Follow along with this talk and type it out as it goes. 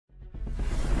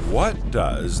What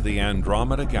does the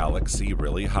Andromeda Galaxy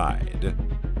really hide?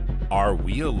 Are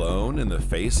we alone in the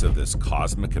face of this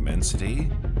cosmic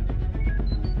immensity?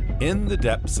 In the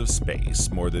depths of space,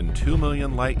 more than 2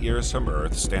 million light-years from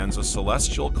Earth, stands a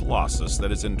celestial colossus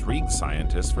that has intrigued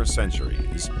scientists for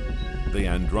centuries, the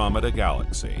Andromeda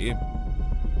Galaxy.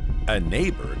 A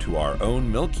neighbor to our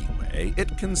own Milky Way,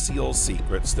 it conceals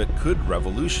secrets that could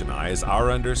revolutionize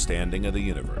our understanding of the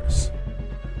universe.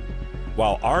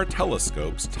 While our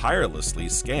telescopes tirelessly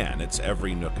scan its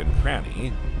every nook and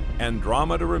cranny,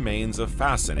 Andromeda remains a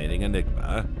fascinating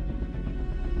enigma.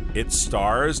 Its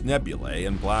stars, nebulae,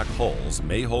 and black holes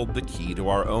may hold the key to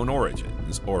our own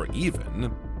origins, or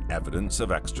even evidence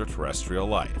of extraterrestrial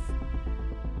life.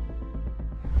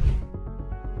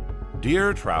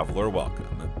 Dear traveler,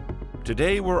 welcome.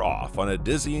 Today we're off on a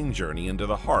dizzying journey into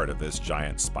the heart of this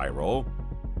giant spiral,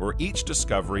 where each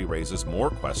discovery raises more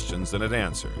questions than it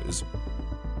answers.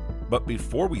 But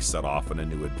before we set off on a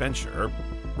new adventure,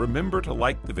 remember to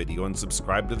like the video and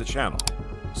subscribe to the channel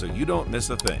so you don't miss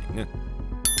a thing.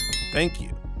 Thank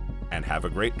you, and have a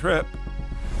great trip!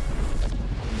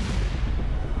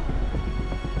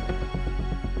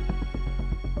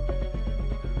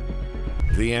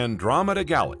 The Andromeda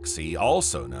Galaxy,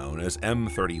 also known as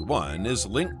M31, is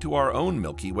linked to our own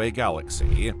Milky Way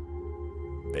galaxy.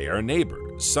 They are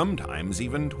neighbors, sometimes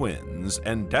even twins,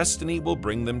 and destiny will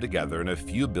bring them together in a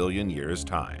few billion years'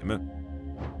 time.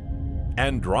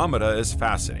 Andromeda is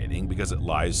fascinating because it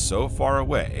lies so far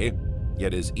away,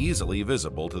 yet is easily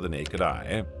visible to the naked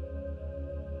eye.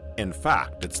 In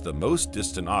fact, it's the most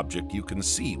distant object you can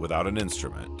see without an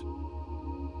instrument.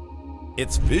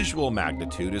 Its visual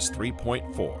magnitude is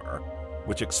 3.4,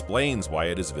 which explains why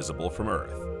it is visible from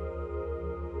Earth.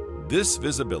 This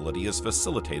visibility is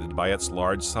facilitated by its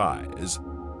large size.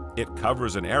 It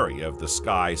covers an area of the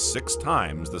sky 6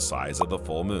 times the size of the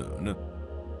full moon.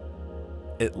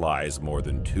 It lies more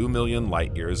than 2 million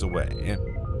light-years away.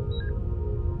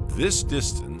 This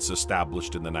distance,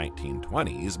 established in the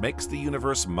 1920s, makes the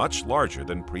universe much larger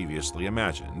than previously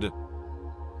imagined.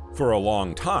 For a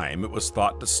long time, it was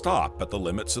thought to stop at the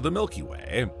limits of the Milky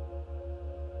Way.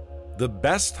 The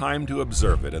best time to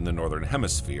observe it in the northern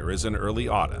hemisphere is in early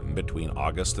autumn, between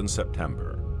August and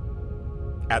September.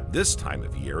 At this time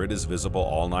of year, it is visible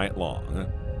all night long.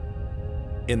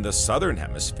 In the southern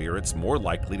hemisphere, it's more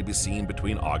likely to be seen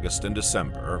between August and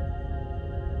December.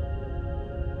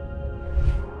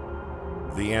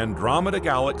 The Andromeda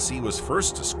Galaxy was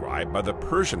first described by the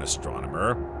Persian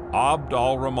astronomer Abd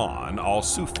al-Rahman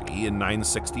al-Sufi in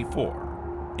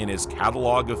 964 in his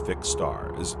Catalogue of Fixed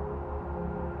Stars.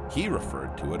 He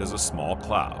referred to it as a small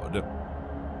cloud.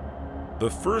 The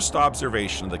first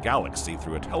observation of the galaxy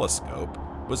through a telescope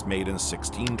was made in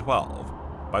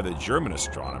 1612 by the German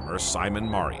astronomer Simon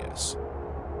Marius.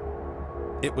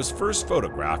 It was first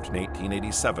photographed in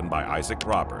 1887 by Isaac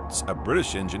Roberts, a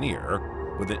British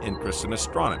engineer with an interest in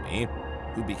astronomy,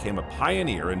 who became a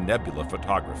pioneer in nebula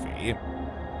photography.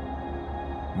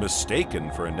 Mistaken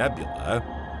for a nebula,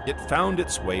 it found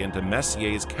its way into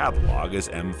Messier's catalog as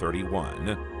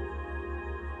M31.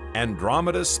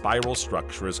 Andromeda's spiral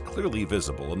structure is clearly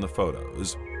visible in the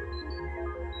photos.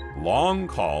 Long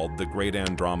called the Great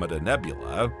Andromeda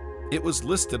Nebula, it was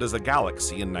listed as a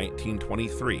galaxy in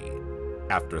 1923,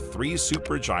 after 3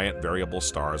 supergiant variable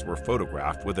stars were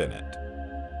photographed within it.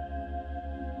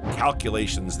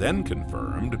 Calculations then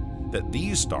confirmed that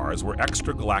these stars were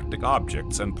extragalactic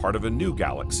objects and part of a new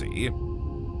galaxy.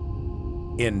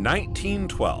 In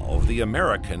 1912, the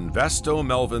American Vesto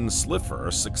Melvin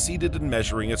Slipher succeeded in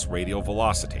measuring its radial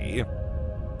velocity.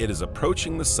 It is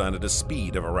approaching the Sun at a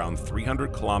speed of around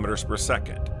 300 kilometers per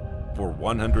second, or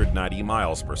 190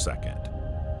 miles per second.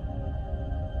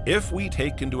 If we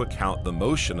take into account the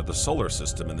motion of the solar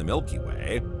system in the Milky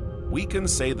Way, we can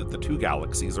say that the two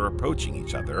galaxies are approaching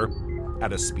each other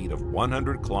at a speed of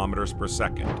 100 kilometers per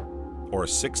second, or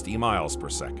 60 miles per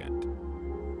second.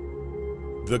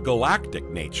 The galactic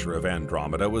nature of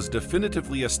Andromeda was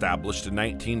definitively established in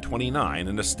 1929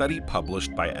 in a study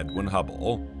published by Edwin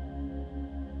Hubble.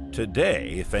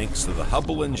 Today, thanks to the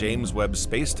Hubble and James Webb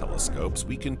Space Telescopes,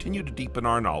 we continue to deepen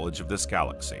our knowledge of this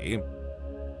galaxy.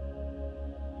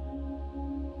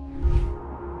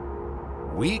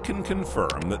 We can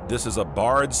confirm that this is a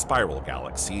barred spiral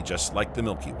galaxy just like the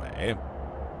Milky Way.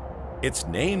 Its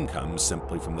name comes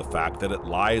simply from the fact that it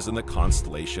lies in the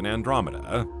constellation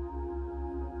Andromeda.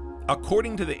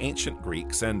 According to the ancient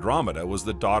Greeks, Andromeda was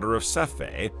the daughter of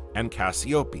Cephe and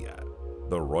Cassiopeia,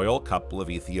 the royal couple of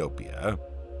Ethiopia.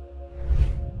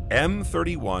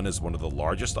 M31 is one of the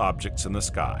largest objects in the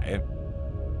sky.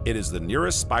 It is the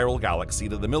nearest spiral galaxy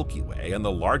to the Milky Way and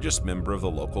the largest member of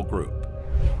the local group.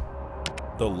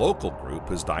 The local group,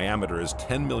 whose diameter is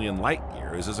 10 million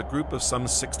light-years, is a group of some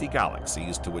 60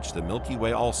 galaxies to which the Milky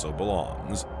Way also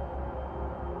belongs.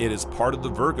 It is part of the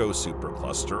Virgo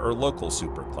supercluster or local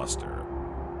supercluster,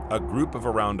 a group of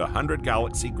around 100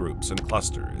 galaxy groups and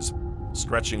clusters,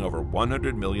 stretching over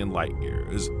 100 million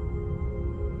light-years.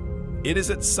 It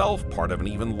is itself part of an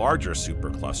even larger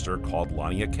supercluster called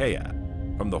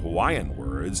Laniakea, from the Hawaiian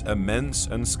words immense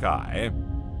and sky.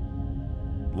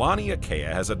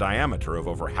 Laniakea has a diameter of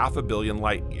over 500 million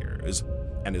light-years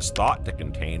and is thought to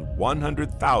contain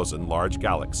 100,000 large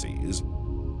galaxies.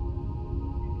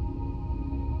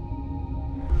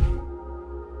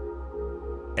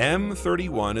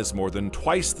 M31 is more than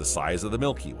twice the size of the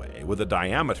Milky Way, with a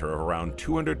diameter of around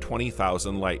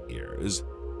 220,000 light-years.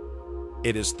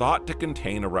 It is thought to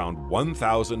contain around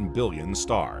 1,000 billion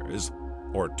stars,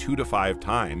 or 2 to 5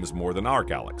 times more than our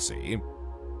galaxy.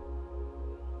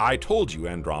 I told you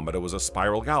Andromeda was a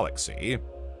spiral galaxy.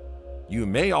 You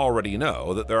may already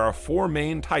know that there are 4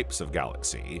 main types of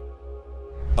galaxy.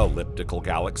 Elliptical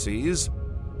galaxies.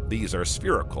 These are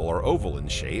spherical or oval in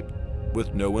shape,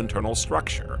 with no internal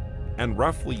structure, and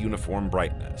roughly uniform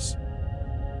brightness.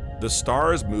 The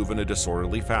stars move in a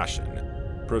disorderly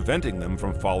fashion, preventing them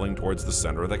from falling towards the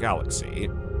center of the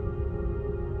galaxy.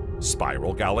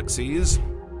 Spiral galaxies.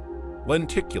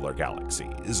 Lenticular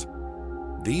galaxies.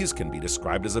 These can be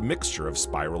described as a mixture of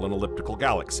spiral and elliptical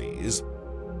galaxies.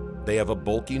 They have a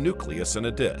bulky nucleus and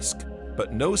a disk,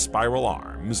 but no spiral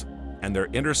arms, and their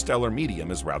interstellar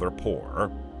medium is rather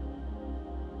poor.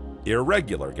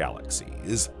 Irregular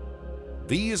galaxies.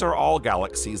 These are all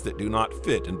galaxies that do not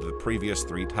fit into the previous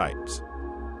 3 types.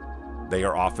 They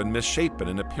are often misshapen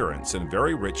in appearance and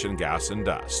very rich in gas and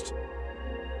dust.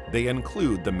 They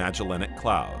include the Magellanic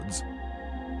Clouds.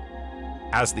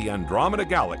 As the Andromeda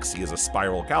Galaxy is a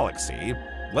spiral galaxy,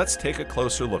 let's take a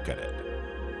closer look at it.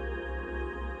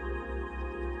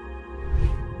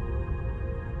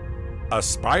 A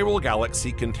spiral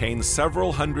galaxy contains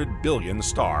several hundred billion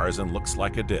stars and looks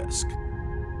like a disk.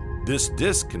 This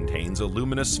disk contains a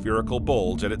luminous spherical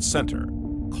bulge at its center,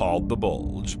 called the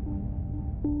bulge.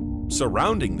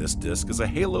 Surrounding this disk is a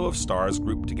halo of stars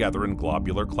grouped together in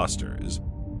globular clusters.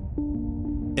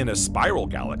 In a spiral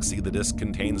galaxy, the disk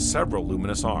contains several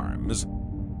luminous arms.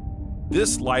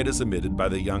 This light is emitted by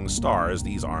the young stars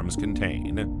these arms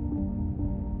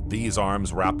contain. These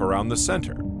arms wrap around the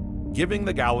center, giving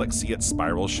the galaxy its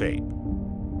spiral shape.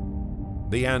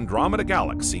 The Andromeda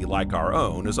Galaxy, like our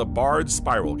own, is a barred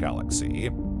spiral galaxy.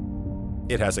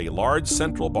 It has a large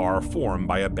central bar formed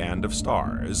by a band of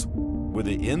stars, with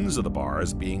the ends of the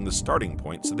bars being the starting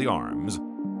points of the arms.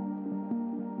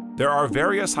 There are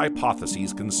various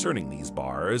hypotheses concerning these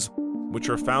bars, which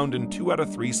are found in 2 out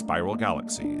of 3 spiral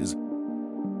galaxies.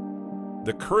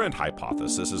 The current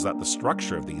hypothesis is that the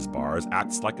structure of these bars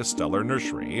acts like a stellar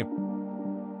nursery.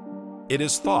 It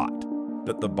is thought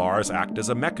that the bars act as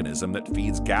a mechanism that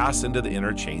feeds gas into the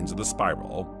inner chains of the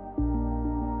spiral.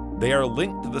 They are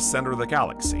linked to the center of the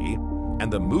galaxy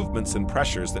and the movements and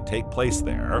pressures that take place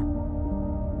there.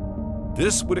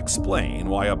 This would explain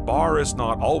why a bar is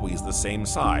not always the same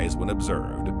size when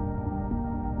observed.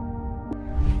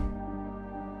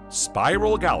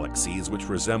 Spiral galaxies, which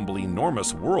resemble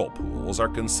enormous whirlpools, are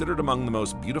considered among the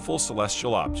most beautiful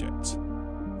celestial objects.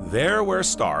 There where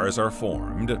stars are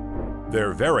formed,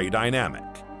 they're very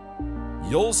dynamic.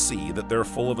 You'll see that they're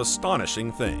full of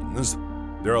astonishing things.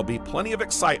 There'll be plenty of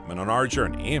excitement on our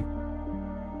journey.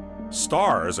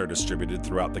 Stars are distributed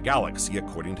throughout the galaxy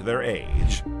according to their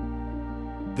age.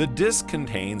 The disk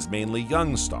contains mainly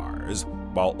young stars,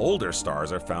 while older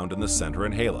stars are found in the center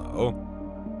and halo.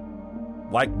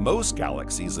 Like most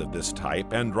galaxies of this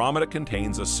type, Andromeda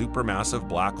contains a supermassive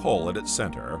black hole at its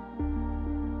center.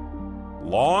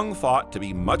 Long thought to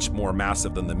be much more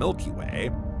massive than the Milky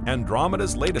Way,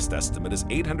 Andromeda's latest estimate is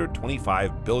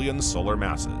 825 billion solar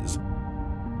masses.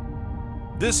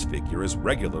 This figure is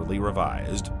regularly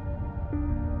revised.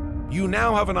 You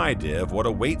now have an idea of what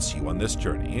awaits you on this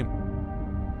journey.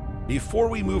 Before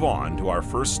we move on to our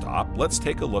first stop, let's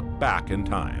take a look back in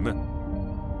time.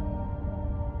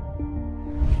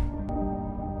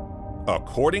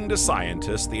 According to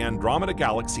scientists, the Andromeda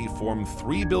Galaxy formed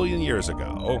 3 billion years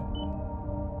ago.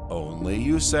 Only,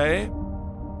 you say?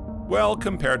 Well,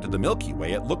 compared to the Milky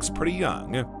Way, it looks pretty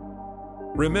young.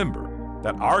 Remember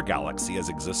that our galaxy has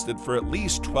existed for at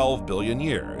least 12 billion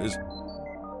years.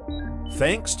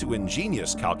 Thanks to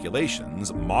ingenious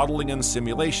calculations, modeling, and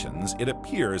simulations, it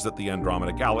appears that the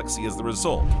Andromeda Galaxy is the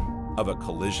result of a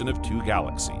collision of 2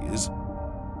 galaxies.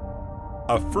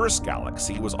 A first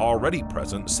galaxy was already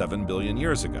present 7 billion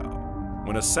years ago,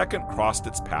 when a second crossed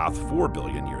its path 4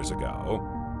 billion years ago.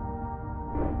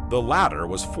 The latter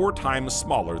was 4 times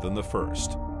smaller than the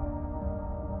first.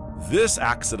 This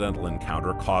accidental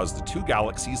encounter caused the two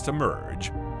galaxies to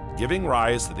merge, giving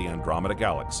rise to the Andromeda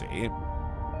Galaxy.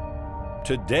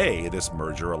 Today, this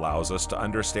merger allows us to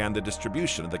understand the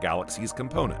distribution of the galaxy's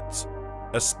components,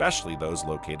 especially those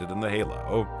located in the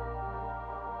halo.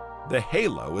 The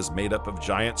halo is made up of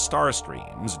giant star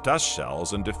streams, dust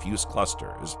shells, and diffuse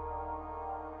clusters.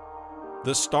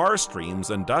 The star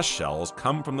streams and dust shells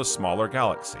come from the smaller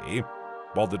galaxy,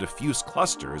 while the diffuse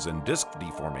clusters and disk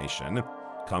deformation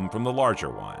come from the larger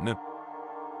one.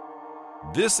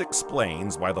 This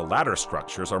explains why the latter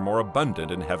structures are more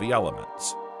abundant in heavy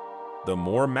elements. The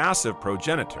more massive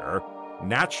progenitor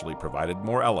naturally provided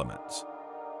more elements.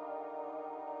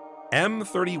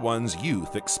 M31's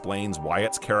youth explains why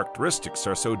its characteristics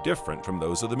are so different from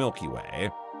those of the Milky Way.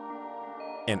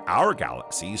 In our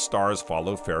galaxy, stars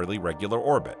follow fairly regular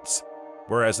orbits,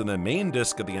 whereas in the main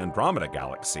disk of the Andromeda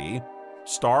Galaxy,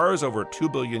 stars over 2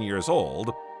 billion years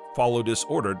old follow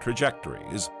disordered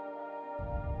trajectories.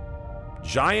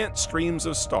 Giant streams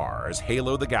of stars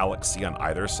halo the galaxy on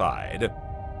either side.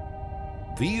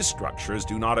 These structures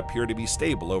do not appear to be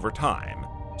stable over time,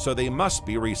 so they must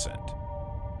be recent.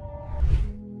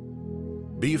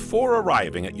 Before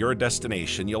arriving at your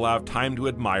destination, you'll have time to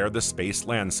admire the space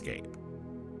landscape.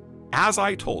 As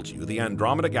I told you, the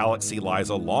Andromeda Galaxy lies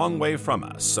a long way from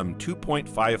us, some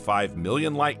 2.55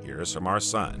 million light-years from our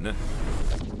Sun.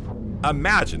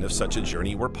 Imagine if such a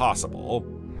journey were possible.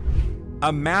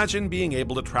 Imagine being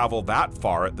able to travel that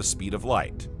far at the speed of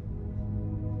light.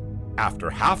 After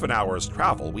half an hour's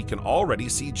travel, we can already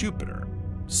see Jupiter,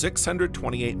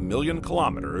 628 million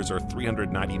kilometers or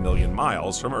 390 million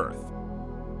miles from Earth.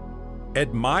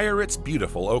 Admire its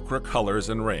beautiful ochre colors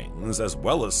and rings, as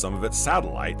well as some of its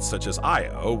satellites such as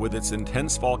Io with its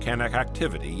intense volcanic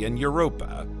activity and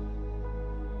Europa.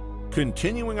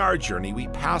 Continuing our journey, we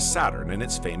pass Saturn and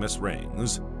its famous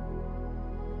rings.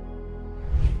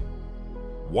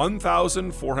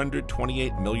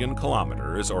 1,428 million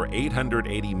kilometers or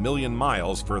 880 million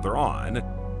miles further on,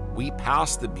 we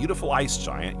pass the beautiful ice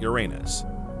giant Uranus.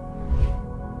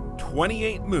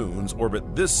 28 moons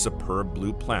orbit this superb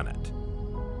blue planet.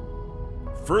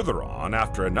 Further on,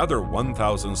 after another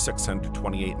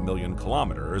 1,628 million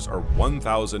kilometers or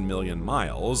 1,000 million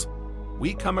miles,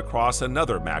 we come across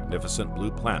another magnificent blue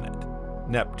planet,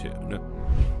 Neptune.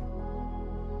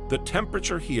 The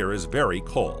temperature here is very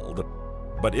cold,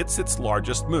 but it's its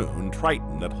largest moon,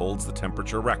 Triton, that holds the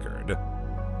temperature record.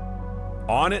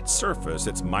 On its surface,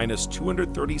 it's minus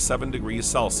 237 degrees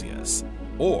Celsius,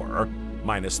 or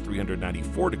minus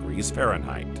 394 degrees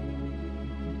Fahrenheit.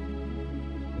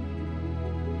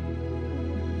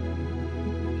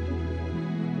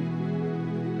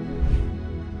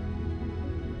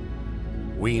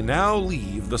 We now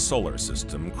leave the solar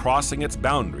system, crossing its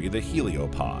boundary, the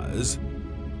heliopause.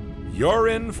 You're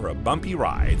in for a bumpy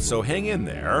ride, so hang in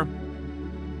there.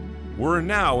 We're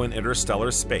now in interstellar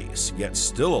space, yet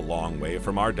still a long way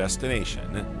from our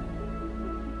destination.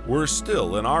 We're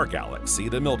still in our galaxy,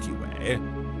 the Milky Way.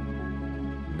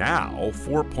 Now,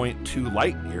 4.2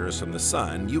 light-years from the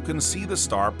Sun, you can see the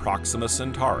star Proxima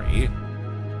Centauri.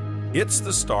 It's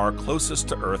the star closest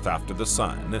to Earth after the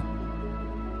Sun.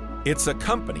 It's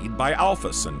accompanied by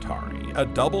Alpha Centauri, a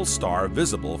double star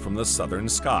visible from the southern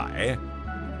sky.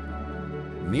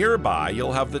 Nearby,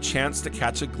 you'll have the chance to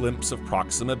catch a glimpse of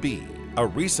Proxima b, a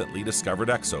recently discovered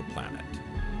exoplanet.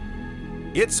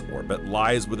 Its orbit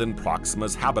lies within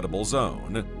Proxima's habitable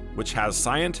zone, which has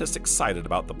scientists excited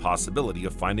about the possibility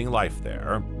of finding life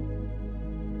there.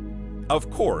 Of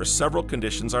course, several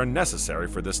conditions are necessary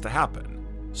for this to happen,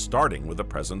 starting with the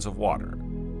presence of water.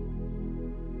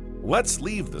 Let's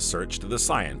leave the search to the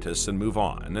scientists and move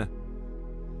on.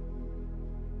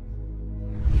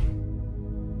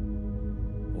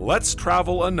 Let's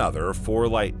travel another 4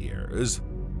 light-years.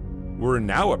 We're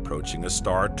now approaching a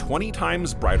star 20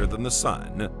 times brighter than the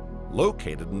Sun,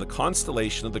 located in the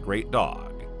constellation of the Great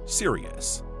Dog,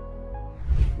 Sirius.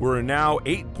 We're now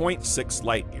 8.6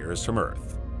 light-years from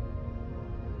Earth.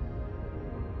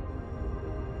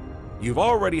 You've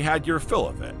already had your fill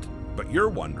of it, but you're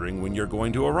wondering when you're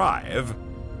going to arrive.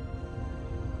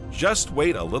 Just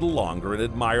wait a little longer and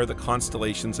admire the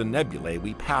constellations and nebulae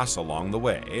we pass along the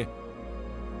way.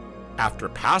 After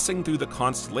passing through the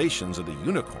constellations of the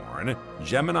Unicorn,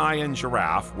 Gemini, and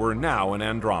Giraffe, we're now in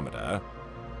Andromeda.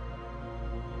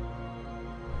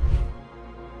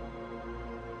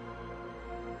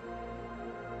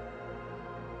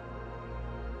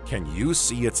 Can you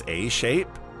see its A shape?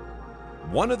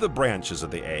 One of the branches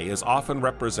of the A is often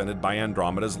represented by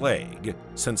Andromeda's leg,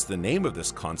 since the name of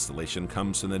this constellation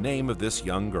comes from the name of this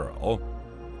young girl.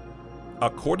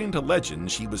 According to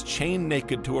legend, she was chained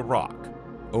naked to a rock,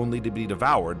 only to be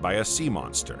devoured by a sea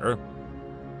monster.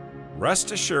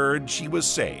 Rest assured, she was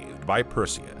saved by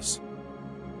Perseus.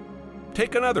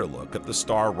 Take another look at the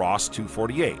star Ross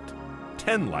 248,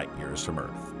 10 light-years from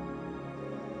Earth.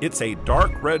 It's a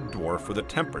dark red dwarf with a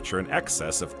temperature in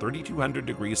excess of 3,200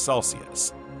 degrees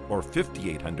Celsius, or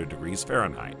 5,800 degrees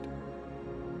Fahrenheit.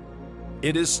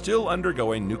 It is still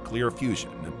undergoing nuclear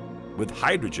fusion, with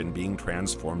hydrogen being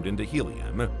transformed into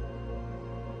helium.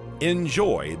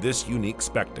 Enjoy this unique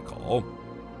spectacle.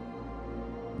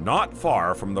 Not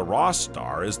far from the Ross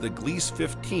star is the Gliese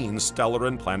 15 stellar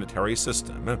and planetary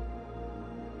system.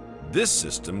 This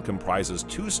system comprises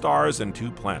 2 stars and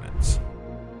 2 planets.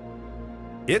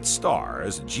 Its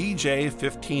stars,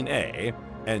 GJ15a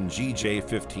and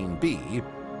GJ15b,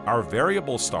 are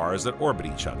variable stars that orbit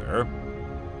each other.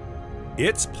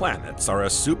 Its planets are a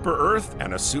super-Earth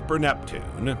and a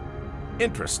super-Neptune.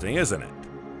 Interesting, isn't it?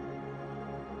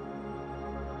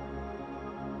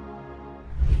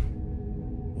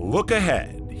 Look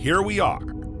ahead, here we are.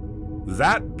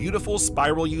 That beautiful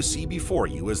spiral you see before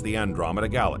you is the Andromeda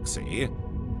Galaxy.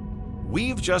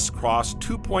 We've just crossed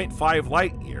 2.5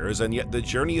 light-years, and yet the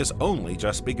journey has only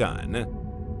just begun.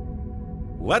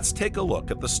 Let's take a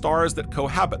look at the stars that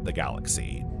cohabit the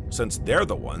galaxy, since they're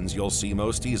the ones you'll see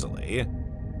most easily.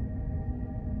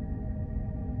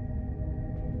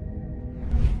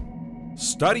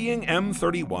 Studying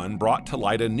M31 brought to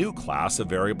light a new class of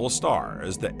variable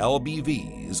stars, the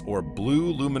LBVs, or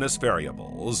Blue Luminous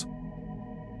Variables.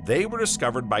 They were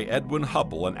discovered by Edwin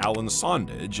Hubble and Alan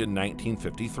Sondage in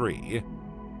 1953.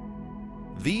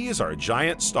 These are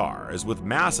giant stars with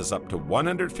masses up to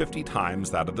 150 times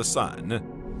that of the Sun.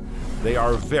 They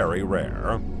are very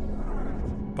rare.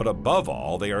 But above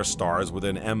all, they are stars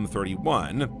within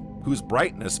M31, whose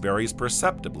brightness varies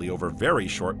perceptibly over very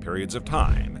short periods of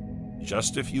time,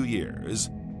 just a few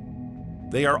years.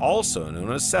 They are also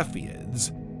known as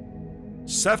Cepheids.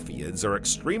 Cepheids are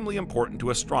extremely important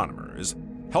to astronomers,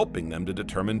 helping them to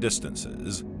determine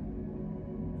distances.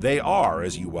 They are,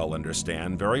 as you well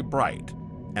understand, very bright,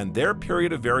 and their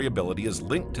period of variability is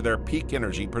linked to their peak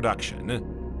energy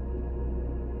production.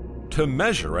 To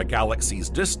measure a galaxy's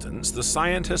distance, the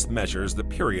scientist measures the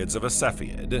periods of a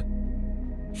Cepheid.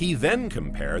 He then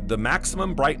compared the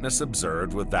maximum brightness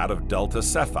observed with that of Delta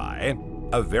Cephei,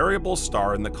 a variable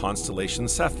star in the constellation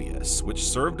Cepheus, which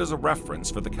served as a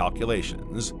reference for the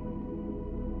calculations.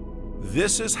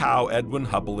 This is how Edwin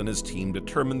Hubble and his team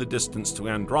determined the distance to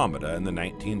Andromeda in the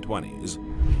 1920s.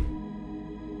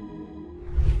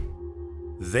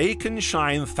 They can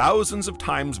shine thousands of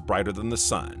times brighter than the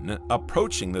Sun,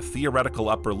 approaching the theoretical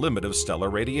upper limit of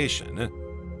stellar radiation.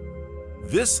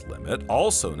 This limit,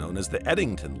 also known as the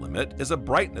Eddington limit, is a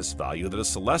brightness value that a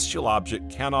celestial object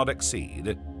cannot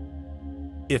exceed.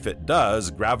 If it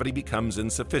does, gravity becomes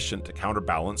insufficient to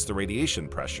counterbalance the radiation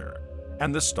pressure,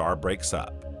 and the star breaks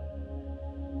up.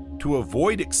 To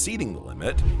avoid exceeding the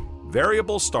limit,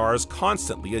 variable stars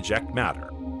constantly eject matter,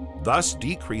 thus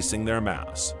decreasing their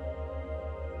mass.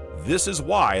 This is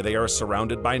why they are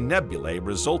surrounded by nebulae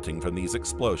resulting from these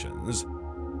explosions.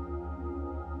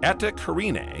 Eta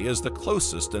Carinae is the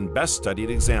closest and best studied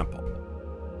example.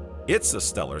 It's a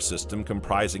stellar system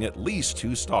comprising at least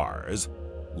 2 stars,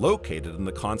 located in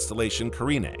the constellation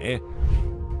Carinae.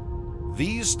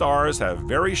 These stars have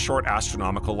very short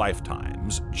astronomical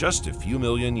lifetimes, just a few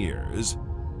million years.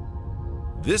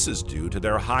 This is due to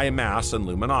their high mass and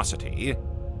luminosity.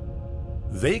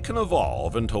 They can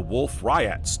evolve into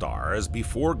Wolf-Rayet stars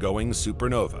before going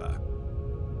supernova.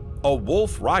 A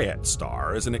Wolf-Rayet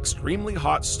star is an extremely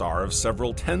hot star of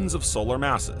several tens of solar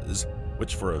masses,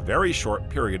 which for a very short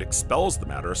period expels the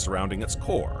matter surrounding its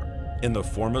core, in the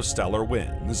form of stellar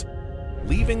winds,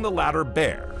 leaving the latter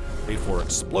bare before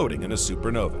exploding in a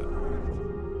supernova.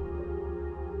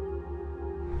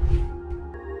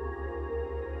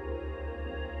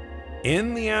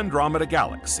 In the Andromeda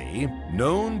Galaxy,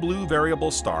 known blue variable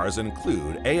stars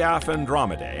include AF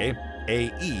Andromedae,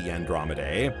 AE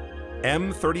Andromedae,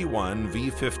 M31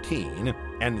 V15,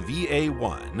 and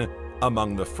VA1,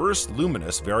 among the first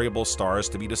luminous variable stars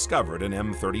to be discovered in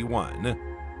M31.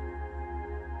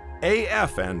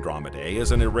 AF Andromedae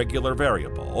is an irregular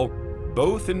variable,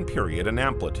 both in period and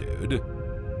amplitude.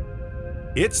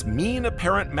 Its mean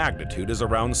apparent magnitude is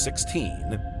around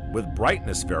 16, with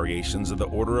brightness variations of the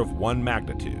order of 1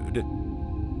 magnitude.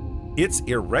 Its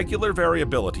irregular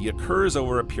variability occurs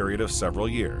over a period of several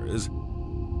years.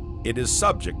 It is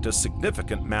subject to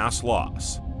significant mass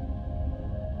loss.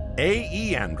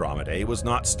 AE Andromedae was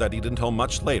not studied until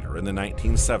much later in the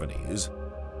 1970s.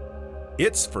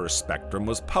 Its first spectrum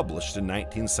was published in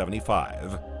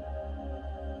 1975.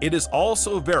 It is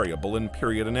also variable in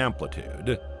period and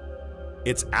amplitude.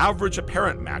 Its average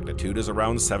apparent magnitude is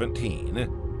around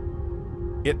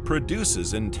 17. It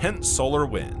produces intense solar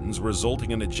winds,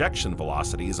 resulting in ejection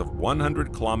velocities of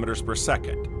 100 kilometers per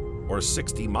second, or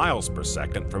 60 miles per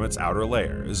second from its outer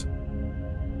layers.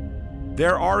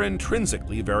 There are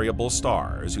intrinsically variable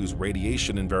stars whose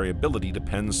radiation and variability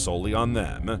depends solely on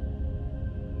them.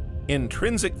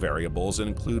 Intrinsic variables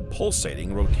include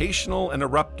pulsating, rotational, and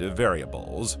eruptive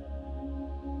variables.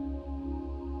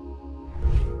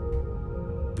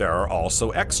 There are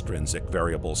also extrinsic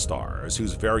variable stars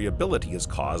whose variability is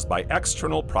caused by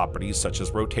external properties such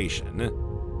as rotation.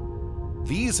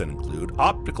 These include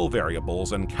optical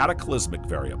variables and cataclysmic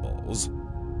variables.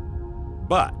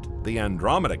 But the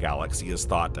Andromeda Galaxy is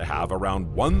thought to have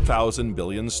around 1,000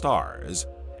 billion stars,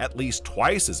 at least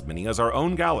twice as many as our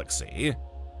own galaxy.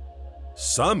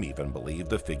 Some even believe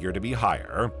the figure to be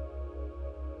higher.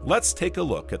 Let's take a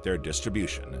look at their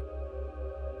distribution.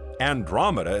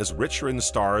 Andromeda is richer in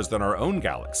stars than our own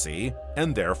galaxy,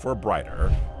 and therefore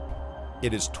brighter.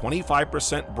 It is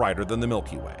 25% brighter than the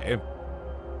Milky Way.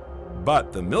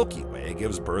 But the Milky Way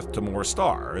gives birth to more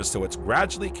stars, so it's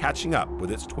gradually catching up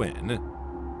with its twin.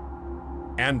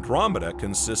 Andromeda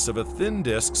consists of a thin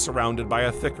disk surrounded by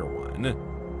a thicker one.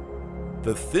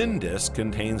 The thin disk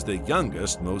contains the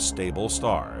youngest, most stable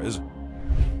stars.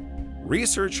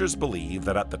 Researchers believe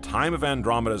that at the time of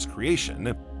Andromeda's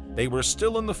creation, they were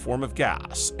still in the form of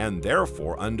gas and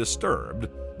therefore undisturbed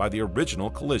by the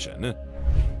original collision.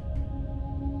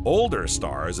 Older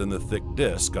stars in the thick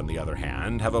disk, on the other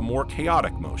hand, have a more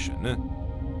chaotic motion.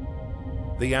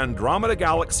 The Andromeda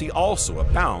Galaxy also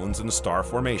abounds in star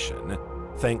formation,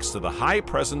 thanks to the high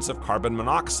presence of carbon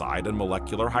monoxide and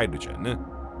molecular hydrogen.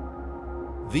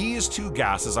 These two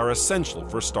gases are essential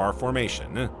for star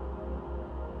formation.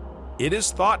 It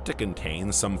is thought to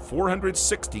contain some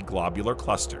 460 globular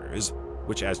clusters,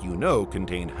 which, as you know,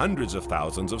 contain hundreds of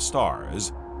thousands of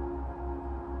stars.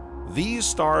 These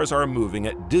stars are moving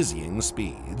at dizzying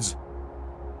speeds.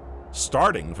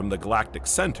 Starting from the galactic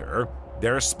center,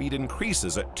 their speed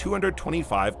increases at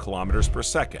 225 kilometers per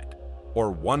second,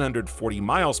 or 140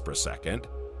 miles per second,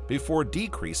 before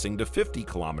decreasing to 50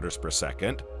 kilometers per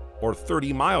second, or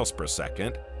 30 miles per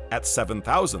second, at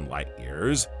 7,000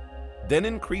 light-years, then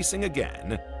increasing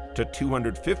again to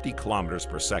 250 kilometers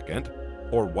per second,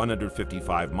 or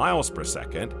 155 miles per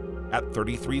second, at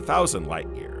 33,000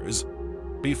 light-years,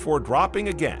 before dropping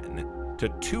again to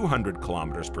 200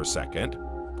 kilometers per second,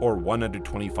 or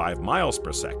 125 miles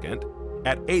per second,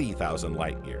 at 80,000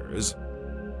 light-years.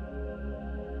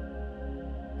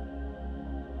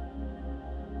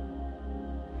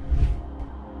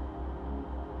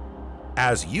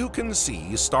 As you can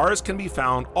see, stars can be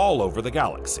found all over the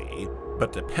galaxy,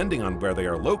 but depending on where they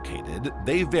are located,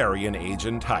 they vary in age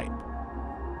and type.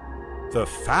 The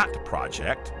FAT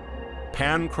project,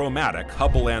 Panchromatic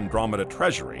Hubble Andromeda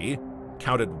Treasury,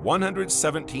 counted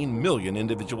 117 million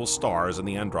individual stars in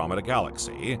the Andromeda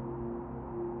Galaxy.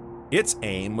 Its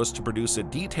aim was to produce a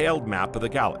detailed map of the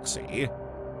galaxy.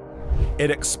 It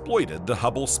exploited the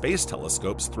Hubble Space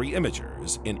Telescope's three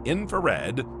imagers in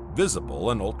infrared,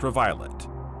 visible, and ultraviolet.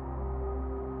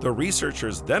 The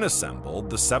researchers then assembled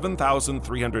the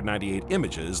 7,398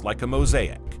 images like a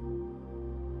mosaic.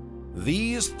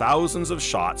 These thousands of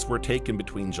shots were taken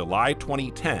between July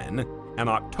 2010 and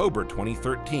October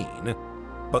 2013,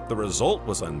 but the result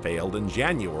was unveiled in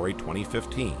January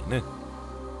 2015.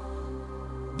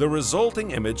 The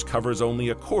resulting image covers only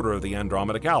a quarter of the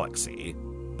Andromeda Galaxy,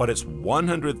 but it's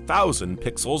 100,000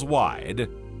 pixels wide.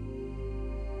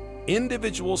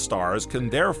 Individual stars can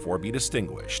therefore be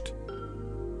distinguished.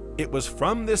 It was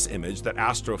from this image that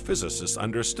astrophysicists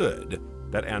understood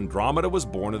that Andromeda was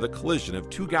born of the collision of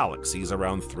two galaxies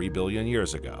around 3 billion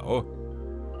years ago.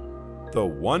 The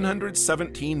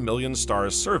 117 million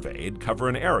stars surveyed cover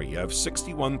an area of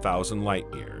 61,000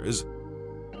 light-years.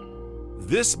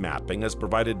 This mapping has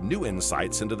provided new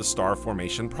insights into the star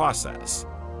formation process,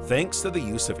 thanks to the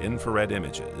use of infrared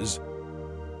images.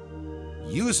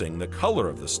 Using the color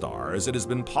of the stars, it has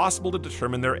been possible to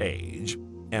determine their age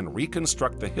and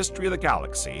reconstruct the history of the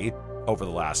galaxy over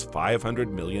the last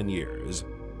 500 million years.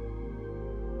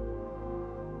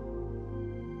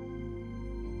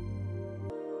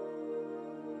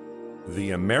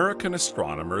 The American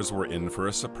astronomers were in for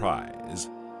a surprise.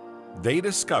 They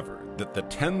discovered that the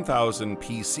 10,000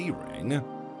 PC ring,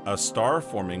 a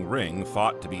star-forming ring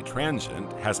thought to be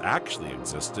transient, has actually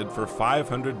existed for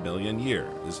 500 million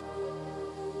years.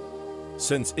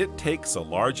 Since it takes a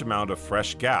large amount of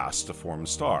fresh gas to form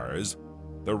stars,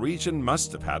 the region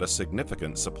must have had a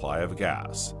significant supply of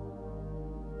gas.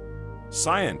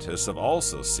 Scientists have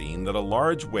also seen that a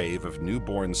large wave of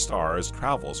newborn stars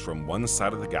travels from one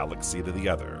side of the galaxy to the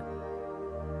other.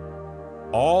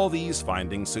 All these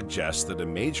findings suggest that a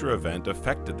major event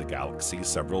affected the galaxy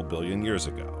several billion years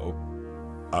ago: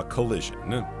 a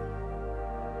collision.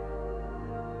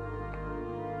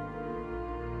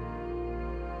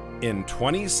 In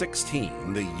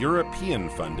 2016, the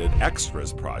European-funded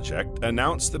EXTRAS project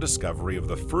announced the discovery of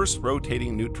the first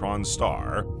rotating neutron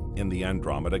star in the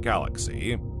Andromeda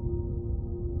Galaxy.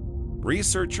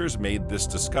 Researchers made this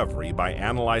discovery by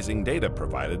analyzing data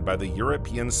provided by the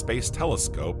European Space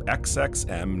Telescope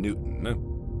XXM Newton.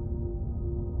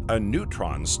 A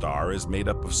neutron star is made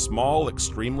up of small,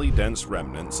 extremely dense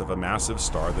remnants of a massive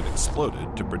star that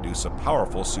exploded to produce a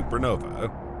powerful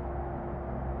supernova.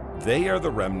 They are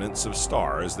the remnants of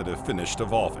stars that have finished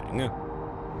evolving.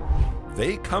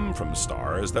 They come from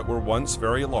stars that were once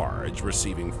very large,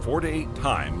 receiving 4 to 8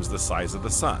 times the size of the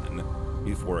Sun,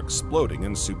 before exploding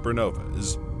in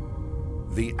supernovas.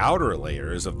 The outer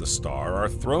layers of the star are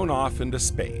thrown off into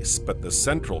space, but the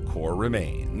central core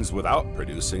remains without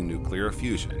producing nuclear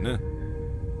fusion.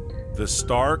 The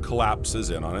star collapses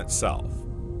in on itself.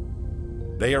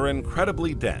 They are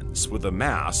incredibly dense, with a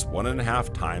mass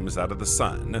 1.5 times that of the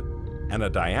Sun, and a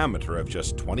diameter of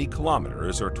just 20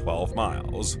 kilometers or 12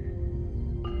 miles.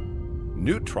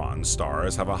 Neutron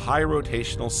stars have a high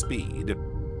rotational speed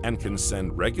and can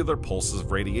send regular pulses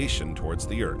of radiation towards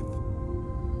the Earth.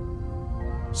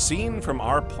 Seen from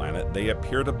our planet, they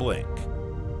appear to blink.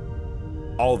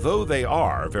 Although they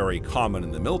are very common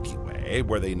in the Milky Way,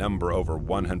 where they number over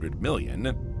 100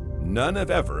 million, none have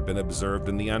ever been observed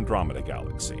in the Andromeda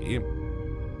Galaxy.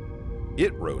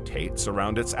 It rotates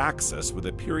around its axis with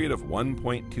a period of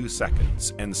 1.2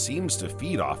 seconds and seems to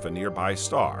feed off a nearby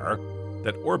star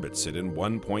that orbits it in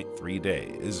 1.3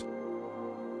 days.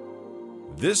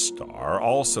 This star,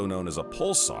 also known as a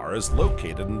pulsar, is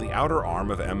located in the outer arm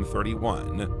of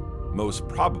M31, most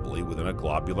probably within a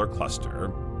globular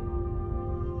cluster.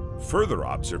 Further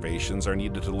observations are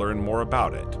needed to learn more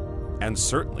about it, and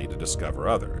certainly to discover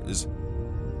others.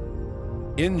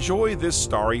 Enjoy this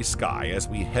starry sky as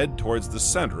we head towards the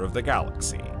center of the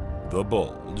galaxy, the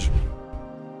bulge.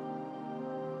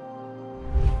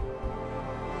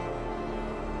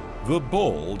 The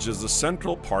bulge is the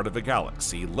central part of a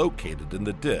galaxy located in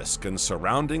the disk and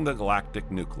surrounding the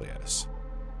galactic nucleus.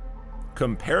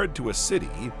 Compared to a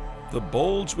city, the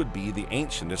bulge would be the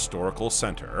ancient historical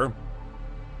center.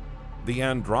 The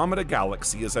Andromeda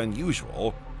Galaxy is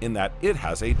unusual in that it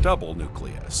has a double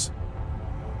nucleus.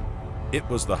 It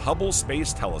was the Hubble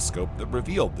Space Telescope that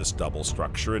revealed this double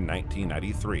structure in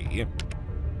 1993.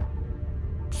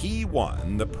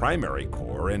 P1, the primary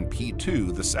core, and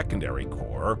P2, the secondary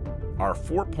core, are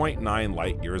 4.9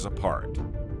 light-years apart.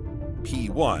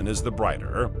 P1 is the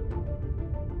brighter.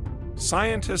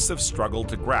 Scientists have struggled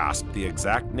to grasp the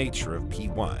exact nature of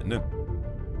P1.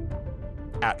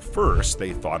 At first,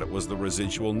 they thought it was the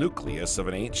residual nucleus of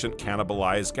an ancient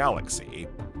cannibalized galaxy,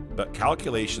 but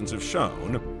calculations have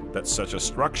shown that such a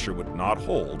structure would not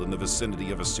hold in the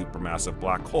vicinity of a supermassive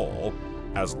black hole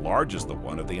as large as the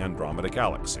one of the Andromeda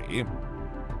Galaxy.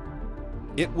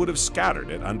 It would have scattered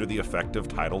it under the effect of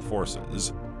tidal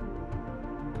forces.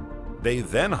 They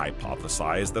then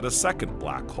hypothesized that a second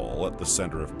black hole at the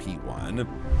center of P1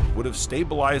 would have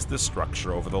stabilized this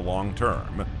structure over the long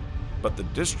term, but the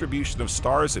distribution of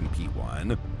stars in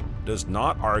P1 does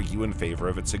not argue in favor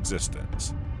of its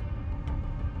existence.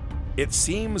 It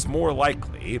seems more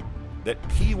likely that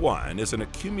P1 is an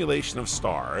accumulation of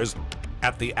stars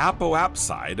at the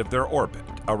apoapside of their orbit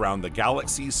around the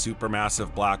galaxy's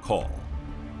supermassive black hole.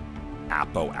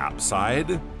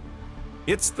 Apoapside?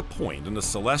 It's the point in a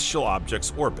celestial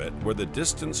object's orbit where the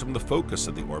distance from the focus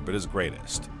of the orbit is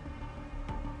greatest.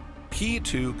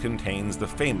 P2 contains the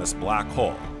famous black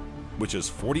hole, which is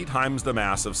 40 times the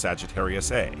mass of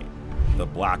Sagittarius A, the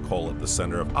black hole at the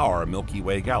center of our Milky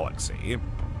Way galaxy.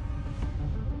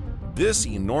 This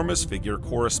enormous figure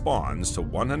corresponds to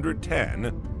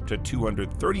 110 to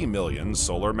 230 million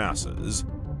solar masses.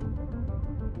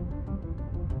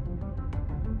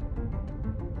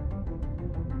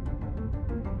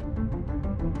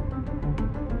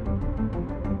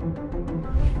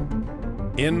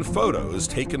 In photos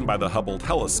taken by the Hubble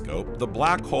telescope, the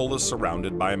black hole is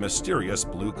surrounded by a mysterious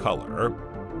blue color.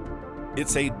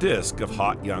 It's a disk of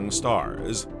hot young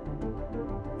stars.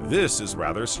 This is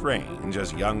rather strange,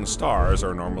 as young stars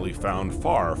are normally found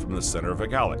far from the center of a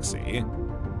galaxy.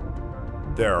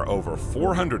 There are over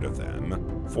 400 of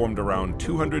them, formed around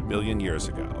 200 million years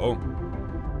ago.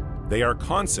 They are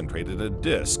concentrated in a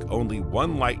disk only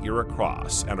 1 light-year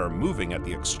across and are moving at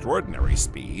the extraordinary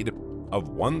speed of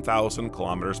 1,000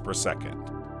 kilometers per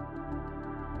second.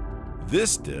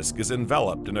 This disk is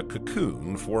enveloped in a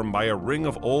cocoon formed by a ring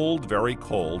of old, very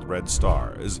cold red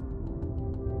stars.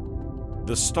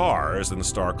 The stars and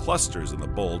star clusters in the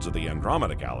bulge of the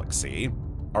Andromeda Galaxy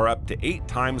are up to 8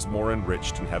 times more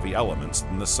enriched in heavy elements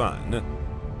than the Sun.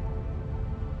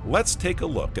 Let's take a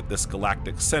look at this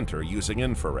galactic center using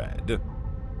infrared.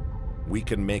 We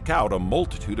can make out a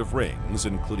multitude of rings,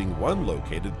 including one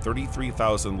located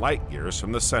 33,000 light-years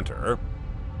from the center.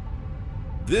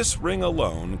 This ring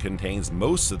alone contains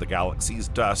most of the galaxy's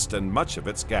dust and much of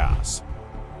its gas.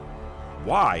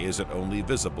 Why is it only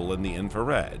visible in the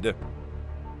infrared?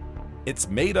 It's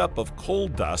made up of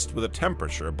cold dust with a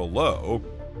temperature below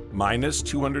minus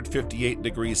 258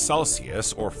 degrees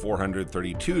Celsius or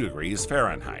 432 degrees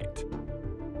Fahrenheit.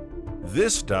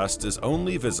 This dust is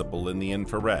only visible in the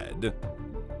infrared.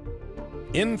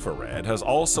 Infrared has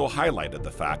also highlighted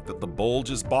the fact that the bulge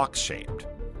is box-shaped,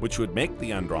 which would make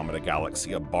the Andromeda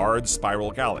Galaxy a barred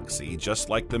spiral galaxy just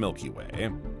like the Milky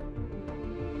Way.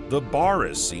 The bar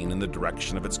is seen in the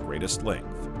direction of its greatest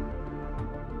length.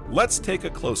 Let's take a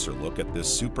closer look at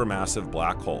this supermassive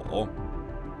black hole.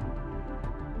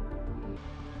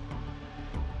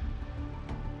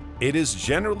 It is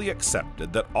generally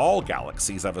accepted that all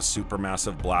galaxies have a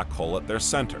supermassive black hole at their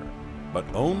center, but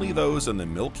only those in the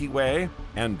Milky Way,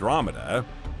 Andromeda,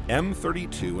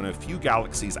 M32, and a few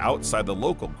galaxies outside the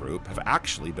local group have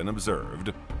actually been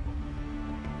observed.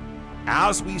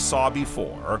 As we saw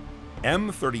before,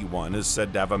 M31 is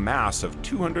said to have a mass of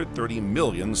 230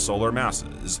 million solar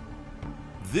masses.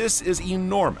 This is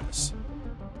enormous.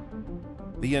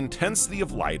 The intensity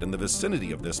of light in the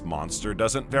vicinity of this monster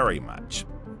doesn't vary much,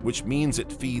 which means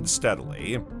it feeds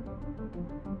steadily.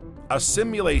 A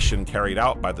simulation carried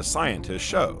out by the scientists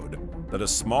showed that a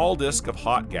small disk of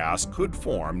hot gas could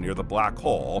form near the black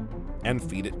hole and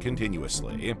feed it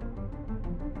continuously.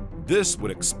 This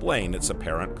would explain its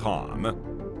apparent calm.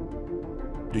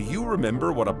 Do you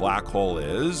remember what a black hole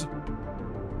is?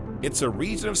 It's a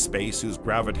region of space whose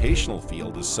gravitational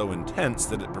field is so intense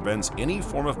that it prevents any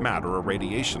form of matter or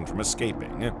radiation from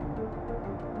escaping.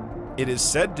 It is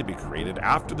said to be created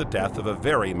after the death of a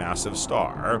very massive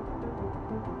star.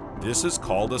 This is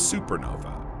called a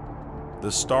supernova.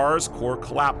 The star's core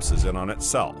collapses in on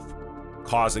itself,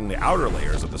 causing the outer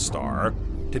layers of the star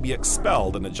to be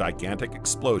expelled in a gigantic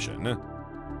explosion.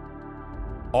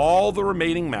 All the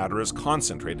remaining matter is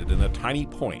concentrated in a tiny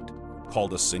point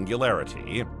called a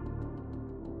singularity.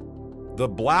 The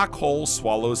black hole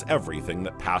swallows everything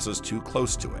that passes too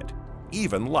close to it,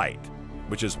 even light,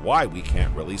 which is why we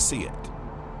can't really see it.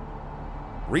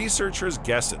 Researchers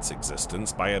guess its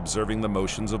existence by observing the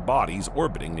motions of bodies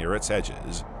orbiting near its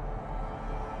edges.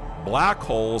 Black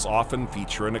holes often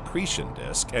feature an accretion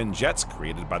disk and jets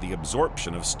created by the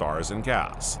absorption of stars and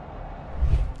gas.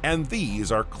 And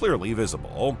these are clearly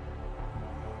visible.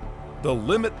 The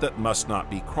limit that must not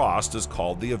be crossed is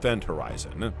called the event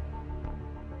horizon.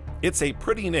 It's a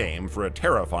pretty name for a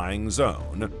terrifying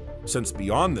zone, since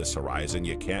beyond this horizon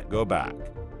you can't go back.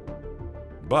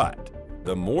 But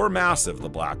the more massive the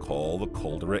black hole, the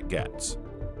colder it gets.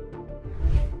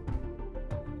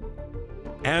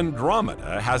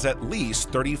 Andromeda has at least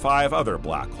 35 other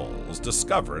black holes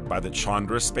discovered by the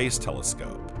Chandra Space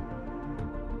Telescope.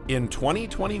 In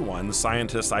 2021,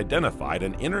 scientists identified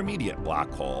an intermediate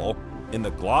black hole in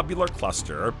the globular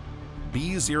cluster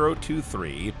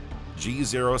B023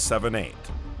 G078.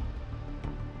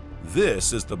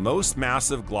 This is the most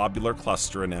massive globular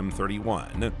cluster in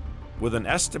M31, with an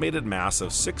estimated mass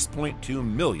of 6.2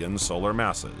 million solar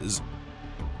masses.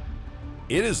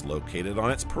 It is located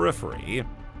on its periphery,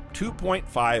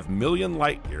 2.5 million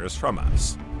light-years from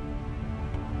us.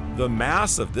 The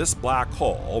mass of this black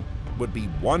hole would be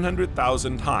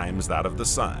 100,000 times that of the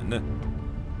Sun.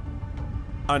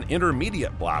 An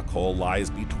intermediate black hole lies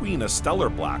between a stellar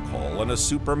black hole and a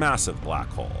supermassive black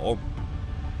hole.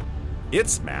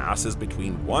 Its mass is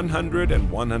between 100 and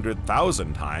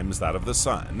 100,000 times that of the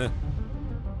Sun.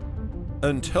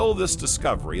 Until this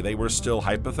discovery, they were still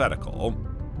hypothetical.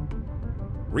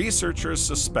 Researchers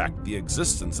suspect the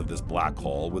existence of this black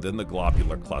hole within the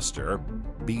globular cluster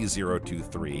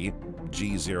B023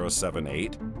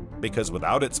 G078 because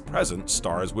without its presence,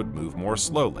 stars would move more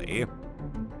slowly.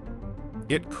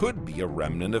 It could be a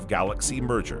remnant of galaxy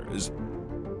mergers.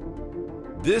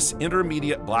 This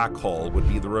intermediate black hole would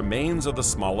be the remains of the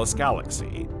smallest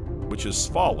galaxy, which has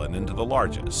fallen into the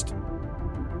largest.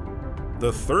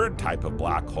 The third type of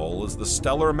black hole is the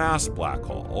stellar mass black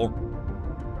hole.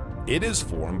 It is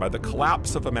formed by the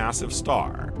collapse of a massive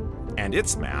star, and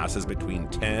its mass is between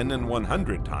 10 and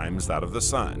 100 times that of the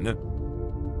Sun.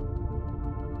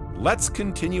 Let's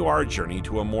continue our journey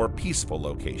to a more peaceful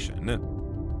location.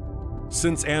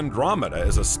 Since Andromeda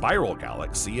is a spiral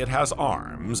galaxy, it has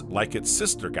arms, like its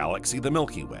sister galaxy, the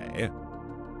Milky Way.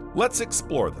 Let's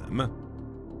explore them.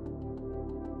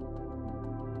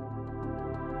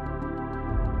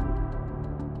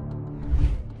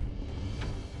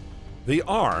 The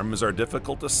arms are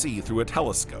difficult to see through a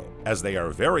telescope, as they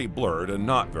are very blurred and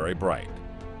not very bright.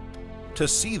 To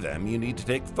see them, you need to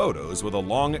take photos with a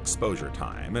long exposure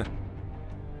time.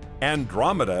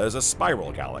 Andromeda is a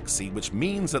spiral galaxy, which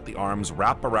means that the arms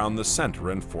wrap around the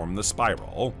center and form the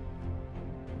spiral.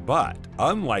 But,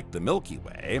 unlike the Milky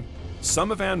Way,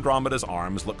 some of Andromeda's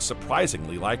arms look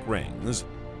surprisingly like rings.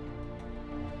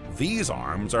 These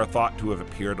arms are thought to have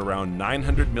appeared around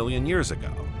 900 million years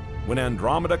ago, when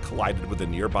Andromeda collided with a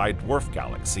nearby dwarf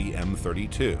galaxy,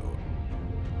 M32.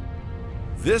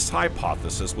 This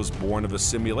hypothesis was born of a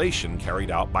simulation carried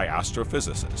out by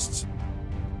astrophysicists.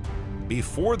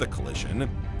 Before the collision,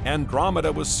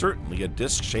 Andromeda was certainly a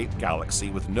disc-shaped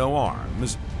galaxy with no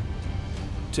arms.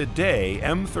 Today,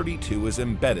 M32 is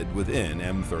embedded within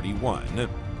M31.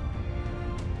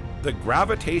 The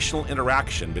gravitational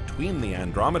interaction between the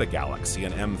Andromeda galaxy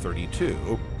and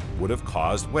M32 would have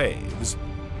caused waves,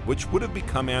 which would have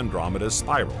become Andromeda's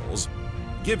spirals,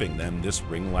 giving them this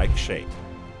ring-like shape.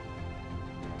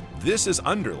 This is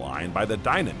underlined by the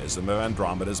dynamism of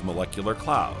Andromeda's molecular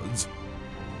clouds.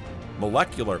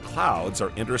 Molecular clouds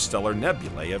are interstellar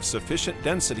nebulae of sufficient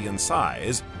density and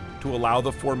size to allow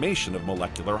the formation of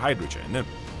molecular hydrogen.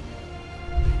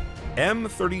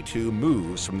 M32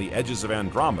 moves from the edges of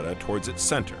Andromeda towards its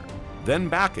center, then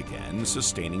back again,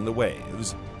 sustaining the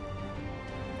waves.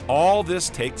 All this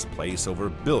takes place over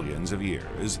billions of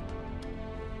years.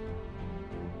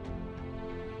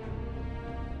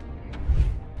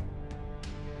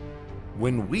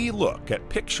 When we look at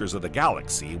pictures of the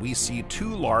galaxy, we see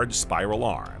two large spiral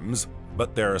arms,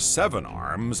 but there are 7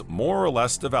 arms more or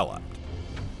less developed.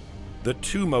 The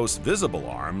 2 most visible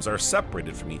arms are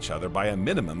separated from each other by a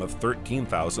minimum of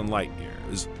 13,000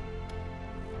 light-years.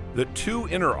 The 2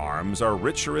 inner arms are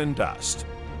richer in dust,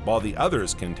 while the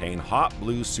others contain hot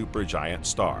blue supergiant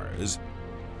stars.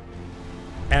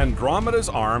 Andromeda's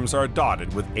arms are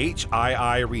dotted with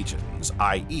HII regions,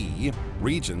 i.e.,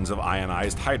 regions of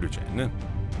ionized hydrogen.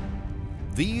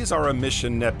 These are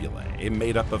emission nebulae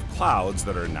made up of clouds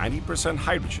that are 90%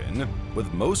 hydrogen,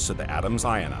 with most of the atoms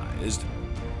ionized.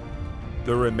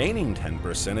 The remaining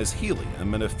 10% is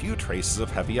helium and a few traces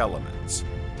of heavy elements.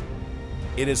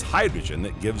 It is hydrogen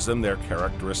that gives them their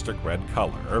characteristic red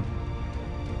color.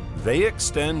 They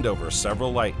extend over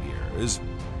several light-years.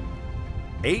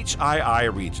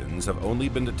 HII regions have only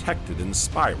been detected in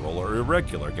spiral or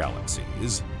irregular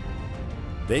galaxies.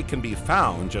 They can be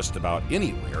found just about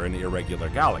anywhere in irregular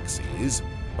galaxies,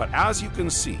 but as you can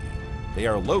see, they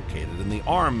are located in the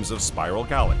arms of spiral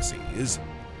galaxies.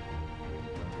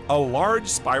 A large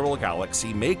spiral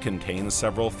galaxy may contain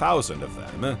several thousand of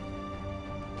them.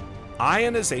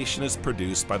 Ionization is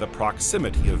produced by the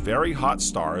proximity of very hot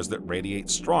stars that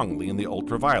radiate strongly in the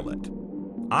ultraviolet,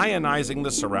 ionizing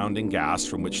the surrounding gas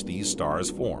from which these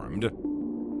stars formed.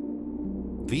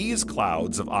 These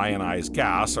clouds of ionized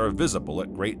gas are visible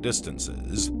at great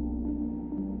distances.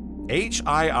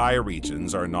 HII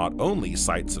regions are not only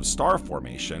sites of star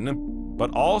formation,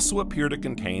 but also appear to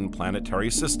contain planetary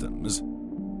systems.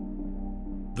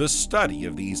 The study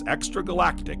of these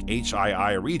extragalactic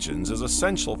HII regions is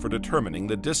essential for determining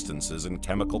the distances and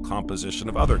chemical composition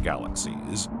of other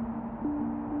galaxies.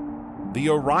 The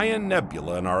Orion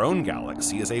Nebula in our own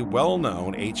galaxy is a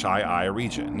well-known HII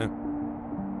region.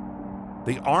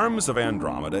 The arms of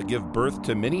Andromeda give birth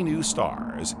to many new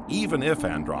stars, even if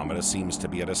Andromeda seems to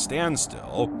be at a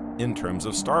standstill in terms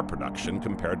of star production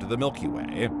compared to the Milky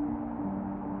Way.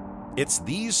 It's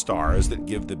these stars that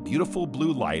give the beautiful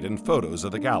blue light in photos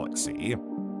of the galaxy.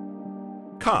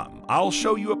 Come, I'll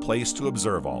show you a place to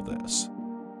observe all this.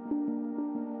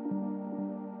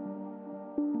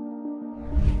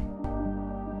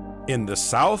 In the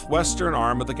southwestern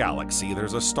arm of the galaxy,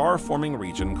 there's a star-forming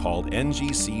region called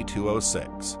NGC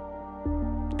 206.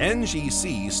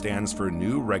 NGC stands for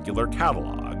New Regular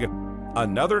Catalog,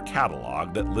 another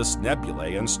catalog that lists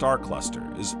nebulae and star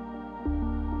clusters.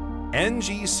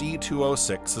 NGC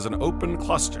 206 is an open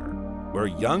cluster where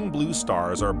young blue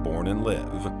stars are born and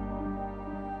live.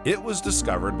 It was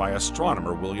discovered by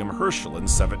astronomer William Herschel in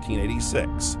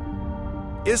 1786.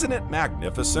 Isn't it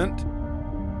magnificent?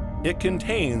 It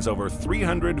contains over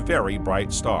 300 very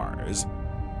bright stars.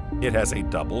 It has a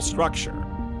double structure.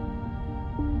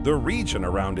 The region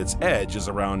around its edge is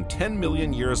around 10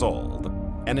 million years old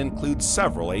and includes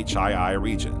several HII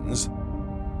regions.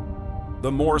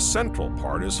 The more central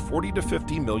part is 40 to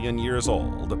 50 million years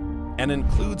old and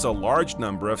includes a large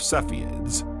number of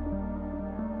Cepheids.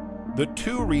 The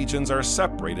two regions are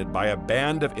separated by a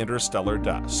band of interstellar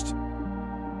dust.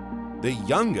 The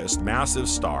youngest massive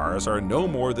stars are no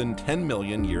more than 10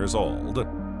 million years old.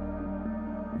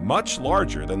 Much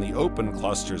larger than the open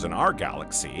clusters in our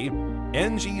galaxy,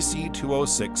 NGC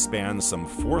 206 spans some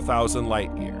 4,000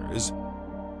 light-years.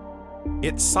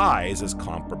 Its size is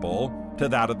comparable to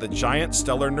that of the giant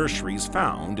stellar nurseries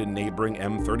found in neighboring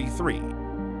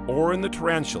M33, or in the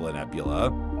Tarantula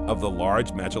Nebula of the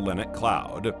Large Magellanic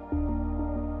Cloud.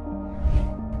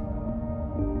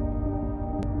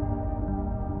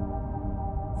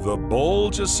 The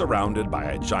bulge is surrounded by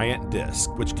a giant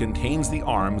disk which contains the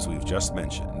arms we've just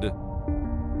mentioned.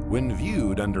 When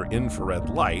viewed under infrared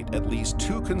light, at least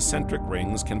two concentric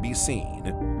rings can be seen,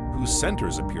 whose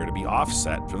centers appear to be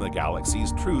offset from the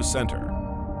galaxy's true center.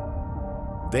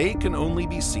 They can only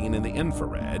be seen in the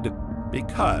infrared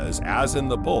because, as in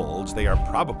the bulge, they are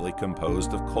probably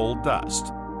composed of cold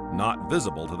dust, not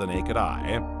visible to the naked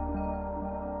eye.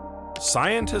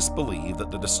 Scientists believe that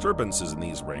the disturbances in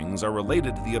these rings are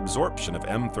related to the absorption of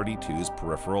M32's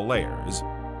peripheral layers.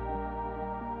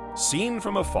 Seen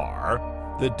from afar,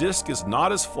 the disk is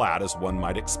not as flat as one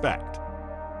might expect.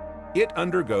 It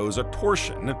undergoes a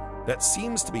torsion that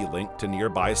seems to be linked to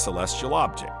nearby celestial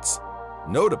objects,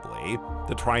 notably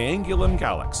the Triangulum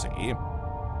Galaxy.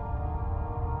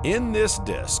 In this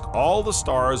disk, all the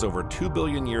stars over 2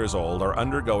 billion years old are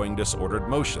undergoing disordered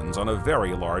motions on a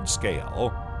very large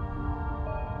scale.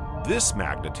 This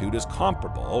magnitude is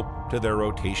comparable to their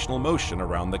rotational motion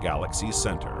around the galaxy's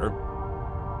center.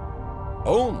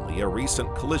 Only a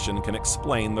recent collision can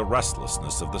explain the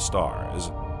restlessness of the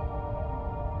stars.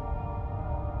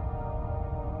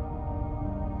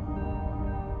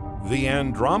 The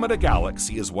Andromeda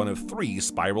Galaxy is one of 3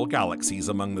 spiral galaxies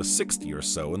among the 60 or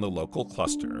so in the local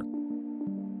cluster.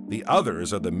 The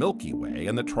others are the Milky Way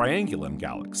and the Triangulum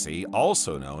Galaxy,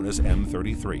 also known as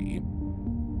M33.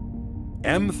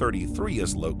 M33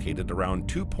 is located around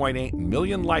 2.8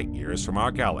 million light-years from our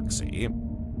galaxy.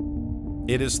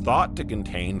 It is thought to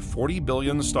contain 40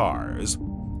 billion stars,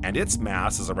 and its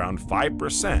mass is around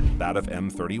 5% that of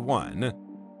M31.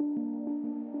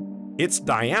 Its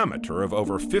diameter of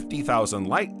over 50,000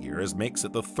 light-years makes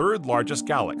it the 3rd largest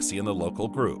galaxy in the local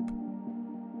group.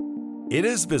 It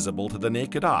is visible to the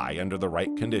naked eye under the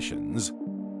right conditions.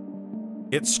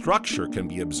 Its structure can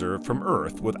be observed from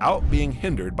Earth without being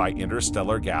hindered by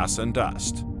interstellar gas and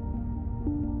dust.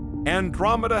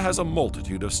 Andromeda has a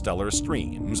multitude of stellar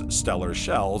streams, stellar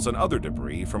shells, and other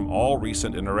debris from all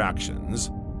recent interactions.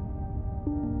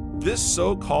 This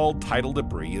so-called tidal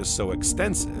debris is so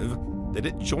extensive that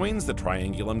it joins the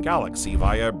Triangulum Galaxy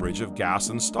via a bridge of gas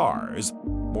and stars,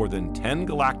 more than 10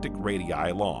 galactic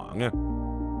radii long.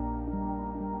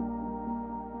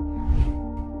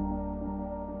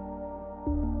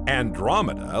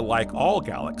 Andromeda, like all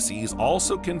galaxies,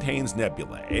 also contains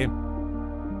nebulae.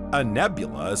 A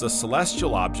nebula is a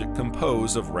celestial object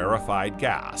composed of rarefied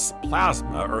gas,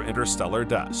 plasma, or interstellar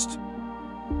dust.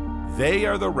 They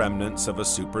are the remnants of a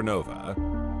supernova.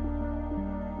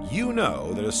 You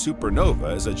know that a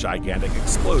supernova is a gigantic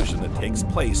explosion that takes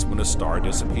place when a star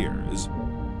disappears.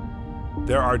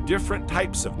 There are different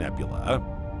types of nebula.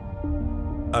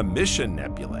 Emission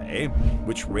nebulae,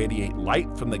 which radiate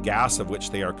light from the gas of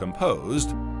which they are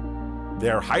composed.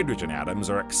 Their hydrogen atoms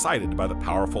are excited by the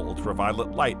powerful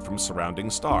ultraviolet light from surrounding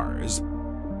stars.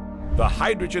 The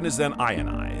hydrogen is then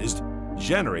ionized,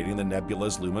 generating the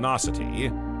nebula's luminosity.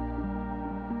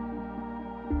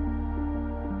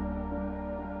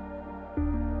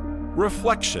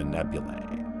 Reflection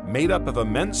nebulae, made up of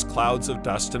immense clouds of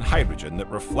dust and hydrogen that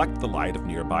reflect the light of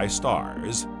nearby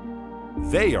stars.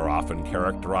 They are often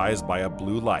characterized by a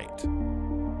blue light.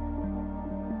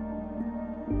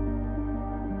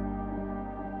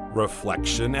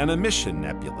 Reflection and emission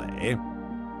nebulae.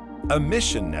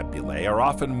 Emission nebulae are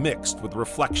often mixed with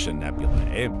reflection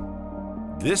nebulae.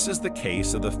 This is the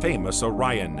case of the famous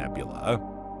Orion Nebula.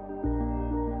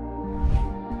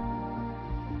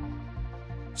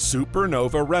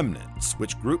 Supernova remnants,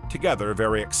 which group together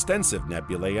very extensive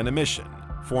nebulae and emission,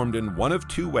 formed in one of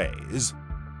 2 ways.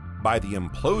 By the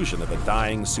implosion of a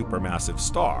dying supermassive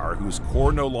star whose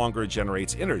core no longer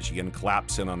generates energy and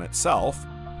collapses in on itself,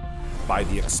 by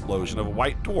the explosion of a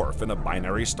white dwarf in a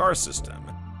binary star system,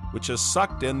 which has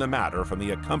sucked in the matter from the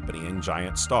accompanying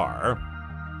giant star.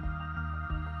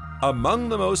 Among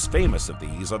the most famous of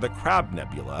these are the Crab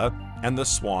Nebula and the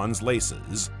Swan's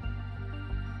Laces.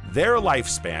 Their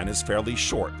lifespan is fairly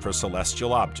short for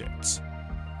celestial objects.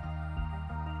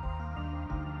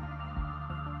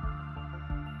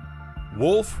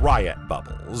 Wolf Rayet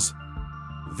bubbles.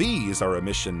 These are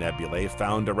emission nebulae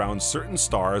found around certain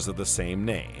stars of the same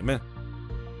name.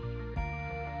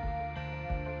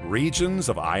 Regions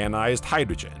of ionized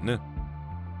hydrogen.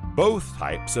 Both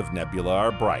types of nebula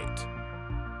are bright.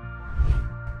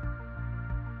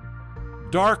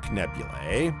 Dark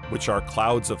nebulae, which are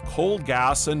clouds of cold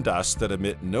gas and dust that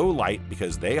emit no light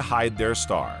because they hide their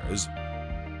stars.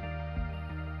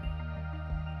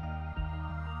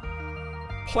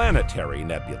 Planetary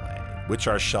nebulae, which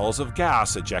are shells of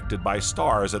gas ejected by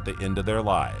stars at the end of their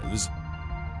lives.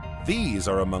 These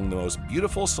are among the most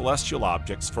beautiful celestial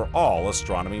objects for all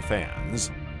astronomy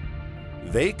fans.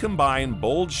 They combine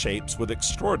bold shapes with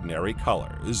extraordinary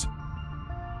colors.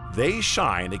 They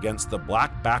shine against the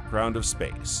black background of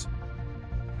space.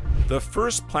 The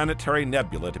first planetary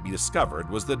nebula to be discovered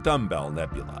was the Dumbbell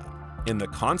Nebula, in the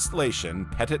constellation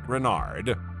Petit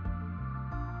Renard.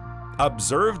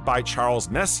 Observed by Charles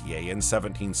Messier in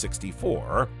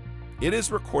 1764, it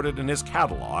is recorded in his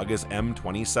catalog as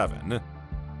M27.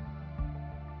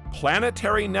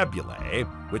 Planetary nebulae,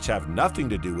 which have nothing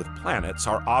to do with planets,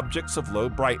 are objects of low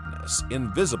brightness,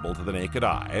 invisible to the naked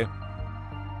eye.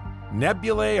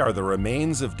 Nebulae are the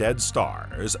remains of dead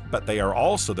stars, but they are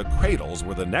also the cradles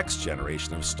where the next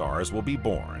generation of stars will be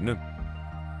born.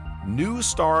 New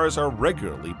stars are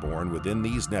regularly born within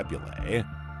these nebulae.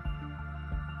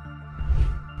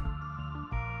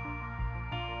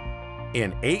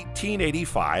 In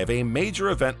 1885, a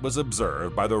major event was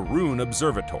observed by the Roon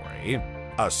Observatory,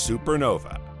 a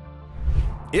supernova.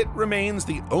 It remains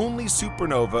the only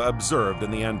supernova observed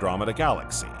in the Andromeda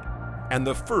Galaxy, and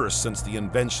the first since the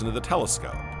invention of the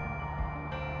telescope.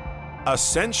 A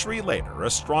century later,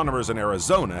 astronomers in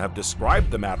Arizona have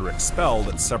described the matter expelled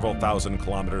at several thousand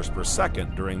kilometers per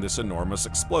second during this enormous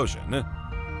explosion.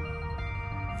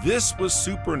 This was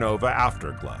supernova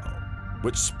afterglow,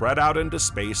 which spread out into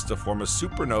space to form a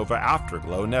supernova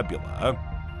afterglow nebula.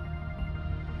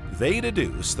 They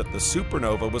deduced that the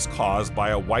supernova was caused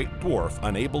by a white dwarf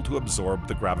unable to absorb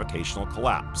the gravitational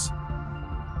collapse.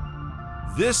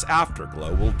 This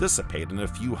afterglow will dissipate in a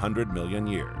few 100 million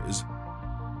years.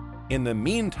 In the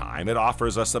meantime, it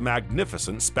offers us a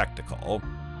magnificent spectacle.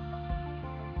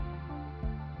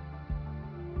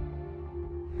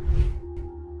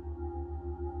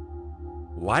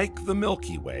 Like the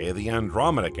Milky Way, the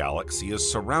Andromeda Galaxy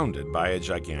is surrounded by a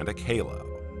gigantic halo.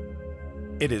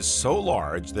 It is so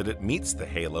large that it meets the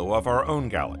halo of our own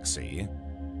galaxy.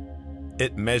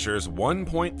 It measures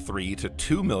 1.3 to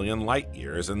 2 million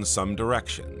light-years in some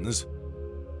directions.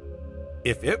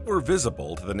 If it were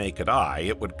visible to the naked eye,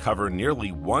 it would cover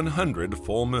nearly 100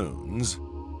 full moons.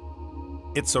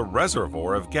 It's a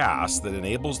reservoir of gas that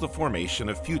enables the formation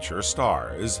of future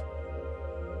stars.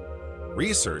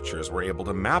 Researchers were able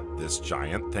to map this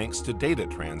giant thanks to data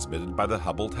transmitted by the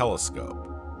Hubble telescope,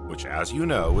 which, as you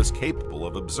know, is capable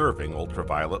of observing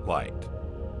ultraviolet light.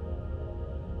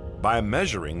 By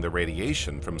measuring the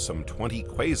radiation from some 20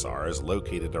 quasars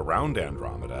located around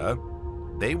Andromeda,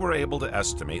 they were able to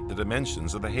estimate the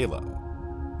dimensions of the halo,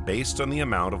 based on the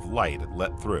amount of light it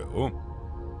let through.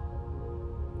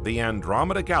 The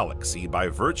Andromeda Galaxy, by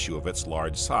virtue of its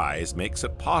large size, makes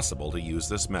it possible to use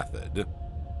this method.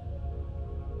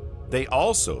 They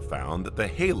also found that the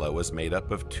halo is made up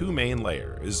of two main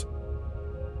layers.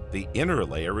 The inner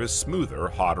layer is smoother,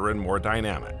 hotter, and more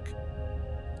dynamic.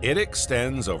 It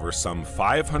extends over some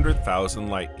 500,000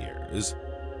 light-years.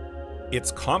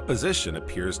 Its composition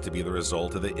appears to be the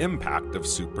result of the impact of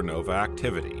supernova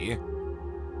activity.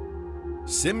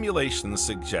 Simulations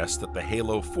suggest that the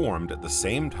halo formed at the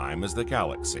same time as the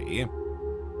galaxy.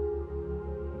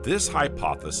 This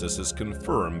hypothesis is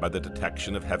confirmed by the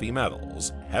detection of heavy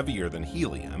metals, heavier than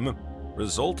helium,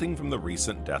 resulting from the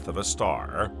recent death of a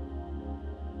star.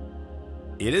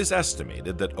 It is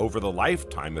estimated that over the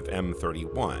lifetime of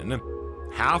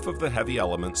M31, half of the heavy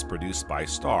elements produced by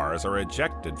stars are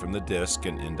ejected from the disk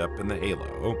and end up in the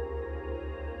halo.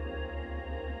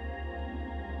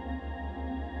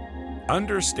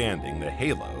 Understanding the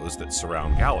halos that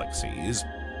surround galaxies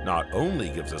not only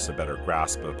gives us a better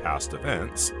grasp of past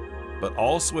events, but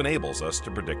also enables us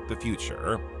to predict the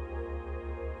future.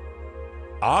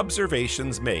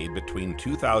 Observations made between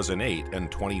 2008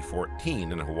 and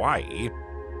 2014 in Hawaii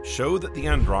show that the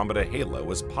Andromeda halo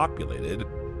is populated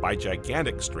by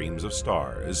gigantic streams of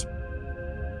stars.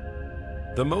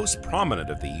 The most prominent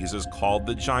of these is called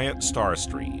the Giant Star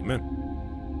Stream.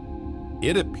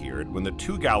 It appeared when the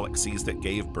two galaxies that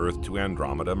gave birth to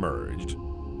Andromeda merged.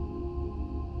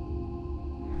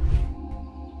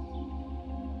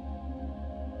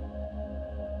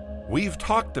 We've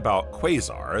talked about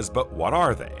quasars, but what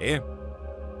are they?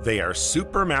 They are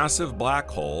supermassive black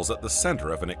holes at the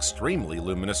center of an extremely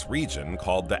luminous region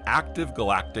called the active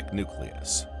galactic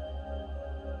nucleus.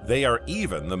 They are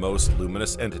even the most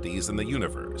luminous entities in the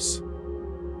universe.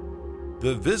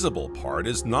 The visible part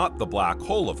is not the black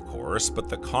hole, of course, but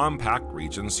the compact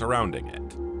region surrounding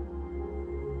it.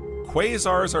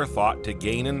 Quasars are thought to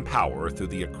gain in power through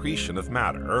the accretion of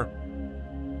matter.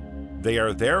 They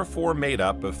are therefore made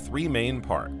up of three main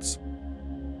parts: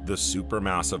 the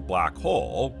supermassive black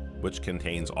hole, which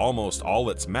contains almost all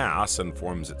its mass and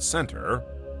forms its center,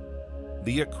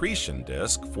 the accretion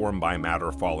disk formed by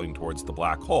matter falling towards the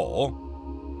black hole.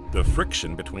 The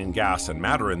friction between gas and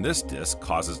matter in this disk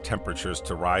causes temperatures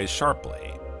to rise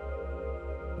sharply.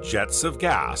 Jets of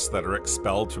gas that are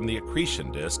expelled from the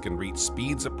accretion disk and reach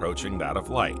speeds approaching that of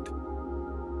light.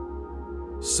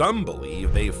 Some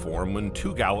believe they form when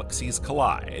two galaxies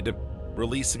collide,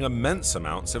 releasing immense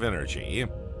amounts of energy.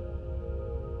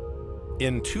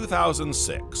 In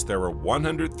 2006, there were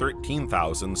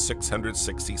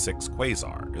 113,666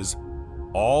 quasars,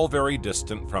 all very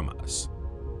distant from us.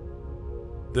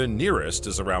 The nearest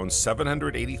is around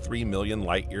 783 million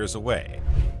light-years away,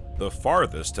 the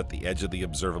farthest at the edge of the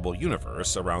observable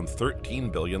universe around 13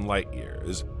 billion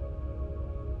light-years.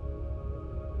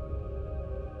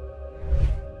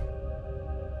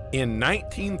 In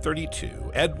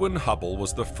 1932, Edwin Hubble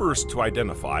was the first to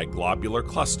identify globular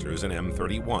clusters in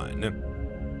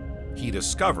M31. He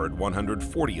discovered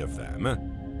 140 of them.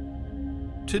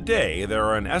 Today, there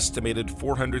are an estimated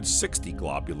 460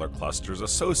 globular clusters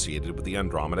associated with the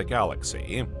Andromeda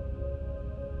Galaxy.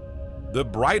 The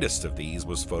brightest of these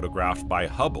was photographed by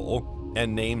Hubble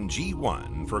and named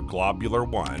G1 for Globular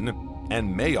 1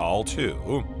 and Mayall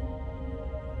 2.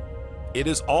 It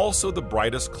is also the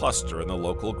brightest cluster in the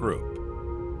local group.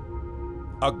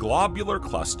 A globular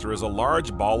cluster is a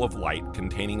large ball of light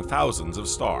containing thousands of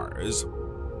stars.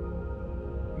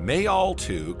 Mayall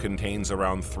 2 contains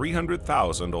around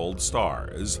 300,000 old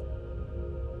stars.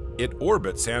 It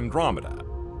orbits Andromeda,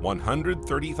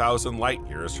 130,000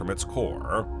 light-years from its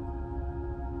core.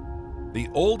 The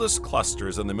oldest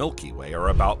clusters in the Milky Way are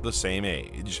about the same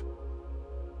age.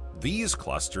 These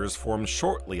clusters formed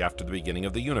shortly after the beginning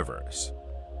of the universe.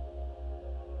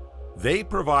 They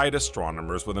provide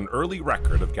astronomers with an early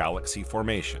record of galaxy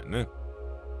formation.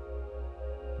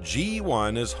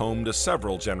 G1 is home to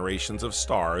several generations of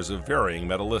stars of varying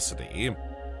metallicity.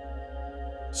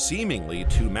 Seemingly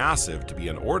too massive to be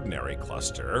an ordinary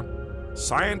cluster,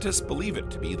 scientists believe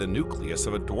it to be the nucleus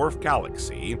of a dwarf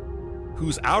galaxy,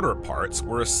 whose outer parts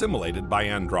were assimilated by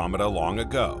Andromeda long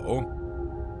ago.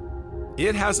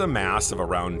 It has a mass of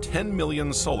around 10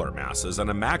 million solar masses and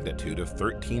a magnitude of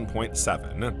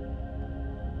 13.7.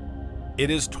 It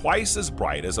is twice as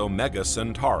bright as Omega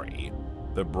Centauri,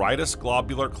 the brightest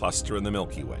globular cluster in the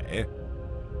Milky Way.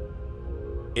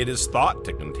 It is thought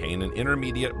to contain an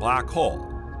intermediate black hole,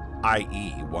 i.e.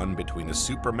 one between a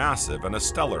supermassive and a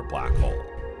stellar black hole,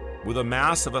 with a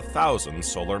mass of 1,000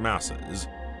 solar masses.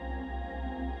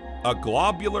 A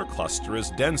globular cluster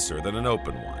is denser than an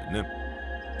open one.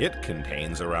 It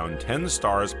contains around 10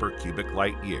 stars per cubic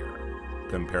light year,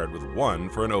 compared with 1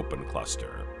 for an open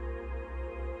cluster.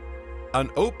 An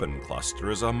open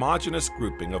cluster is a homogeneous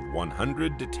grouping of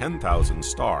 100 to 10,000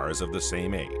 stars of the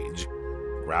same age,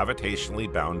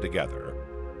 gravitationally bound together.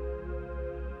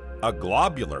 A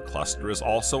globular cluster is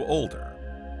also older,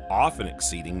 often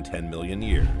exceeding 10 million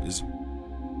years.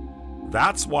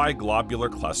 That's why globular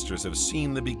clusters have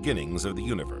seen the beginnings of the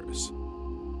universe.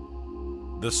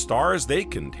 The stars they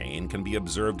contain can be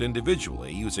observed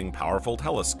individually using powerful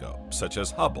telescopes such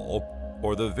as Hubble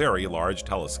or the Very Large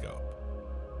Telescope.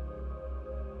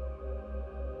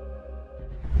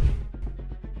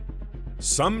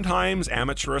 Sometimes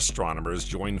amateur astronomers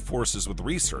join forces with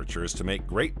researchers to make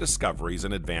great discoveries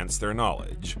and advance their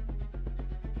knowledge.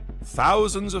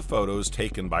 Thousands of photos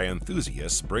taken by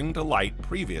enthusiasts bring to light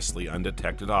previously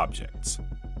undetected objects.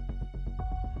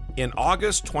 In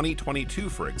August 2022,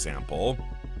 for example,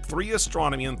 3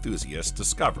 astronomy enthusiasts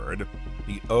discovered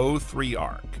the O3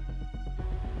 arc.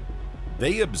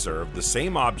 They observed the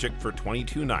same object for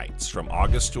 22 nights from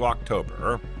August to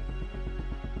October.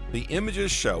 The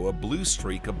images show a blue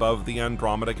streak above the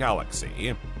Andromeda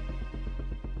Galaxy.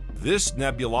 This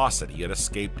nebulosity had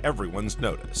escaped everyone's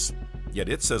notice, yet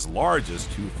it's as large as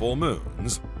 2 full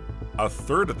moons, a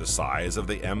third of the size of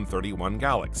the M31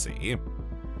 galaxy.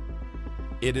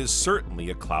 It is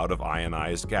certainly a cloud of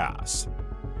ionized gas.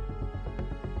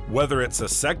 Whether it's a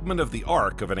segment of the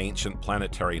arc of an ancient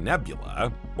planetary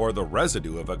nebula or the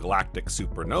residue of a galactic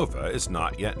supernova is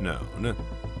not yet known.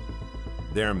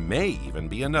 There may even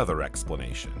be another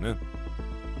explanation.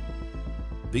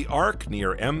 The arc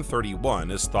near M31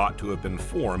 is thought to have been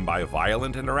formed by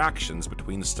violent interactions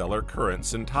between stellar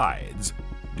currents and tides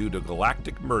due to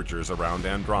galactic mergers around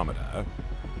Andromeda.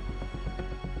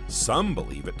 Some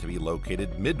believe it to be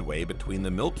located midway between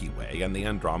the Milky Way and the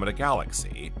Andromeda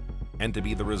Galaxy, and to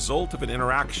be the result of an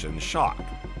interaction shock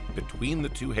between the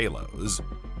two halos.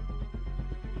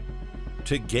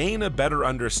 To gain a better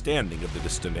understanding of the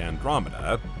distant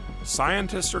Andromeda,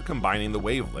 scientists are combining the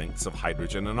wavelengths of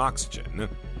hydrogen and oxygen.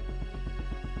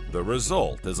 The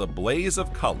result is a blaze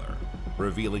of color,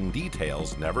 revealing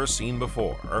details never seen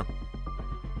before.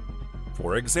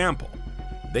 For example,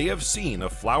 they have seen a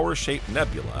flower-shaped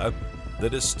nebula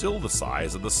that is still the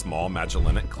size of the Small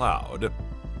Magellanic Cloud.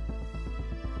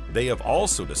 They have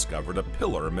also discovered a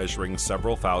pillar measuring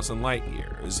several thousand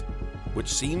light-years, which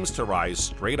seems to rise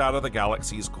straight out of the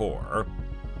galaxy's core.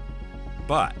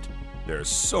 But there's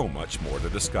so much more to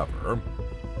discover.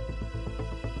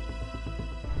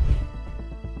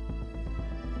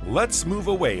 Let's move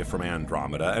away from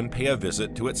Andromeda and pay a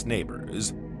visit to its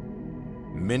neighbors.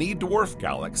 Many dwarf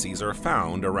galaxies are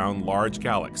found around large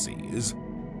galaxies.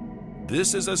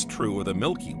 This is as true of the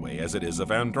Milky Way as it is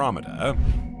of Andromeda.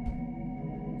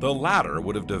 The latter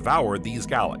would have devoured these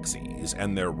galaxies,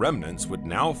 and their remnants would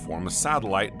now form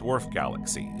satellite dwarf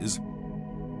galaxies.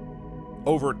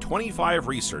 Over 25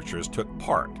 researchers took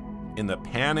part in the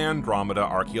Pan-Andromeda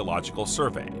Archaeological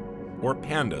Survey, or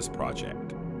PANDAS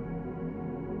project.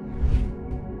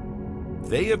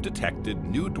 They have detected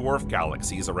new dwarf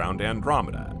galaxies around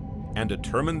Andromeda and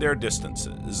determined their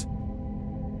distances.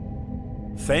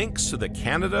 Thanks to the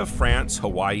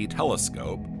Canada-France-Hawaii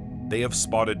telescope, they have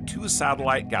spotted 2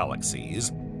 satellite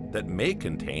galaxies that may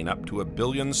contain up to 1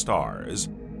 billion stars.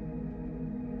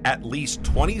 At least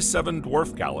 27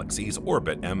 dwarf galaxies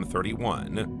orbit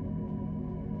M31.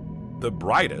 The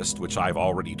brightest, which I've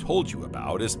already told you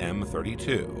about, is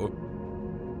M32.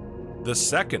 The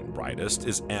second brightest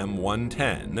is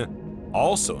M110,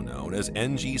 also known as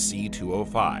NGC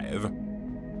 205.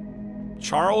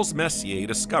 Charles Messier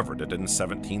discovered it in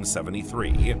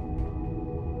 1773.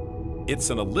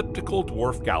 It's an elliptical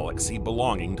dwarf galaxy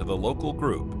belonging to the local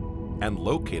group and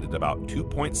located about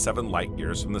 2.7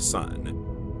 light-years from the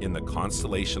Sun, in the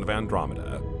constellation of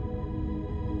Andromeda.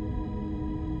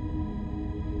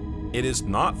 It is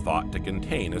not thought to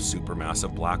contain a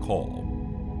supermassive black hole.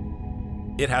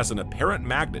 It has an apparent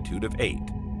magnitude of 8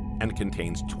 and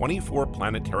contains 24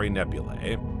 planetary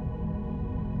nebulae.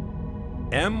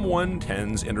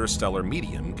 M110's interstellar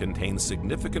medium contains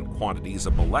significant quantities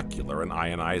of molecular and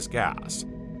ionized gas,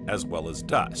 as well as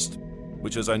dust,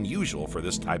 which is unusual for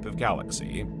this type of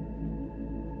galaxy.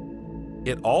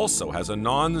 It also has a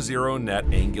non-zero net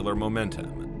angular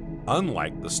momentum,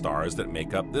 unlike the stars that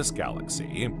make up this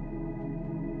galaxy.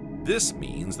 This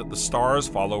means that the stars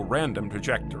follow random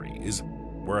trajectories,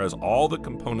 whereas all the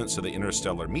components of the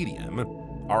interstellar medium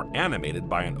are animated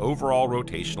by an overall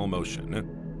rotational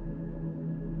motion.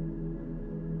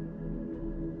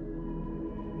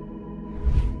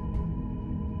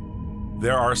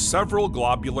 There are several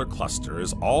globular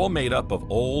clusters, all made up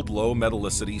of old low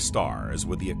metallicity stars,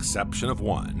 with the exception of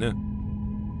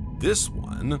one. This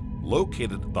one,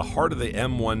 located at the heart of the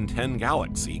M110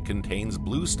 galaxy, contains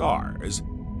blue stars,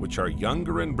 which are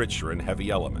younger and richer in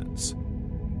heavy elements.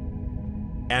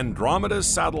 Andromeda's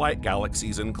satellite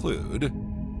galaxies include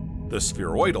the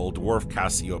spheroidal dwarf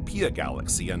Cassiopeia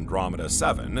galaxy Andromeda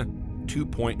 7,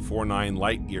 2.49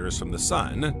 light-years from the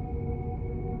Sun,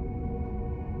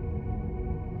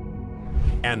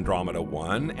 Andromeda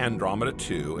 1, Andromeda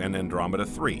 2, and Andromeda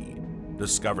 3,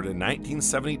 discovered in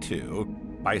 1972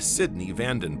 by Sidney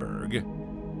Vandenberg.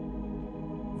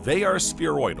 They are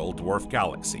spheroidal dwarf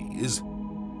galaxies.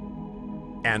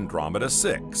 Andromeda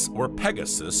 6, or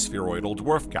Pegasus spheroidal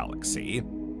dwarf galaxy,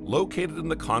 located in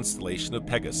the constellation of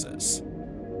Pegasus.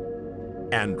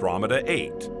 Andromeda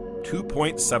 8,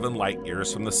 2.7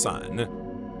 light-years from the Sun.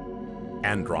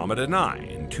 Andromeda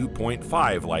 9,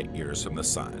 2.5 light-years from the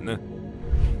Sun.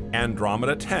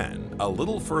 Andromeda 10, a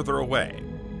little further away,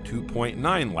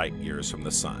 2.9 light-years from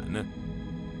the Sun.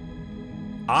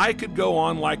 I could go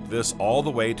on like this all the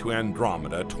way to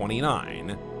Andromeda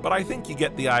 29, but I think you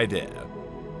get the idea.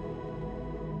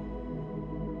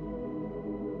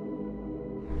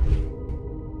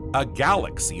 A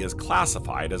galaxy is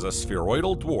classified as a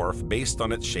spheroidal dwarf based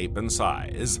on its shape and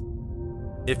size.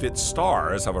 If its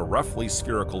stars have a roughly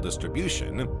spherical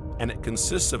distribution, and it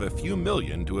consists of a few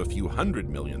million to a few 100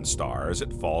 million stars,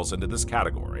 it falls into this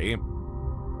category.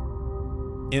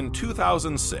 In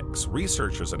 2006,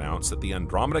 researchers announced that the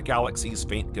Andromeda Galaxy's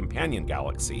faint companion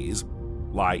galaxies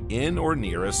lie in or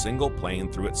near a single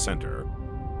plane through its center.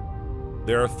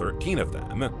 There are 13 of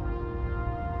them.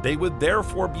 They would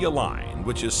therefore be aligned,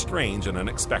 which is strange and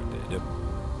unexpected.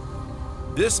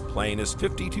 This plane is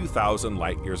 52,000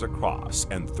 light-years across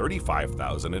and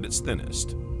 35,000 at its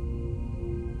thinnest.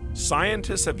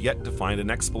 Scientists have yet to find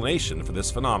an explanation for this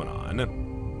phenomenon.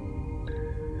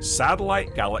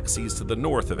 Satellite galaxies to the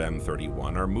north of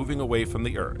M31 are moving away from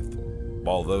the Earth,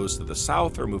 while those to the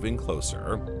south are moving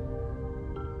closer.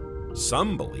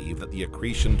 Some believe that the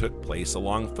accretion took place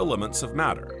along filaments of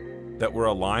matter that were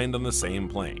aligned on the same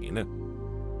plane.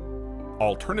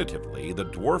 Alternatively, the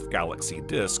dwarf galaxy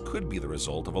disk could be the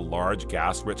result of a large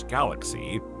gas-rich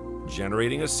galaxy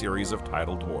generating a series of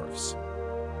tidal dwarfs.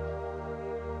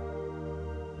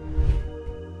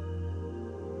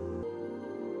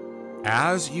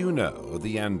 As you know,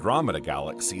 the Andromeda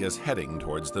Galaxy is heading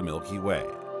towards the Milky Way.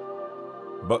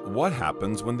 But what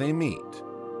happens when they meet?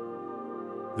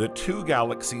 The two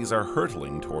galaxies are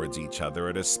hurtling towards each other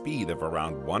at a speed of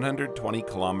around 120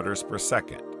 kilometers per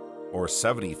second, or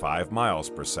 75 miles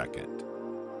per second.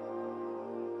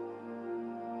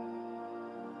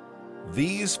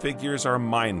 These figures are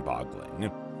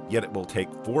mind-boggling, yet it will take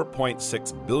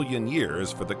 4.6 billion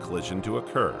years for the collision to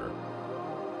occur.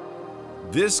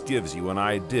 This gives you an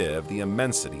idea of the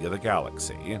immensity of the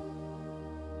galaxy.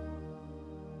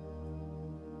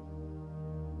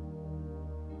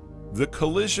 The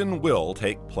collision will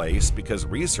take place because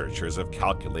researchers have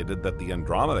calculated that the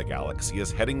Andromeda Galaxy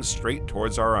is heading straight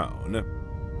towards our own.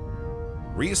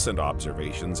 Recent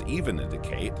observations even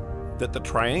indicate that the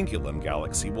Triangulum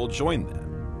Galaxy will join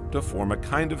them to form a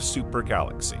kind of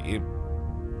supergalaxy.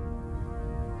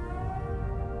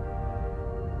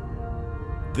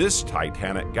 This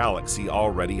titanic galaxy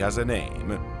already has a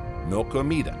name,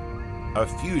 Milkomeda, a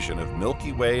fusion of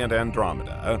Milky Way and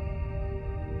Andromeda.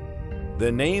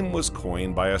 The name was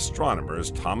coined by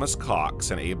astronomers Thomas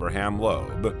Cox and Abraham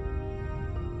Loeb.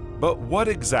 But what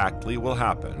exactly will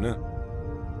happen?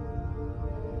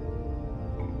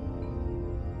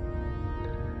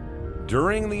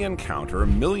 During the encounter,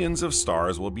 millions of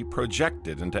stars will be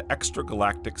projected into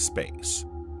extragalactic space,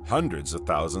 hundreds of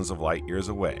thousands of light-years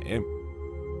away.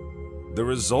 The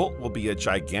result will be a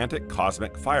gigantic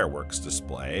cosmic fireworks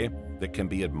display that can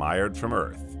be admired from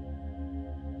Earth.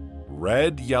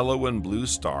 Red, yellow, and blue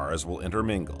stars will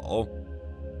intermingle.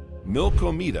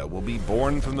 Milkomeda will be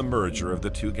born from the merger of the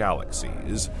two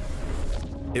galaxies.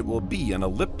 It will be an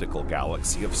elliptical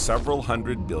galaxy of several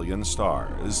hundred billion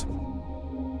stars.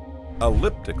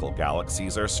 Elliptical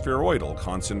galaxies are spheroidal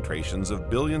concentrations of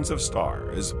billions of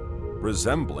stars,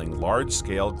 resembling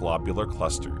large-scale globular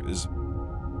clusters.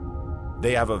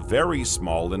 They have a very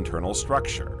small internal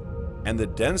structure, and the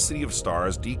density of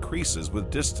stars decreases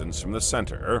with distance from the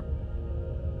center.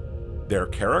 Their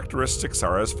characteristics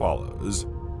are as follows.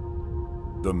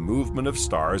 The movement of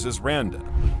stars is random,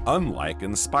 unlike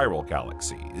in spiral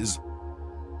galaxies.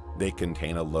 They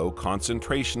contain a low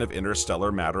concentration of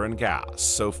interstellar matter and gas,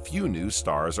 so few new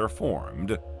stars are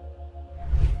formed.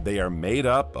 They are made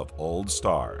up of old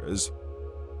stars.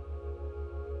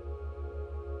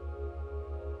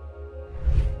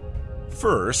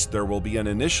 First, there will be an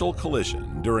initial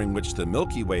collision during which the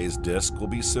Milky Way's disk will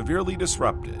be severely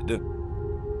disrupted.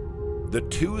 The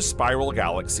two spiral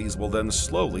galaxies will then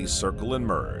slowly circle and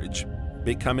merge,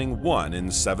 becoming one in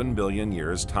 7 billion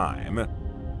years' time.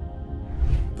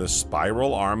 The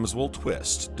spiral arms will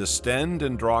twist, distend,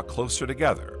 and draw closer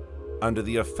together under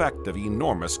the effect of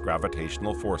enormous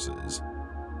gravitational forces.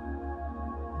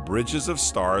 Bridges of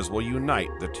stars will unite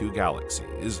the two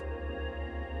galaxies.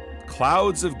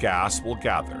 Clouds of gas will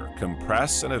gather,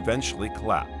 compress, and eventually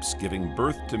collapse, giving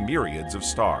birth to myriads of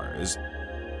stars.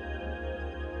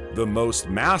 The most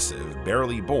massive,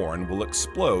 barely born, will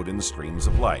explode in streams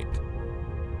of light.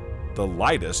 The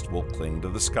lightest will cling to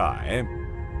the sky.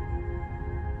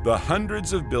 The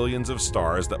hundreds of billions of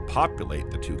stars that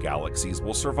populate the two galaxies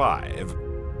will survive,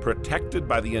 protected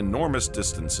by the enormous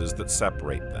distances that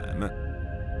separate them.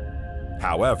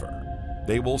 However,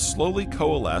 they will slowly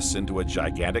coalesce into a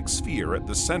gigantic sphere at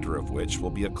the center of which will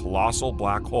be a colossal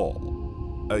black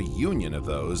hole, a union of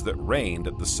those that reigned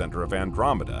at the center of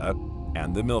Andromeda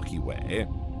and the Milky Way.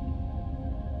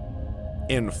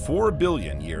 In 4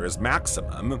 billion years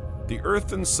maximum, the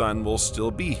Earth and Sun will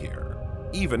still be here,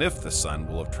 even if the Sun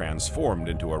will have transformed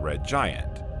into a red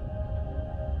giant.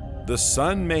 The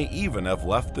Sun may even have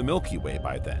left the Milky Way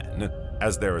by then,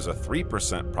 as there is a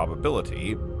 3%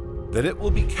 probability that it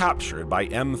will be captured by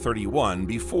M31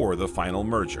 before the final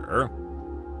merger.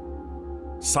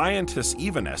 Scientists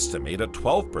even estimate a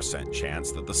 12%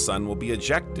 chance that the Sun will be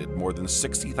ejected more than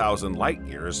 60,000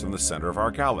 light-years from the center of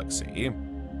our galaxy.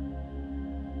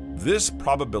 This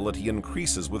probability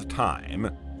increases with time,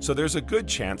 so there's a good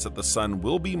chance that the Sun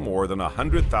will be more than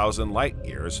 100,000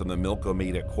 light-years from the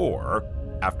Milky core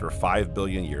after 5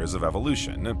 billion years of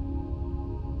evolution.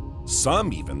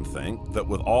 Some even think that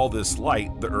with all this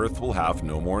light, the Earth will have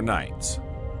no more nights.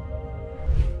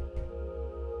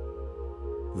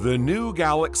 The new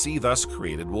galaxy thus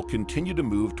created will continue to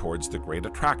move towards the Great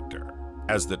Attractor,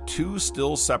 as the two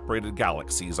still separated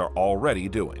galaxies are already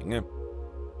doing.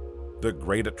 The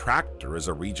Great Attractor is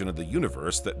a region of the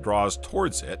universe that draws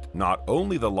towards it not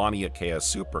only the Laniakea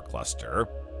supercluster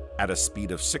at a speed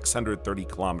of 630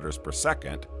 kilometers per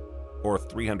second, or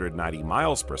 390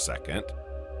 miles per second,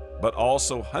 but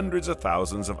also hundreds of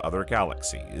thousands of other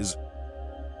galaxies.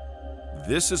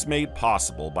 This is made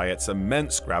possible by its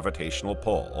immense gravitational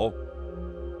pull.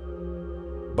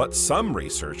 But some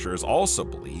researchers also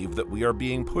believe that we are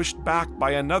being pushed back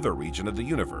by another region of the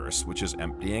universe which is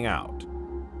emptying out.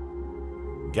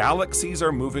 Galaxies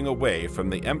are moving away from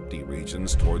the empty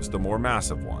regions towards the more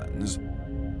massive ones.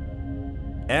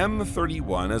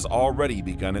 M31 has already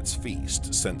begun its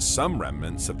feast, since some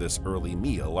remnants of this early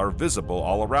meal are visible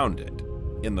all around it,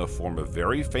 in the form of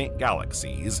very faint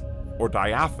galaxies or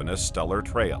diaphanous stellar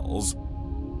trails.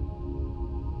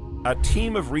 A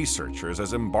team of researchers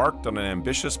has embarked on an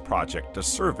ambitious project to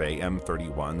survey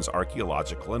M31's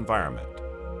archaeological environment.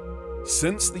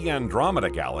 Since the Andromeda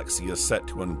Galaxy is set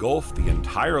to engulf the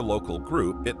entire local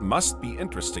group, it must be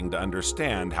interesting to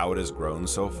understand how it has grown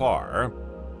so far.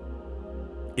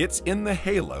 It's in the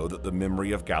halo that the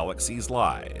memory of galaxies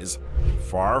lies,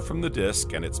 far from the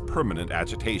disk and its permanent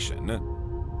agitation.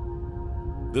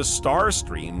 The star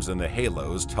streams in the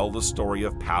halos tell the story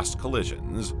of past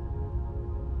collisions.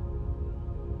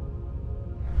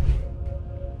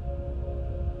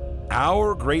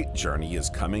 Our great journey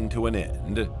is coming to an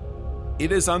end.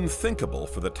 It is unthinkable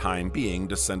for the time being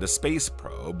to send a space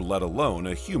probe, let alone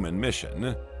a human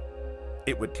mission.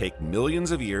 It would take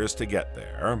millions of years to get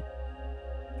there.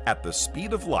 At the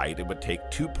speed of light, it would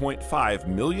take 2.5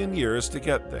 million years to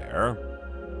get there.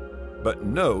 But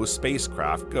no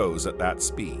spacecraft goes at that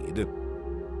speed.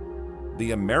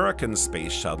 The American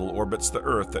Space Shuttle orbits the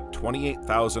Earth at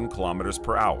 28,000 kilometers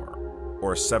per hour,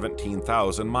 or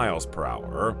 17,000 miles per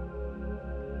hour.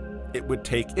 It would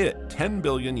take it 10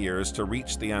 billion years to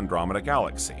reach the Andromeda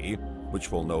Galaxy,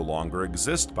 which will no longer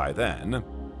exist by then.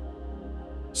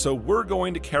 So we're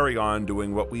going to carry on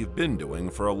doing what we've been doing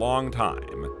for a long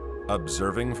time,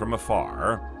 observing from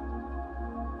afar.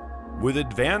 With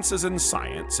advances in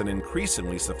science and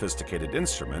increasingly sophisticated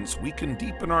instruments, we can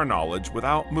deepen our knowledge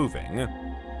without moving.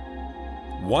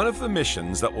 One of the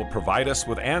missions that will provide us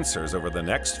with answers over the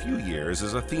next few years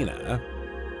is Athena.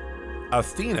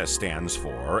 Athena stands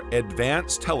for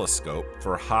Advanced Telescope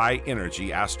for High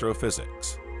Energy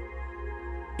Astrophysics.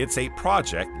 It's a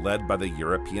project led by the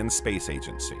European Space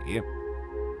Agency.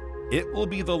 It will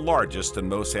be the largest and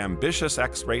most ambitious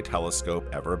X-ray telescope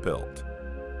ever built.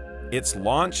 Its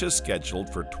launch is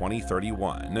scheduled for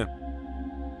 2031.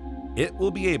 It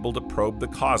will be able to probe the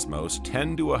cosmos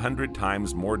 10 to 100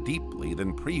 times more deeply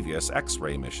than previous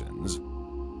X-ray missions.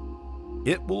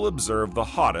 It will observe the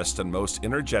hottest and most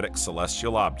energetic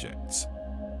celestial objects.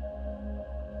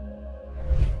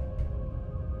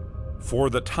 For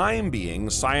the time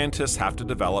being, scientists have to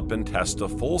develop and test a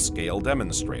full-scale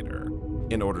demonstrator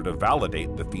in order to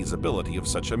validate the feasibility of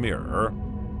such a mirror.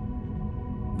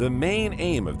 The main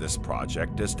aim of this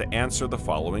project is to answer the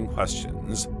following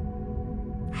questions.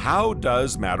 How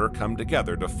does matter come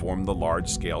together to form the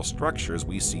large-scale structures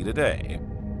we see today?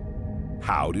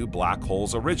 How do black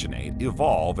holes originate,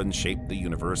 evolve, and shape the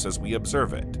universe as we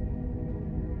observe it?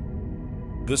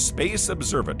 The Space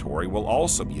Observatory will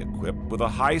also be equipped with a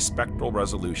high spectral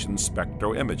resolution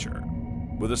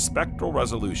spectroimager, with a spectral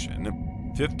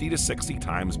resolution 50 to 60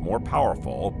 times more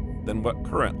powerful than what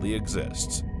currently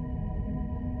exists.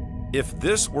 If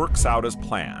this works out as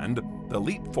planned, the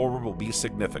leap forward will be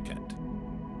significant.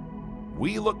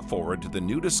 We look forward to the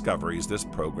new discoveries this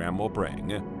program will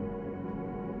bring.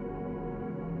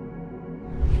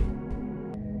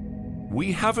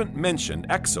 We haven't mentioned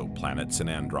exoplanets in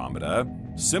Andromeda,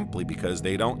 simply because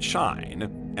they don't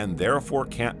shine, and therefore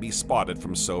can't be spotted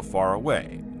from so far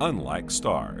away, unlike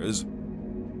stars.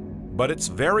 But it's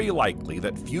very likely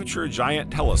that future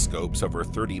giant telescopes over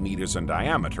 30 meters in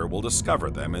diameter will discover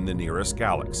them in the nearest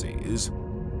galaxies.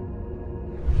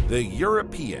 The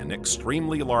European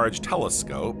Extremely Large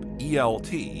Telescope,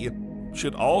 ELT,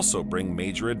 should also bring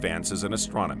major advances in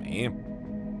astronomy.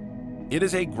 It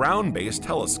is a ground-based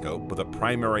telescope with a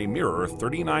primary mirror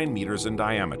 39 meters in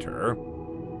diameter.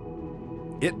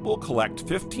 It will collect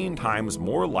 15 times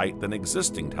more light than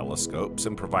existing telescopes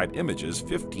and provide images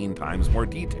 15 times more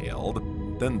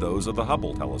detailed than those of the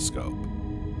Hubble telescope.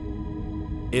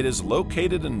 It is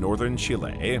located in northern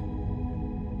Chile.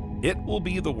 It will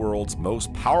be the world's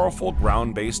most powerful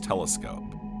ground-based telescope.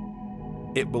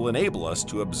 It will enable us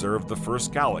to observe the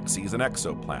first galaxies and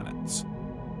exoplanets.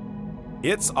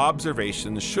 Its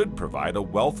observations should provide a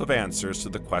wealth of answers to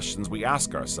the questions we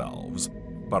ask ourselves,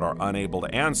 but are unable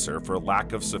to answer for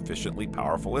lack of sufficiently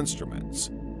powerful instruments.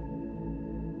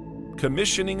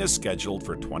 Commissioning is scheduled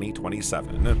for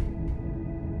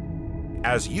 2027.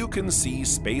 As you can see,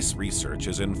 space research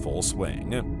is in full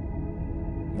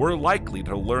swing. We're likely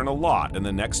to learn a lot in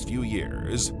the next few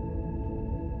years.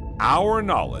 Our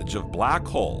knowledge of black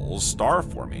holes, star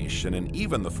formation, and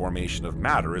even the formation of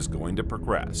matter is going to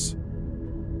progress.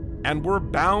 And we're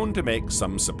bound to make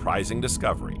some surprising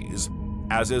discoveries,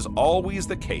 as is always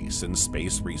the case in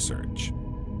space research.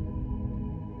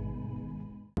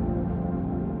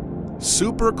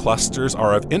 Superclusters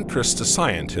are of interest to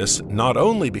scientists not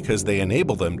only because they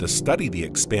enable them to study the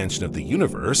expansion of the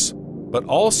universe, but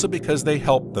also because they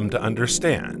help them to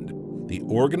understand the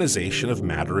organization of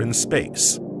matter in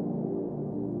space.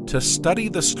 To study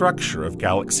the structure of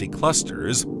galaxy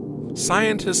clusters,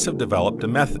 scientists have developed a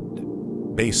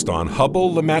method based on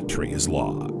Hubble-Lemaitre's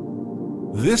law.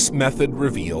 This method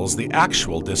reveals the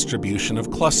actual distribution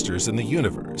of clusters in the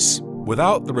universe,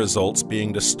 without the results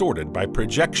being distorted by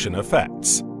projection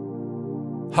effects.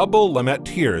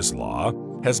 Hubble-Lemaitre's law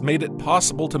has made it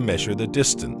possible to measure the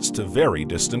distance to very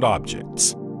distant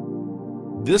objects.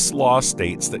 This law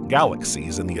states that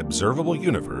galaxies in the observable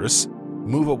universe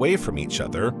move away from each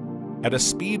other at a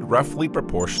speed roughly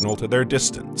proportional to their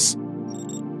distance.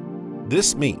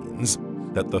 This means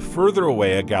that the further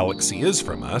away a galaxy is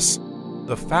from us,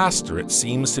 the faster it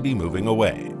seems to be moving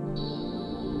away.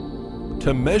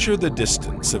 To measure the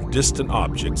distance of distant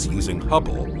objects using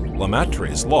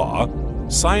Hubble-Lemaitre's law,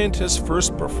 scientists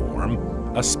first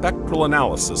perform a spectral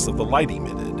analysis of the light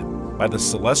emitted by the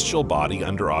celestial body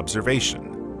under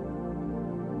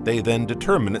observation. They then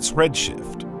determine its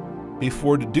redshift,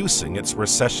 before deducing its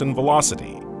recession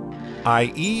velocity,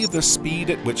 i.e. the speed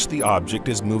at which the object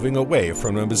is moving away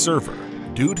from an observer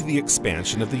due to the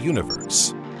expansion of the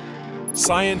universe.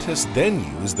 Scientists then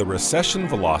use the recession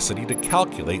velocity to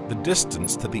calculate the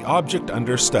distance to the object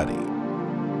under study.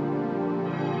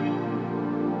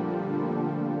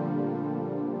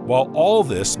 While all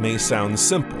this may sound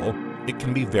simple, it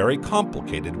can be very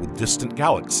complicated with distant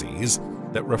galaxies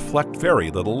that reflect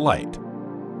very little light.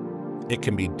 It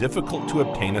can be difficult to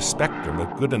obtain a spectrum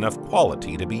of good enough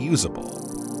quality to be usable.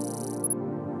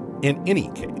 In any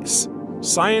case,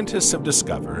 scientists have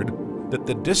discovered that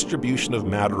the distribution of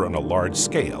matter on a large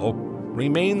scale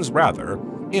remains rather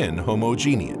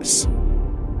inhomogeneous.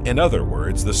 In other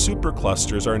words, the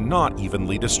superclusters are not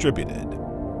evenly distributed,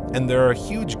 and there are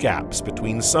huge gaps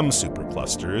between some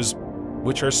superclusters,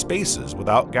 which are spaces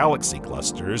without galaxy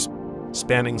clusters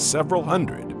spanning several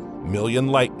hundred million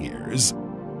light-years.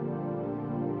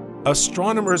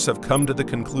 Astronomers have come to the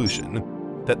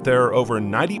conclusion that there are over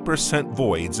 90%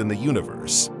 voids in the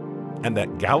universe, and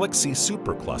that galaxy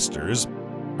superclusters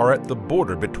are at the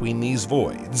border between these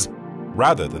voids,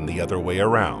 rather than the other way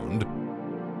around.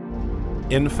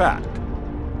 In fact,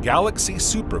 galaxy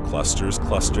superclusters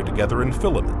cluster together in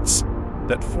filaments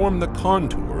that form the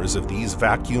contours of these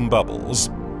vacuum bubbles.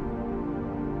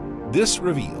 This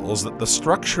reveals that the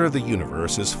structure of the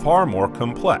universe is far more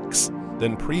complex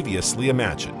than previously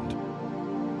imagined.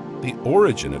 The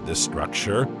origin of this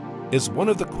structure is one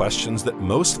of the questions that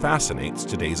most fascinates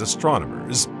today's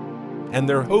astronomers, and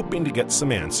they're hoping to get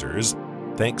some answers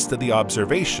thanks to the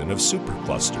observation of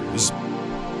superclusters.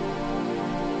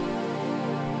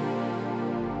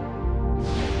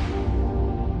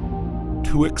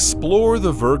 To explore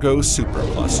the Virgo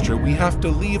supercluster, we have to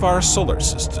leave our solar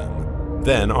system,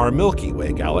 then our Milky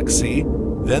Way galaxy,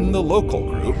 then the local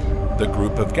group, the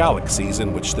group of galaxies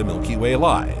in which the Milky Way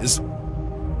lies.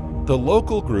 The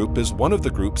local group is one of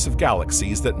the groups of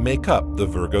galaxies that make up the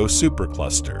Virgo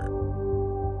supercluster.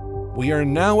 We are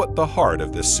now at the heart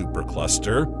of this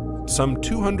supercluster, some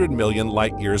 200 million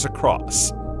light-years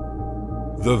across.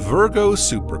 The Virgo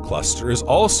supercluster is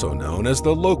also known as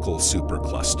the local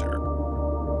supercluster.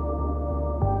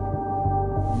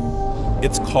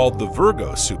 It's called the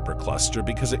Virgo supercluster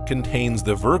because it contains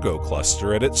the Virgo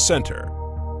cluster at its center.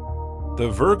 The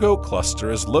Virgo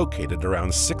cluster is located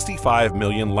around 65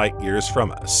 million light-years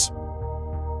from us.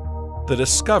 The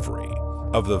discovery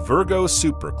of the Virgo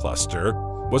supercluster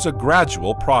was a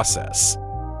gradual process.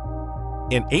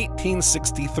 In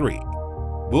 1863,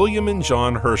 William and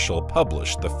John Herschel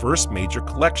published the first major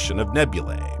collection of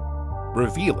nebulae,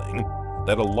 revealing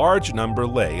that a large number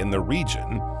lay in the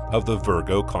region of the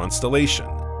Virgo constellation.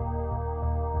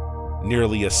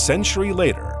 Nearly a century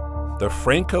later, the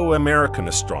Franco-American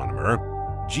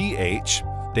astronomer G.H.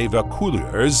 de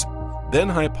Vaucouleurs then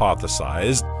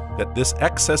hypothesized that this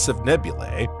excess of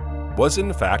nebulae was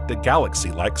in fact a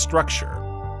galaxy-like structure,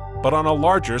 but on a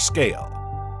larger scale.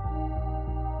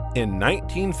 In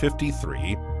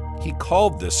 1953, he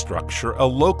called this structure a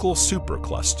local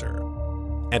supercluster,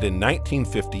 and in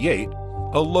 1958,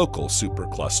 a local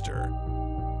supercluster.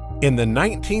 In the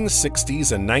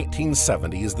 1960s and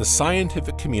 1970s, the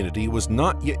scientific community was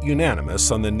not yet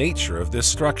unanimous on the nature of this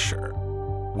structure,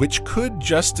 which could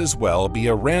just as well be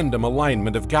a random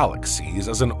alignment of galaxies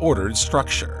as an ordered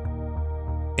structure.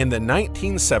 In the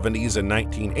 1970s and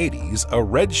 1980s, a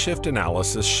redshift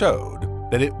analysis showed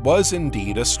that it was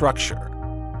indeed a structure.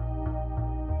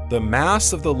 The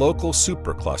mass of the local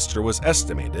supercluster was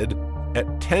estimated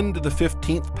at 10 to the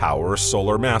 15th power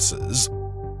solar masses.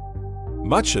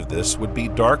 Much of this would be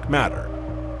dark matter,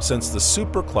 since the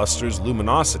supercluster's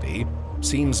luminosity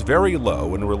seems very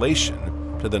low in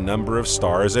relation to the number of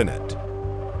stars in it.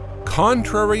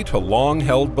 Contrary to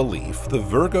long-held belief, the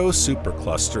Virgo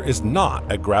supercluster is not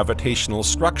a gravitational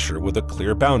structure with a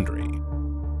clear boundary.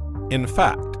 In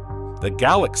fact, the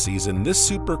galaxies in this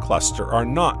supercluster are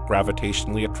not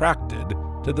gravitationally attracted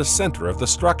to the center of the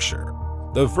structure,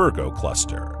 the Virgo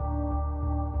cluster.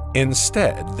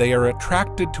 Instead, they are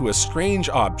attracted to a strange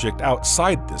object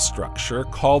outside this structure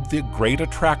called the Great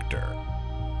Attractor.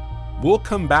 We'll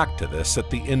come back to this at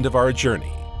the end of our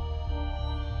journey.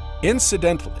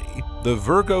 Incidentally, the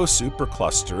Virgo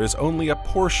supercluster is only a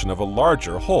portion of a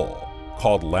larger whole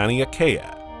called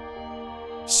Laniakea.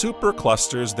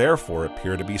 Superclusters therefore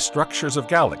appear to be structures of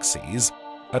galaxies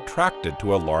attracted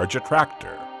to a large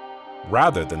attractor,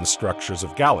 rather than structures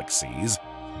of galaxies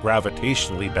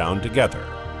gravitationally bound together.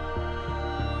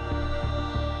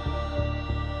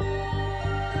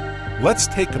 Let's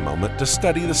take a moment to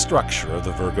study the structure of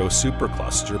the Virgo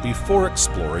supercluster before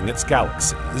exploring its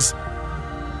galaxies.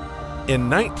 In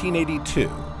 1982,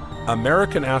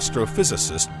 American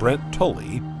astrophysicist Brent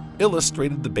Tully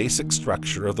illustrated the basic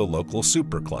structure of the local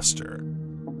supercluster.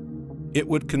 It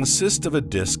would consist of a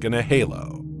disk and a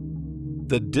halo.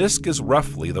 The disk is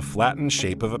roughly the flattened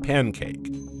shape of a pancake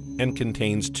and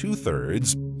contains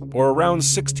 2/3, or around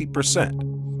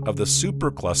 60%, of the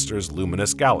supercluster's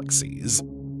luminous galaxies.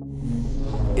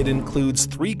 It includes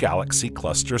 3 galaxy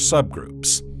cluster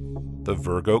subgroups: the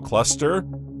Virgo cluster,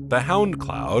 the Hound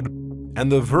cloud,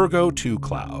 and the Virgo 2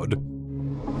 cloud.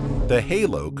 The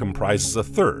halo comprises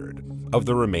 1/3 of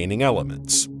the remaining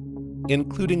elements,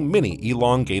 including many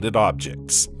elongated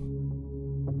objects.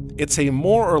 It's a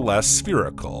more or less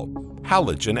spherical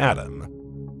halogen atom.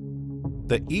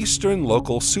 The eastern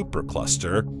local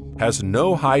supercluster has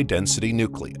no high-density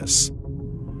nucleus.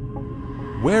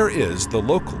 Where is the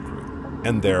local group,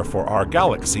 and therefore our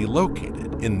galaxy,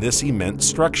 located in this immense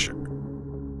structure?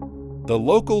 The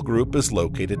local group is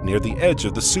located near the edge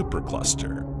of the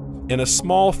supercluster, in a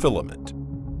small filament.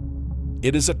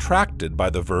 It is attracted by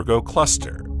the Virgo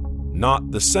cluster,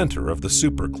 not the center of the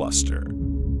supercluster.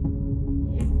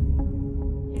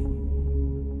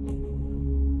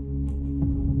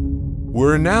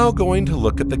 We're now going to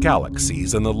look at the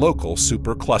galaxies in the local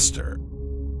supercluster.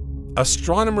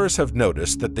 Astronomers have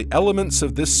noticed that the elements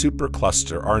of this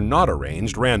supercluster are not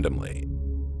arranged randomly.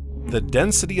 The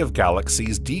density of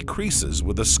galaxies decreases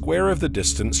with the square of the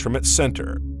distance from its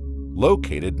center,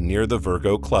 located near the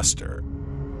Virgo cluster.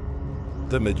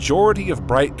 The majority of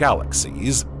bright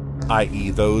galaxies,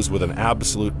 i.e. those with an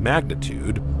absolute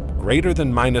magnitude greater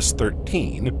than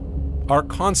 -13, are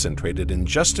concentrated in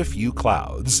just a few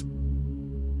clouds.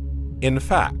 In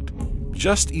fact,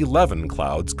 just 11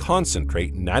 clouds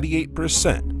concentrate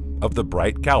 98% of the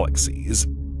bright galaxies,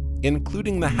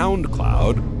 including the Hound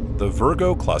cloud, the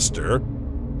Virgo cluster,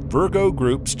 Virgo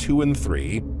groups 2 and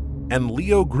 3, and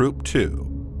Leo group 2.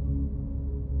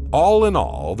 All in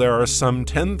all, there are some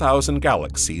 10,000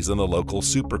 galaxies in the local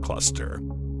supercluster,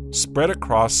 spread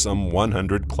across some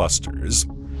 100 clusters.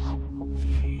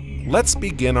 Let's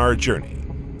begin our journey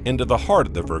into the heart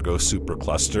of the Virgo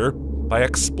supercluster by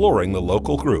exploring the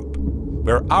local group,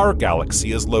 where our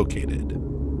galaxy is located.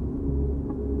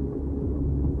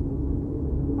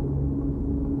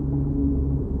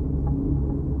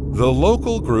 The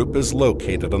local group is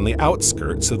located on the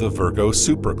outskirts of the Virgo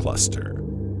supercluster.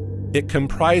 It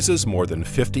comprises more than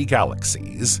 50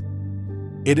 galaxies.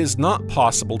 It is not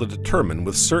possible to determine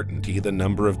with certainty the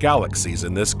number of galaxies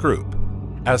in this group,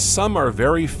 as some are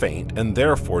very faint and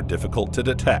therefore difficult to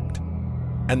detect,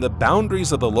 and the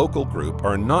boundaries of the local group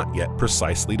are not yet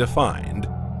precisely defined.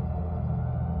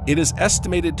 It is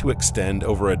estimated to extend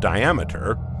over a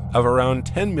diameter of around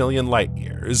 10 million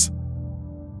light-years.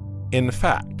 In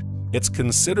fact, it's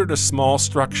considered a small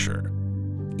structure,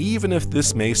 even if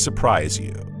this may surprise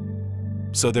you.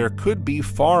 So there could be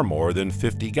far more than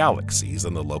 50 galaxies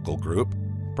in the local group,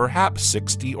 perhaps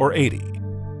 60 or 80.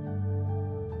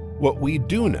 What we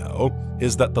do know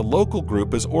is that the local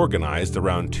group is organized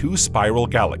around two spiral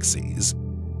galaxies,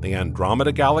 the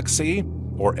Andromeda Galaxy,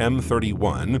 or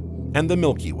M31, and the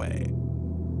Milky Way.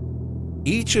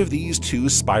 Each of these two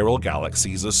spiral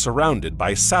galaxies is surrounded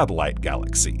by satellite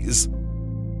galaxies.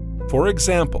 For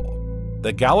example,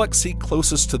 the galaxy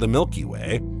closest to the Milky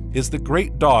Way is the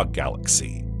Great Dog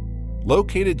Galaxy,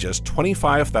 located just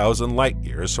 25,000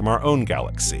 light-years from our own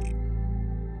galaxy.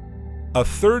 A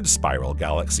third spiral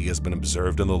galaxy has been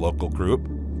observed in the local group,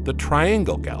 the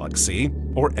Triangulum Galaxy,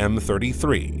 or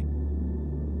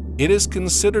M33. It is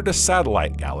considered a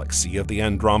satellite galaxy of the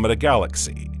Andromeda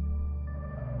Galaxy.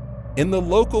 In the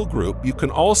local group, you can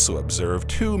also observe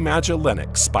two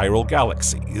Magellanic spiral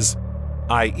galaxies,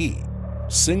 i.e.,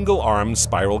 single-armed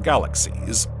spiral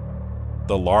galaxies,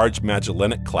 the Large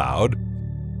Magellanic Cloud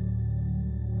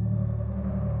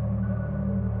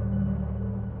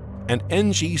and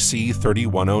NGC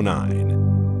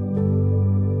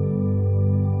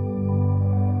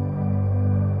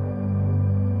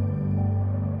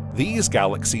 3109. These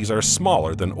galaxies are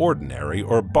smaller than ordinary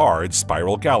or barred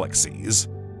spiral galaxies.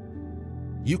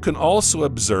 You can also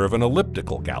observe an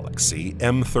elliptical galaxy,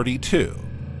 M32,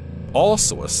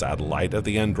 also a satellite of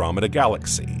the Andromeda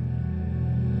Galaxy.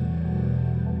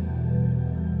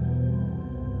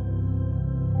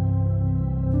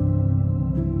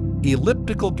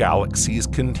 Elliptical galaxies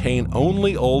contain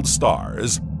only old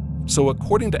stars, so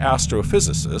according to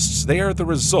astrophysicists, they are the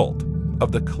result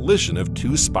of the collision of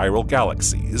two spiral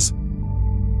galaxies.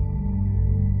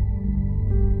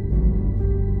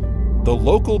 The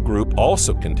local group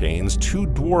also contains two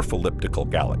dwarf elliptical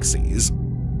galaxies,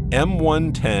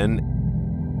 M110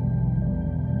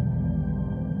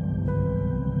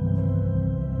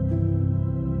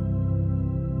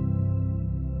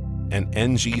 and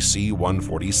NGC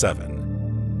 147.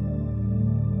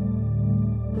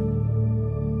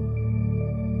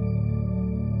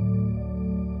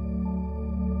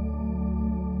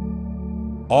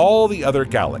 All the other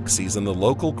galaxies in the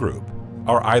local group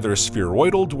are either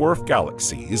spheroidal dwarf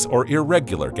galaxies or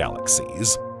irregular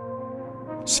galaxies.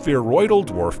 Spheroidal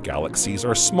dwarf galaxies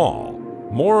are small,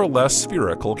 more or less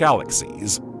spherical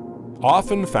galaxies,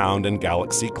 often found in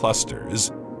galaxy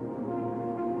clusters.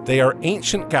 They are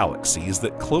ancient galaxies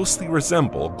that closely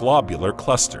resemble globular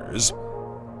clusters.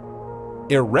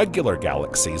 Irregular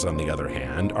galaxies, on the other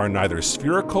hand, are neither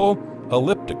spherical,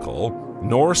 elliptical,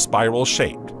 nor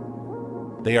spiral-shaped.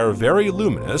 They are very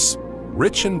luminous,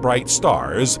 rich in bright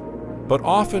stars, but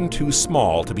often too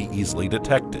small to be easily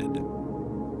detected.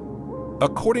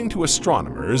 According to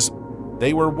astronomers,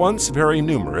 they were once very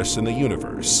numerous in the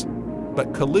universe,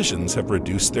 but collisions have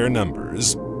reduced their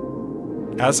numbers.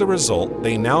 As a result,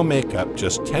 they now make up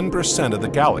just 10% of the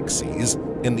galaxies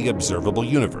in the observable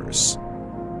universe.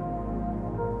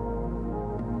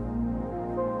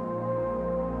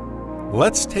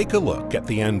 Let's take a look at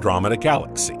the Andromeda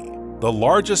Galaxy, the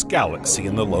largest galaxy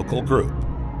in the local group.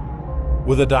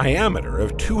 With a diameter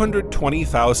of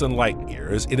 220,000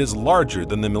 light-years, it is larger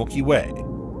than the Milky Way.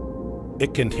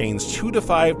 It contains 2 to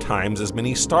 5 times as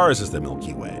many stars as the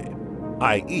Milky Way,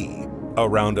 i.e.,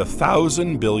 around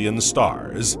 1,000 billion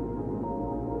stars.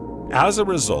 As a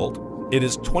result, it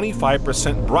is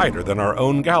 25% brighter than our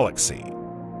own galaxy.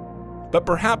 But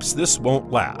perhaps this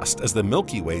won't last, as the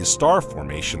Milky Way's star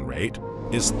formation rate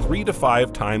is 3 to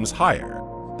 5 times higher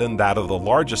than that of the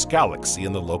largest galaxy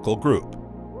in the local group.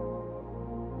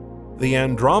 The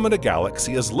Andromeda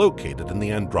Galaxy is located in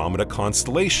the Andromeda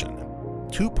constellation,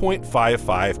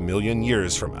 2.55 million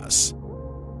years from us.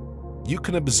 You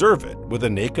can observe it with a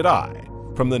naked eye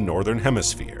from the northern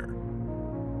hemisphere.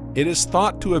 It is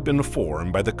thought to have been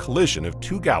formed by the collision of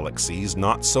two galaxies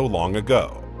not so long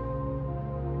ago.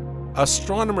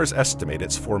 Astronomers estimate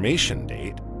its formation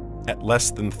date at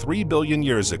less than 3 billion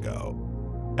years ago,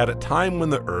 at a time when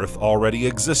the Earth already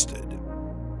existed.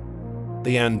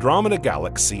 The Andromeda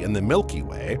Galaxy and the Milky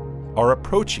Way are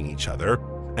approaching each other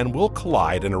and will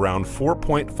collide in around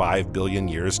 4.5 billion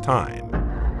years' time.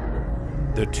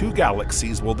 The two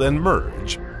galaxies will then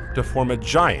merge to form a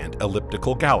giant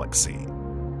elliptical galaxy,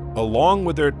 along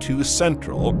with their two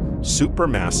central,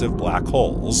 supermassive black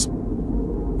holes.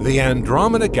 The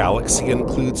Andromeda Galaxy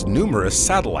includes numerous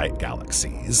satellite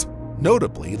galaxies,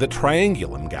 notably the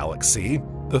Triangulum Galaxy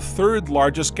the third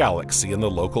largest galaxy in the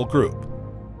local group.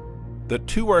 The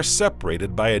two are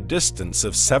separated by a distance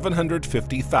of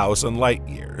 750,000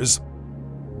 light-years.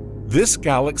 This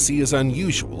galaxy is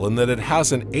unusual in that it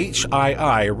has an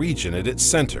HII region at its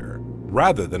center,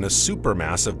 rather than a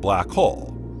supermassive black hole,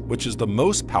 which is the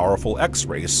most powerful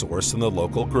X-ray source in the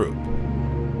local group.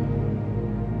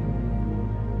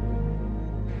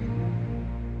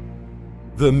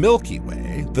 The Milky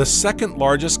Way, the second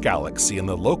largest galaxy in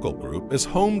the local group, is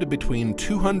home to between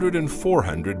 200 and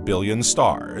 400 billion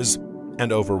stars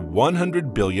and over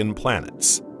 100 billion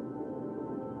planets.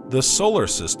 The solar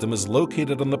system is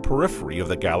located on the periphery of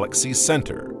the galaxy's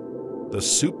center, the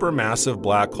supermassive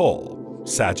black hole,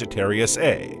 Sagittarius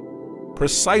A,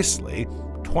 precisely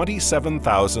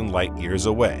 27,000 light-years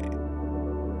away.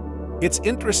 It's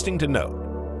interesting to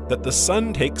note that the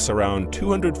Sun takes around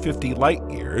 250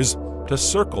 light-years to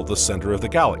circle the center of the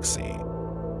galaxy,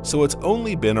 so it's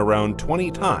only been around 20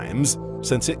 times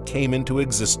since it came into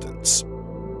existence.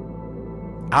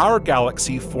 Our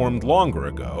galaxy formed longer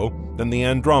ago than the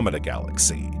Andromeda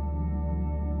Galaxy.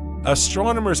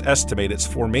 Astronomers estimate its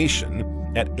formation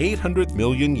at 800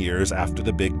 million years after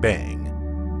the Big Bang.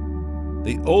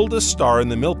 The oldest star in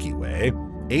the Milky Way,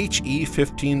 HE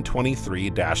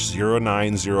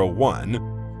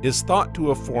 1523-0901, is thought to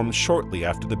have formed shortly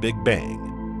after the Big Bang,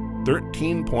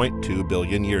 13.2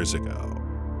 billion years ago.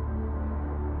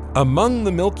 Among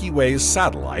the Milky Way's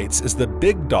satellites is the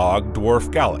Big Dog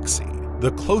dwarf galaxy, the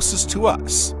closest to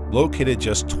us, located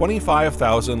just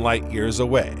 25,000 light-years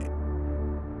away.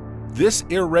 This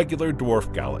irregular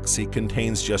dwarf galaxy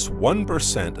contains just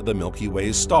 1% of the Milky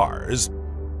Way's stars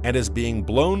and is being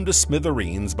blown to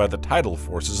smithereens by the tidal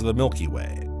forces of the Milky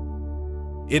Way.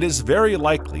 It is very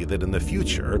likely that in the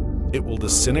future it will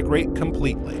disintegrate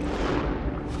completely.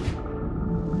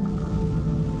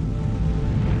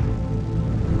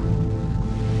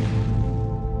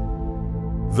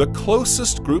 The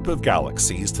closest group of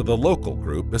galaxies to the local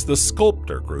group is the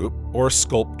Sculptor group, or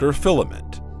Sculptor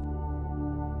filament.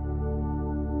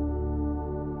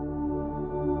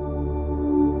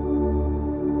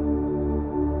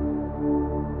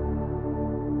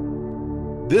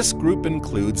 This group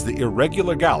includes the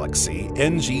irregular galaxy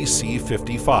NGC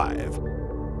 55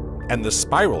 and the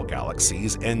spiral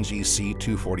galaxies NGC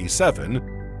 247,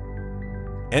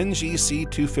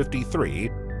 NGC 253,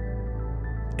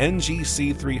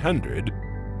 NGC 300,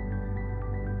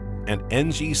 and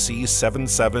NGC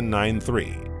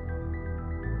 7793.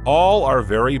 All are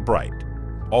very bright,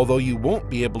 although you won't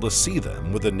be able to see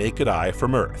them with the naked eye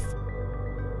from Earth.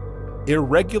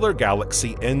 Irregular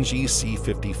galaxy NGC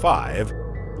 55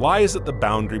 lies at the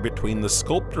boundary between the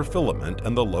Sculptor filament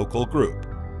and the local group,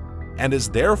 and is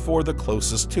therefore the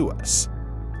closest to us,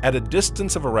 at a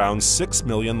distance of around 6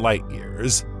 million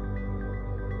light-years.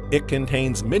 It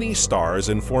contains many stars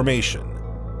in formation.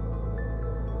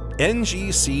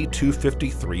 NGC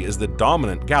 253 is the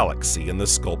dominant galaxy in the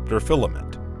Sculptor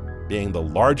filament, being the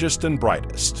largest and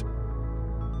brightest.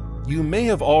 You may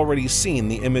have already seen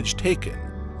the image taken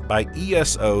by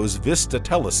ESO's VISTA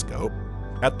telescope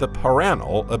at the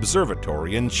Paranal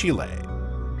Observatory in Chile.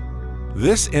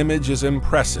 This image is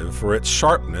impressive for its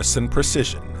sharpness and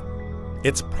precision.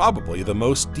 It's probably the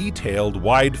most detailed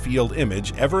wide-field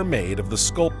image ever made of the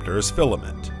Sculptor's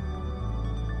filament.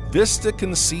 VISTA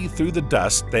can see through the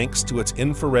dust thanks to its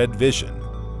infrared vision,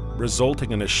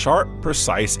 resulting in a sharp,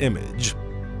 precise image.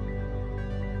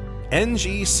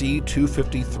 NGC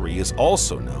 253 is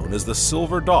also known as the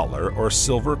Silver Dollar or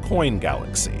Silver Coin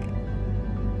Galaxy.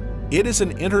 It is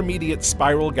an intermediate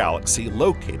spiral galaxy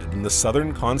located in the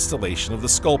southern constellation of the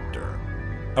Sculptor,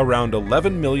 around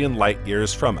 11 million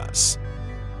light-years from us.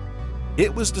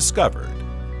 It was discovered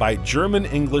by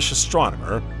German-English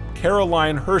astronomer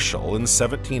Caroline Herschel in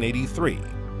 1783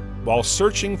 while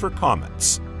searching for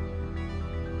comets.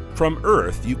 From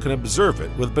Earth, you can observe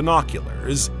it with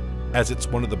binoculars, as it's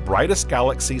one of the brightest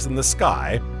galaxies in the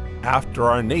sky after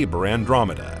our neighbor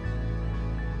Andromeda.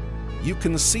 You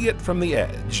can see it from the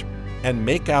edge and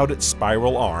make out its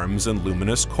spiral arms and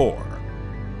luminous core.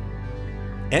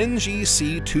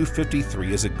 NGC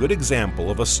 253 is a good example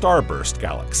of a starburst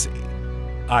galaxy,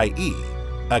 i.e.,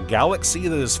 a galaxy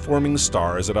that is forming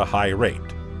stars at a high rate.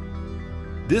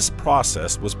 This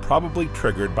process was probably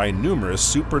triggered by numerous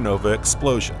supernova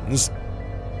explosions.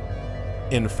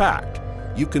 In fact,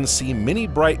 you can see many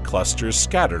bright clusters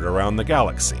scattered around the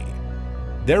galaxy.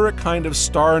 They're a kind of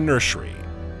star nursery.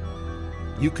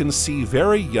 You can see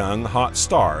very young, hot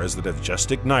stars that have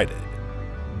just ignited,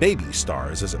 baby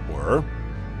stars as it were.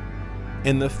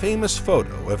 In the famous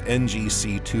photo of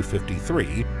NGC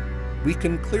 253, we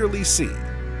can clearly see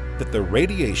that the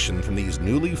radiation from these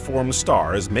newly formed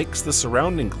stars makes the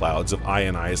surrounding clouds of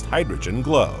ionized hydrogen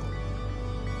glow.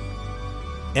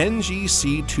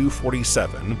 NGC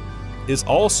 247 is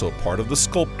also part of the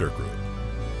Sculptor group.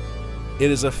 It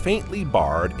is a faintly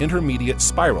barred intermediate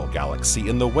spiral galaxy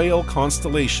in the Whale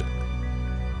constellation.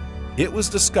 It was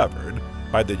discovered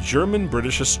by the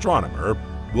German-British astronomer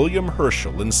William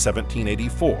Herschel in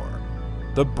 1784,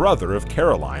 the brother of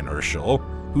Caroline Herschel,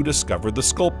 who discovered the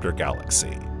Sculptor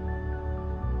galaxy.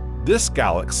 This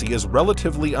galaxy is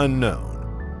relatively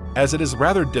unknown, as it is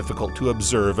rather difficult to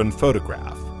observe and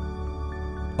photograph.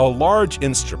 A large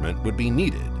instrument would be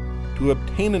needed to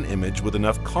obtain an image with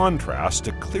enough contrast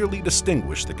to clearly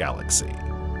distinguish the galaxy.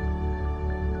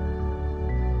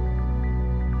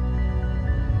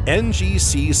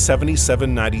 NGC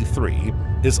 7793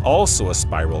 is also a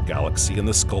spiral galaxy in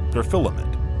the Sculptor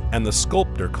filament and the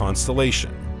Sculptor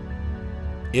constellation.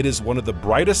 It is one of the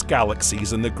brightest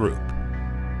galaxies in the group.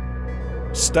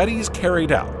 Studies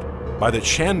carried out by the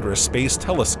Chandra Space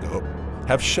Telescope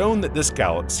have shown that this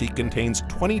galaxy contains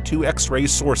 22 X-ray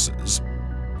sources,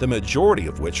 the majority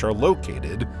of which are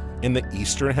located in the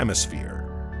Eastern Hemisphere.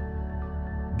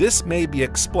 This may be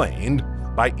explained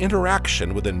by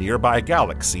interaction with a nearby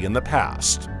galaxy in the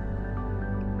past.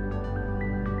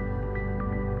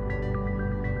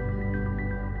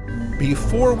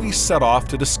 Before we set off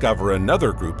to discover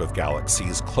another group of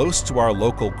galaxies close to our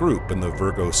local group in the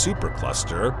Virgo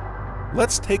supercluster,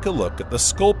 let's take a look at the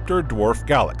Sculptor dwarf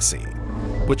galaxy,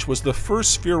 which was the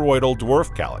first spheroidal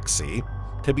dwarf galaxy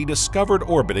to be discovered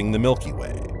orbiting the Milky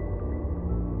Way.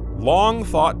 Long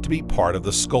thought to be part of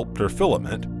the Sculptor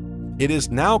filament, it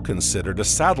is now considered a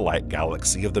satellite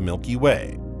galaxy of the Milky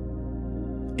Way.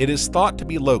 It is thought to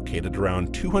be located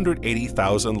around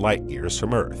 280,000 light-years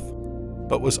from Earth,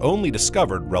 but was only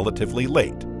discovered relatively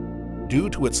late, due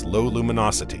to its low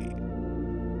luminosity.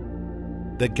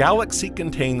 The galaxy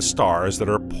contains stars that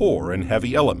are poor in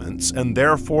heavy elements and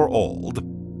therefore old.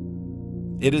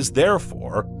 It is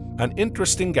therefore an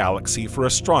interesting galaxy for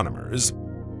astronomers,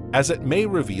 as it may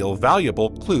reveal valuable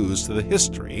clues to the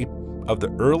history of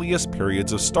the earliest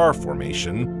periods of star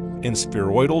formation in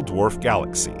spheroidal dwarf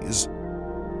galaxies.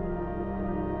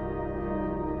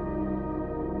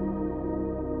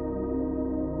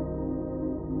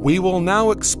 We will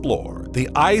now explore the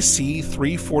IC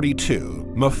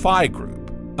 342 Maphei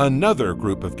group, another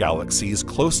group of galaxies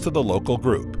close to the local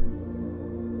group.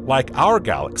 Like our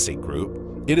galaxy group,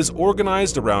 it is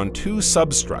organized around two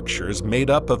substructures made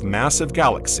up of massive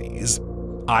galaxies,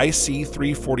 IC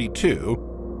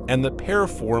 342, and the pair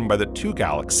formed by the two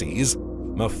galaxies,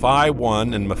 Maphei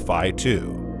 1 and Maphei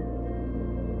 2.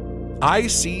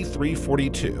 IC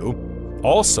 342,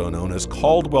 also known as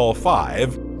Caldwell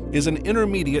 5, is an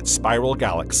intermediate spiral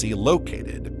galaxy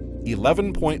located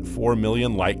 11.4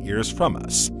 million light-years from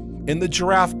us in the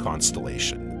Giraffe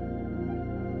constellation.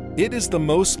 It is the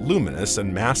most luminous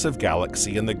and massive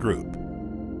galaxy in the group.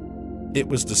 It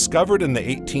was discovered in the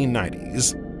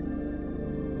 1890s.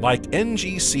 Like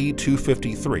NGC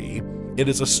 253, it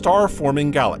is a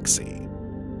star-forming galaxy.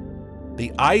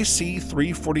 The IC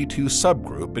 342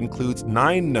 subgroup includes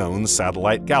 9 known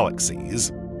satellite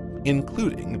galaxies,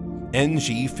 including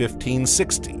NG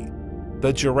 1560,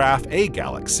 the Giraffe A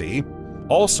galaxy,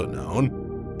 also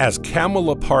known as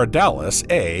Camelopardalis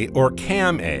A or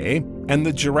Cam-A, and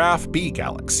the Giraffe B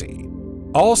galaxy,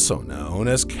 also known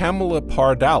as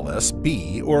Camelopardalis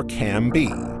B or Cam-B.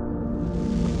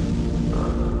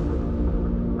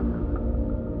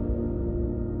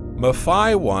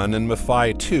 Maphei 1 and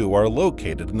Maphei 2 are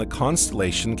located in the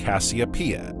constellation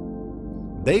Cassiopeia.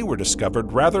 They were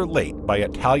discovered rather late by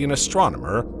Italian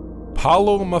astronomer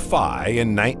Paolo Maffei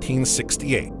in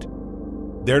 1968.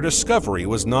 Their discovery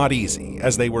was not easy,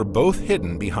 as they were both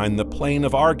hidden behind the plane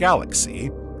of our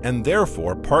galaxy and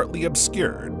therefore partly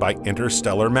obscured by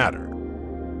interstellar matter.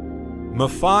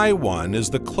 Maphei 1 is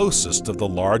the closest of the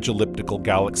large elliptical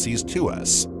galaxies to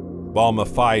us, while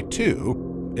Maphei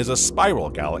 2 is a spiral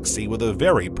galaxy with a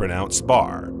very pronounced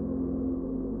bar.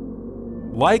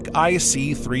 Like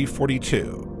IC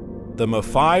 342, the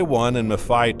Maphei 1 and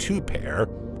Maphei 2 pair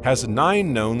has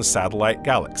 9 known satellite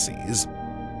galaxies,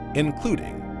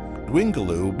 including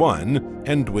Dwingaloo 1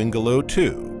 and Dwingaloo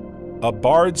 2, a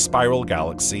barred spiral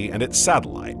galaxy and its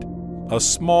satellite, a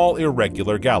small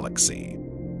irregular galaxy.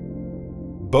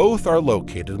 Both are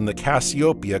located in the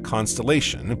Cassiopeia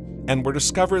constellation and were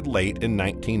discovered late in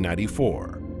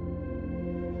 1994.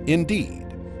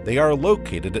 Indeed, they are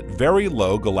located at very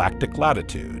low galactic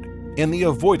latitude, in the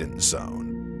avoidance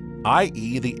zone,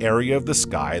 i.e. the area of the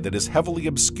sky that is heavily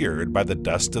obscured by the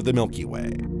dust of the Milky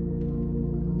Way.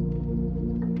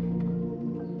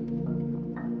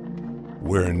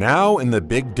 We're now in the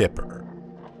Big Dipper.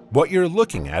 What you're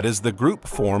looking at is the group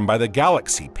formed by the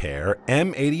galaxy pair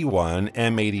M81,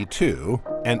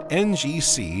 M82, and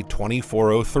NGC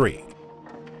 2403.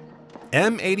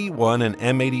 M81 and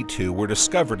M82 were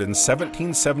discovered in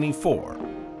 1774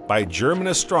 by German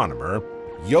astronomer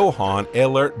Johann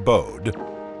Elert Bode.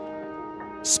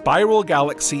 Spiral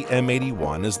galaxy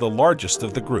M81 is the largest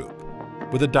of the group,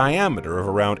 with a diameter of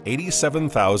around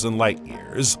 87,000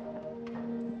 light-years.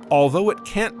 Although it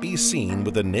can't be seen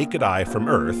with the naked eye from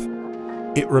Earth,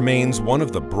 it remains one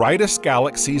of the brightest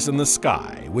galaxies in the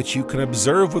sky, which you can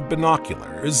observe with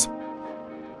binoculars.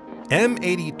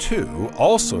 M82,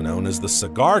 also known as the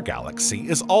Cigar Galaxy,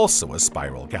 is also a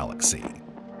spiral galaxy.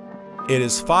 It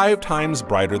is 5 times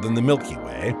brighter than the Milky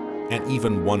Way, and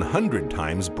even 100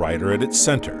 times brighter at its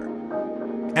center.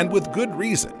 And with good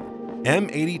reason.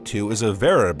 M82 is a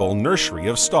veritable nursery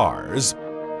of stars.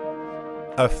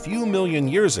 A few million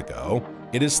years ago,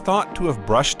 it is thought to have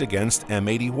brushed against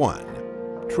M81,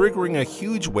 triggering a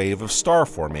huge wave of star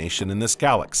formation in this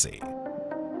galaxy.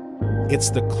 It's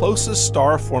the closest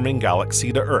star-forming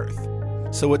galaxy to Earth,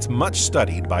 so it's much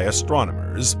studied by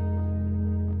astronomers.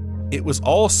 It was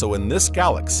also in this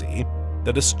galaxy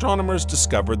that astronomers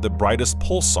discovered the brightest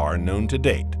pulsar known to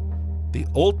date, the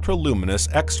ultra-luminous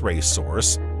X-ray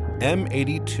source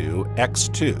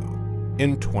M82X2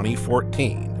 in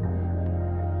 2014.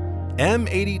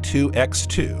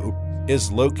 M82X2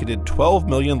 is located 12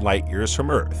 million light-years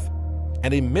from Earth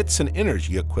and emits an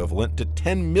energy equivalent to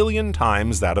 10 million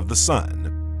times that of the Sun.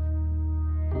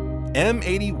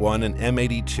 M81 and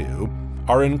M82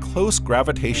 are in close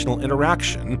gravitational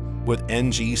interaction with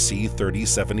NGC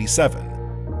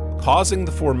 3077, causing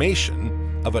the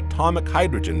formation of atomic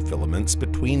hydrogen filaments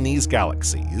between these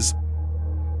galaxies.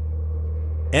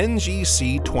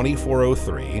 NGC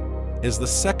 2403 is the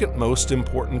second most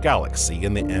important galaxy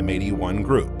in the M81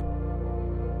 group.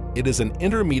 It is an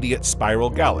intermediate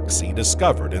spiral galaxy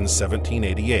discovered in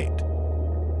 1788.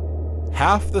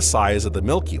 Half the size of the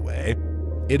Milky Way,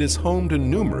 it is home to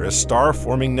numerous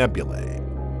star-forming nebulae.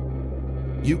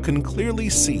 You can clearly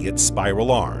see its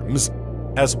spiral arms,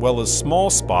 as well as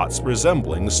small spots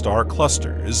resembling star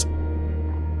clusters.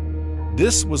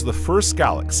 This was the first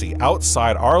galaxy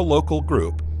outside our local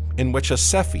group in which a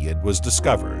Cepheid was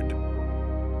discovered.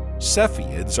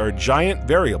 Cepheids are giant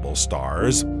variable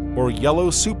stars, or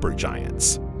yellow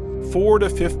supergiants, 4 to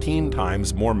 15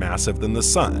 times more massive than the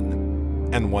Sun,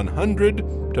 and 100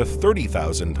 to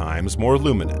 30,000 times more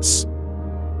luminous.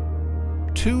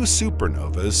 2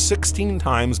 supernovas 16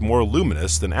 times more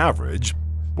luminous than average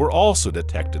were also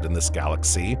detected in this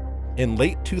galaxy in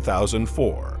late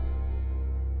 2004.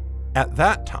 At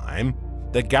that time,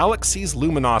 the galaxy's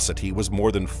luminosity was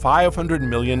more than 500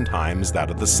 million times that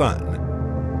of the Sun.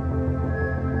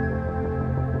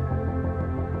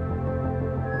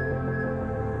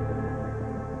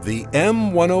 The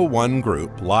M101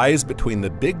 group lies between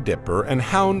the Big Dipper and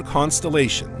Hound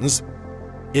constellations.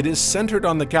 It is centered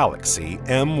on the galaxy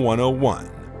M101,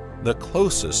 the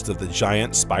closest of the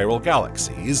giant spiral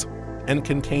galaxies, and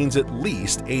contains at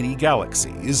least 80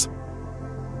 galaxies.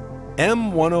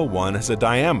 M101 has a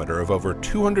diameter of over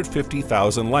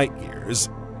 250,000 light-years,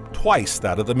 twice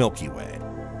that of the Milky Way.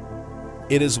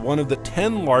 It is one of the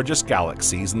 10 largest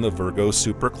galaxies in the Virgo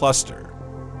supercluster.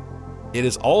 It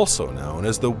is also known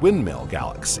as the Windmill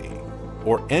Galaxy,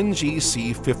 or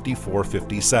NGC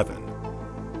 5457.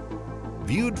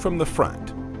 Viewed from the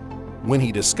front, when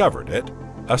he discovered it,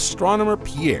 astronomer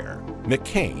Pierre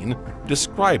McCain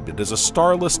described it as a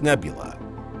starless nebula,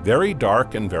 very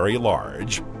dark and very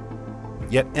large.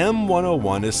 Yet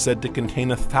M101 is said to contain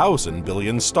 1,000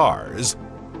 billion stars,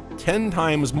 10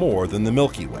 times more than the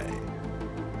Milky Way.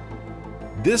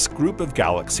 This group of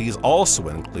galaxies also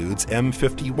includes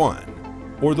M51,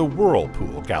 or the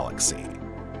Whirlpool Galaxy.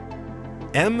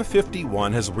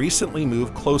 M51 has recently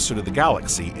moved closer to the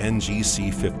galaxy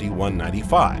NGC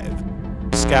 5195,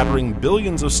 scattering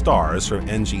billions of stars from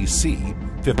NGC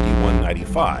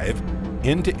 5195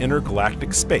 into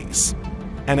intergalactic space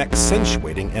and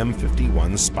accentuating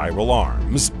M51's spiral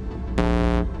arms.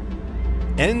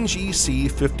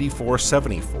 NGC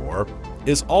 5474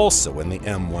 is also in the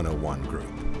M101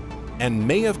 group and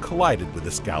may have collided with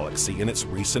this galaxy in its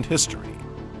recent history.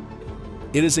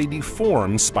 It is a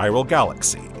deformed spiral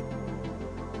galaxy.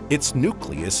 Its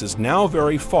nucleus is now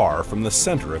very far from the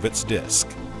center of its disk.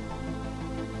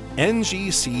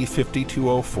 NGC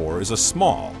 5204 is a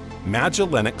small,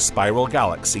 Magellanic spiral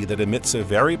galaxy that emits a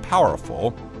very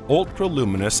powerful,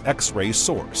 ultra-luminous X-ray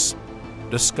source,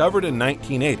 discovered in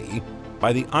 1980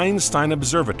 by the Einstein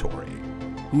Observatory,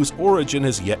 whose origin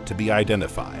has yet to be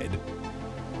identified.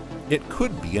 it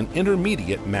could be an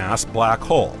intermediate mass black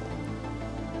hole.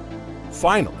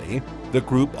 Finally, the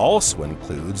group also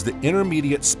includes the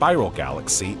intermediate spiral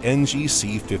galaxy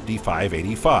NGC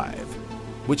 5585,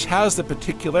 which has the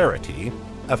particularity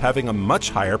of having a much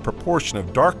higher proportion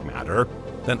of dark matter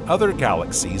than other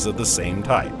galaxies of the same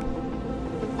type.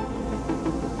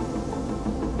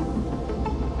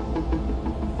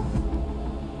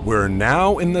 We're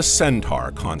now in the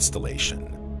Centaur constellation.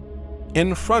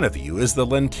 In front of you is the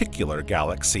lenticular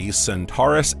galaxy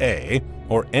Centaurus A,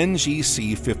 or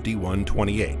NGC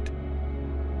 5128.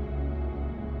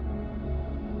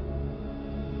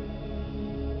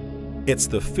 It's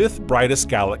the fifth brightest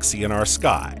galaxy in our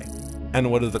sky, and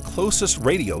one of the closest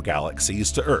radio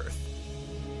galaxies to Earth.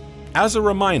 As a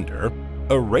reminder,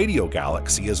 a radio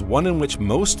galaxy is one in which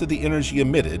most of the energy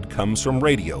emitted comes from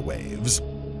radio waves,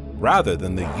 rather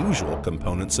than the usual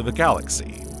components of a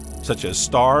galaxy, such as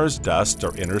stars, dust,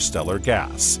 or interstellar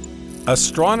gas.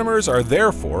 Astronomers are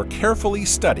therefore carefully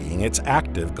studying its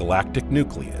active galactic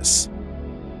nucleus.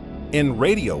 In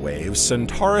radio waves,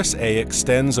 Centaurus A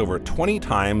extends over 20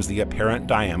 times the apparent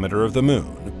diameter of the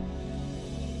Moon.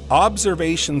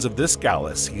 Observations of this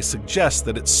galaxy suggest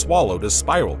that it swallowed a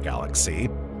spiral galaxy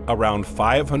around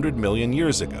 500 million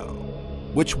years ago,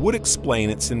 which would explain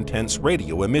its intense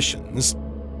radio emissions.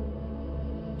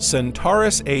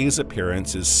 Centaurus A's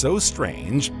appearance is so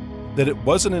strange that it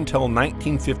wasn't until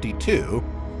 1952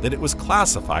 that it was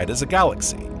classified as a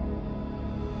galaxy.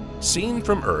 Seen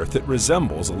from Earth, it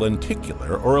resembles a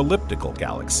lenticular or elliptical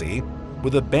galaxy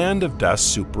with a band of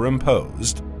dust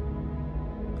superimposed.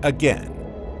 Again,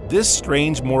 this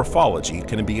strange morphology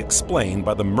can be explained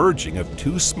by the merging of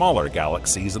two smaller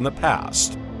galaxies in the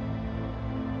past.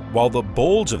 While the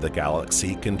bulge of the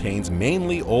galaxy contains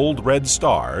mainly old red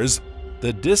stars,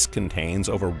 the disk contains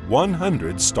over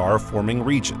 100 star-forming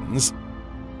regions.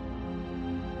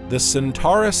 The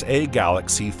Centaurus A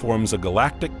galaxy forms a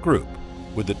galactic group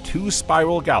with the two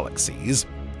spiral galaxies,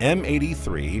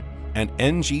 M83 and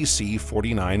NGC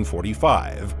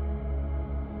 4945.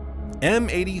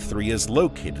 M83 is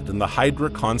located in the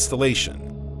Hydra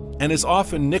constellation and is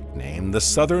often nicknamed the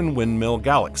Southern Windmill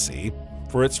Galaxy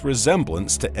for its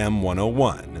resemblance to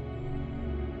M101.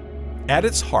 At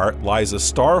its heart lies a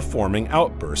star-forming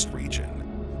outburst region,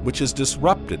 which is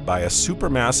disrupted by a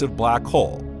supermassive black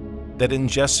hole that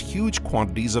ingests huge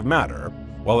quantities of matter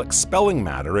while expelling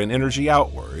matter and energy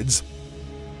outwards.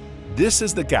 This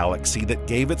is the galaxy that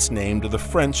gave its name to the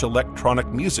French electronic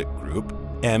music group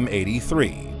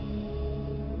M83.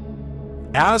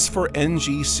 As for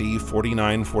NGC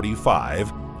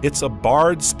 4945, it's a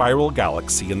barred spiral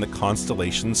galaxy in the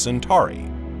constellation Centauri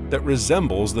that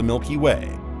resembles the Milky Way.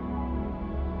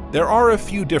 There are a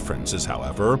few differences,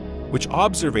 however, which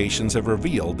observations have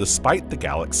revealed despite the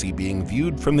galaxy being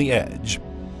viewed from the edge.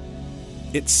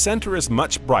 Its center is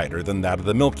much brighter than that of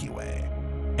the Milky Way,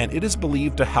 and it is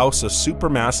believed to house a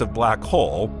supermassive black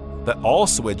hole that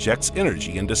also ejects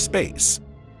energy into space,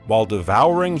 while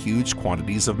devouring huge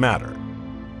quantities of matter.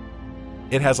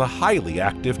 It has a highly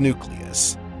active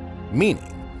nucleus,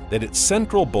 meaning that its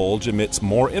central bulge emits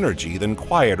more energy than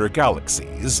quieter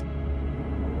galaxies.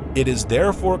 It is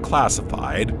therefore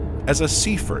classified as a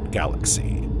Seyfert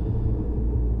galaxy.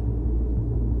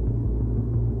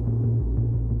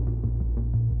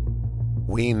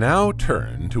 We now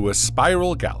turn to a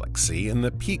spiral galaxy in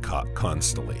the Peacock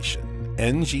constellation,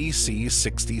 NGC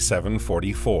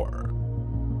 6744.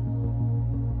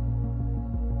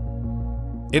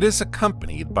 It is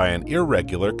accompanied by an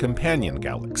irregular companion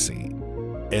galaxy,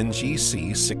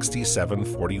 NGC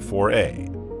 6744A,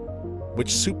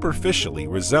 which superficially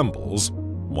resembles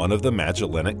one of the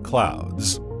Magellanic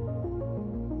Clouds.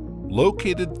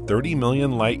 Located 30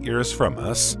 million light-years from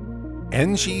us,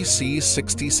 NGC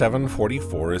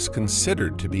 6744 is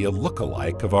considered to be a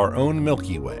look-alike of our own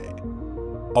Milky Way,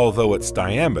 although its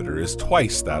diameter is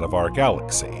twice that of our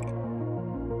galaxy.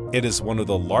 It is one of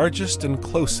the largest and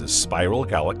closest spiral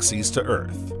galaxies to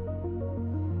Earth.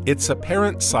 Its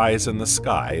apparent size in the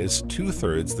sky is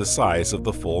 2/3 the size of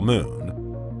the full moon.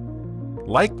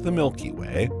 Like the Milky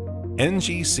Way,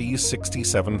 NGC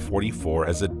 6744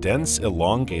 has a dense,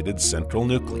 elongated central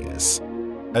nucleus,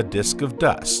 a disk of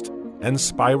dust, and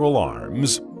spiral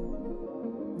arms.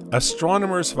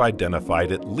 Astronomers have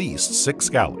identified at least 6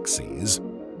 galaxies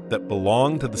that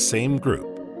belong to the same group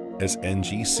as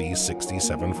NGC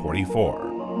 6744.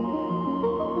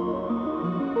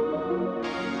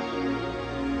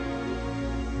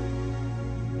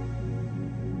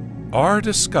 Our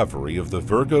discovery of the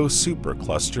Virgo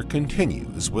supercluster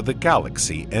continues with the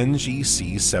galaxy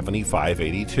NGC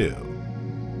 7582.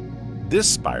 This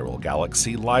spiral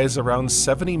galaxy lies around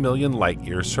 70 million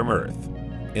light-years from Earth,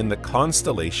 in the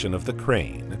constellation of the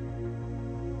Crane.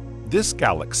 This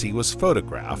galaxy was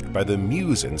photographed by the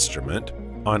MUSE instrument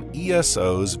on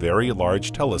ESO's Very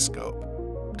Large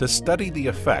Telescope to study the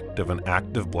effect of an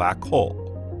active black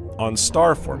hole on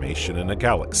star formation in a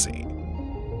galaxy.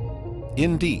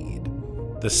 Indeed,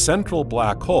 the central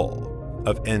black hole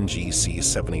of NGC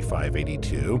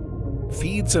 7582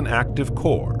 feeds an active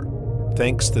core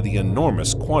thanks to the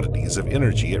enormous quantities of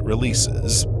energy it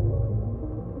releases.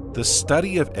 The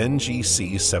study of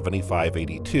NGC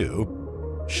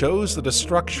 7582 shows that a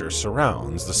structure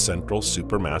surrounds the central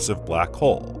supermassive black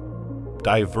hole,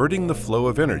 diverting the flow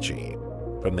of energy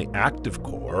from the active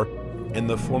core in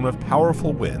the form of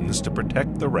powerful winds to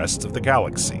protect the rest of the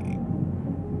galaxy.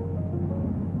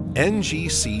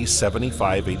 NGC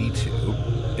 7582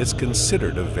 is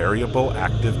considered a variable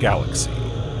active galaxy.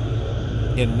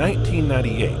 In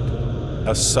 1998,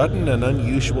 a sudden and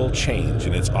unusual change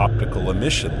in its optical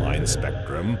emission line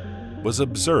spectrum was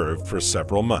observed for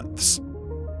several months.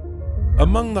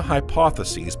 Among the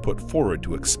hypotheses put forward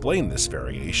to explain this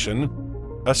variation,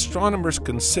 astronomers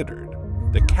considered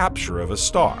the capture of a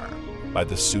star by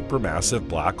the supermassive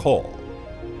black hole.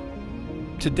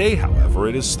 Today, however,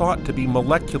 it is thought to be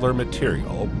molecular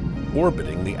material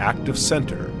orbiting the active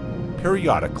center,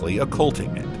 periodically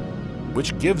occulting it,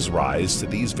 which gives rise to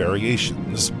these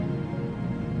variations.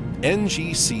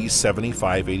 NGC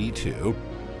 7582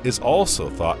 is also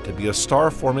thought to be a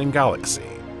star-forming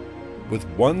galaxy, with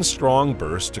one strong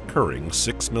burst occurring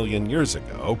 6 million years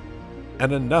ago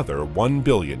and another 1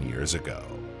 billion years ago.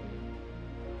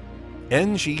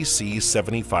 NGC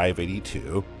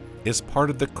 7582 is part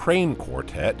of the Crane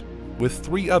Quartet with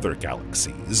 3 other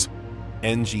galaxies,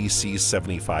 NGC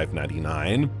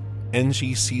 7599,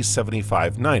 NGC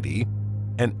 7590,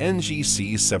 and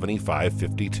NGC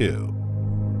 7552.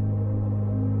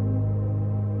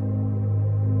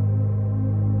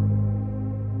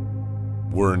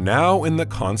 We're now in the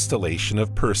constellation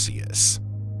of Perseus.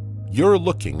 You're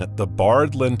looking at the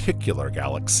barred lenticular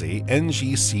galaxy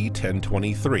NGC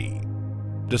 1023,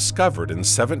 discovered in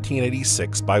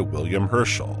 1786 by William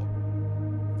Herschel.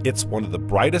 It's one of the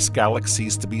brightest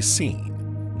galaxies to be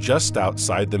seen, just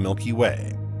outside the Milky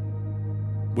Way.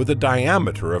 With a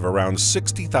diameter of around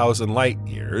 60,000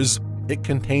 light-years, it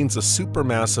contains a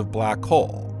supermassive black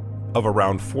hole of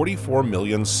around 44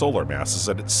 million solar masses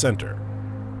at its center.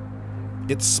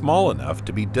 It's small enough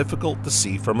to be difficult to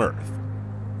see from Earth.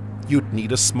 You'd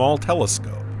need a small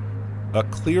telescope, a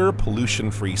clear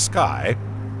pollution-free sky,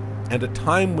 and a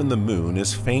time when the moon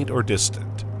is faint or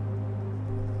distant.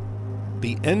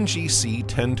 The NGC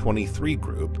 1023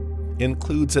 group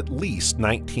includes at least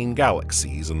 19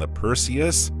 galaxies in the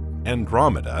Perseus,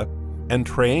 Andromeda, and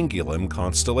Triangulum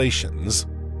constellations.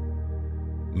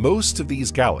 Most of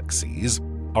these galaxies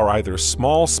are either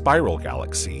small spiral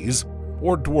galaxies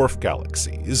or dwarf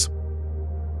galaxies.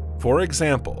 For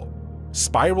example,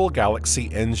 spiral galaxy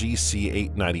NGC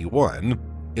 891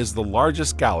 is the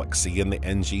largest galaxy in the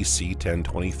NGC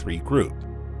 1023 group,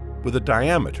 with a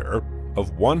diameter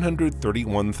of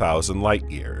 131,000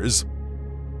 light-years.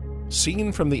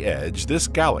 Seen from the edge, this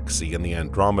galaxy in the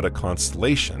Andromeda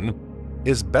constellation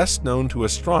is best known to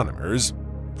astronomers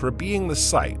for being the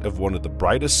site of one of the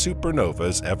brightest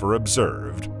supernovas ever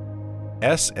observed,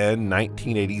 SN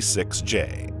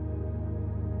 1986J.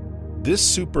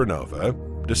 This supernova,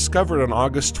 discovered on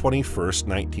August 21,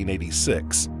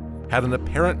 1986, had an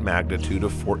apparent magnitude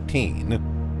of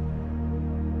 14.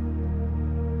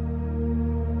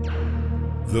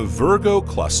 The Virgo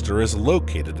cluster is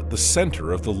located at the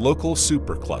center of the local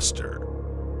supercluster.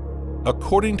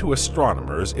 According to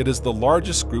astronomers, it is the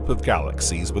largest group of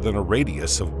galaxies within a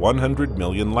radius of 100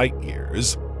 million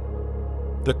light-years.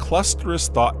 The cluster is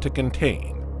thought to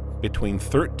contain between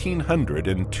 1,300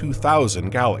 and 2,000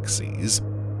 galaxies,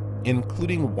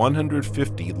 including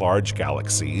 150 large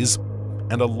galaxies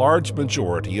and a large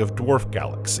majority of dwarf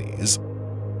galaxies.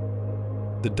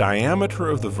 The diameter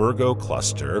of the Virgo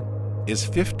cluster is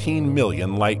 15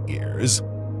 million light-years.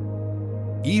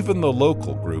 Even the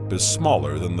local group is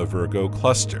smaller than the Virgo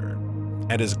cluster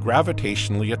and is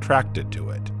gravitationally attracted to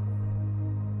it.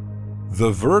 The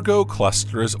Virgo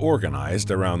cluster is organized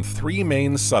around 3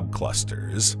 main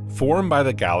subclusters formed by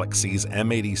the galaxies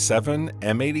M87,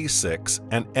 M86,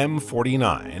 and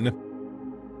M49.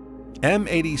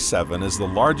 M87 is the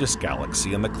largest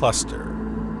galaxy in the cluster,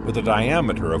 with a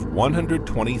diameter of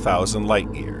 120,000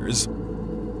 light-years.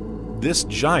 This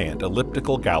giant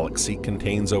elliptical galaxy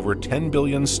contains over 10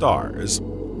 billion stars,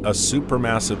 a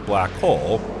supermassive black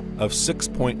hole of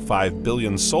 6.5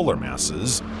 billion solar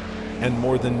masses, and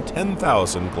more than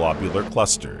 10,000 globular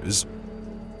clusters.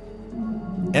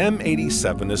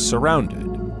 M87 is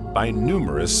surrounded by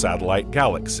numerous satellite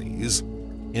galaxies,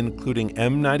 including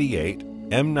M98,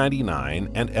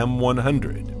 M99, and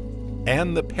M100,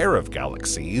 and the pair of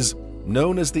galaxies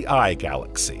known as the I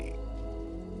galaxy.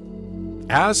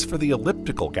 As for the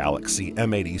elliptical galaxy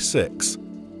M86,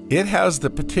 it has the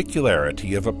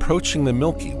particularity of approaching the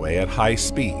Milky Way at high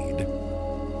speed.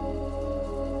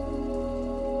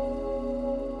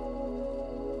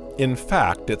 In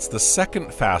fact, it's the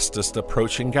second fastest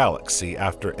approaching galaxy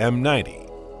after M90,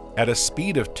 at a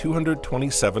speed of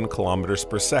 227 kilometers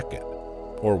per second,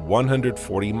 or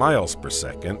 140 miles per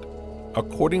second,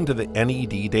 according to the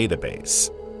NED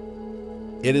database.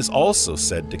 It is also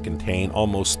said to contain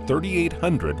almost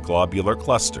 3,800 globular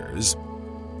clusters.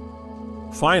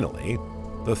 Finally,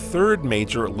 the third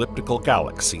major elliptical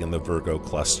galaxy in the Virgo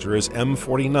cluster is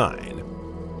M49.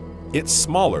 It's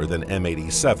smaller than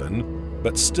M87,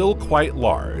 but still quite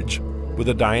large, with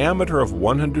a diameter of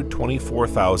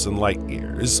 124,000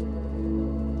 light-years.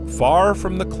 Far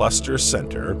from the cluster's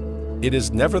center, it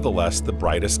is nevertheless the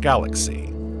brightest galaxy,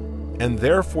 and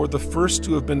therefore the first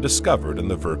to have been discovered in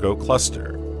the Virgo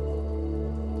cluster.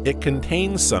 It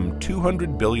contains some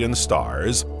 200 billion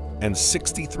stars and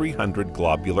 6,300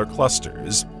 globular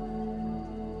clusters.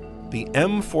 The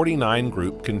M49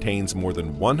 group contains more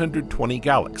than 120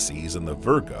 galaxies in the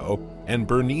Virgo and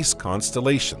Bernice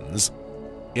constellations,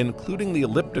 including the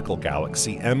elliptical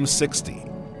galaxy M60,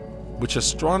 which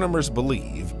astronomers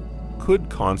believe could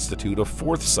constitute a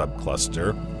fourth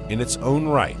subcluster in its own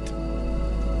right.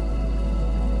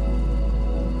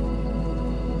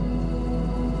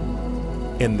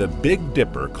 In the Big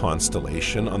Dipper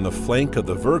constellation on the flank of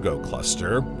the Virgo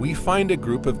cluster, we find a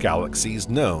group of galaxies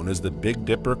known as the Big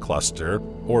Dipper cluster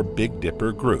or Big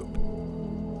Dipper group.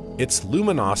 Its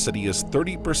luminosity is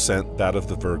 30% that of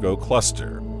the Virgo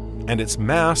cluster, and its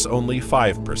mass only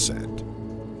 5%.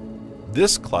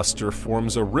 This cluster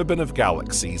forms a ribbon of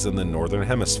galaxies in the northern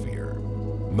hemisphere,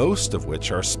 most of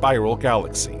which are spiral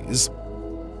galaxies.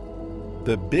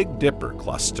 The Big Dipper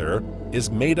cluster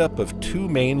is made up of two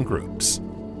main groups.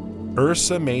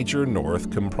 Ursa Major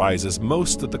North comprises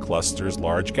most of the cluster's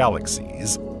large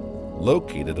galaxies,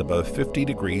 located above 50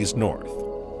 degrees north.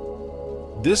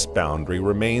 This boundary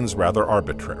remains rather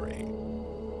arbitrary.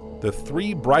 The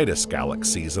three brightest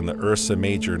galaxies in the Ursa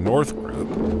Major North group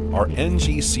are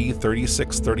NGC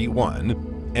 3631,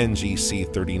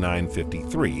 NGC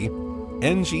 3953,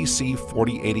 NGC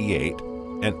 4088,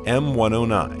 and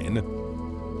M109.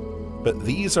 But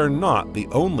these are not the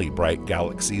only bright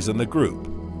galaxies in the group.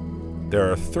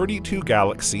 There are 32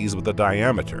 galaxies with a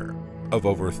diameter of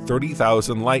over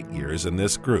 30,000 light-years in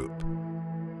this group.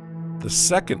 The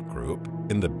second group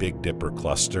in the Big Dipper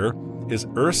cluster is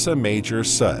Ursa Major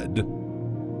Sud.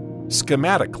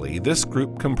 Schematically, this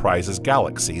group comprises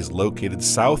galaxies located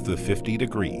south of 50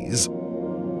 degrees.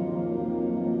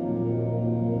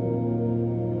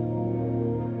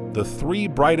 The three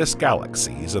brightest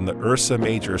galaxies in the Ursa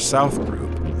Major South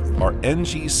group are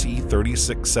NGC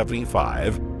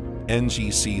 3675,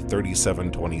 NGC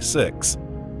 3726,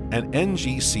 and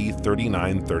NGC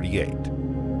 3938.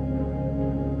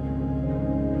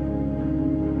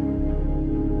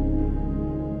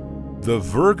 The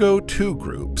Virgo 2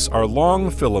 groups are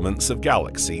long filaments of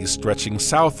galaxies stretching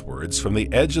southwards from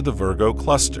the edge of the Virgo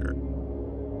cluster.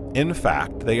 In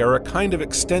fact, they are a kind of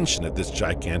extension of this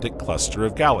gigantic cluster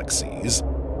of galaxies.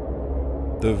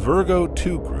 The Virgo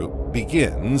 2 group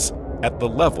begins at the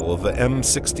level of the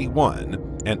M61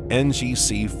 and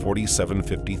NGC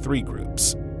 4753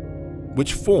 groups,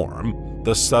 which form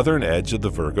the southern edge of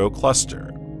the Virgo cluster.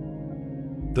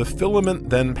 The filament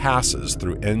then passes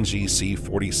through NGC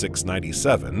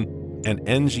 4697 and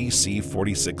NGC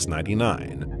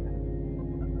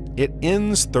 4699. It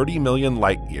ends 30 million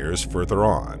light-years further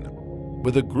on,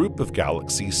 with a group of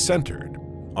galaxies centered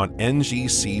on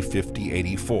NGC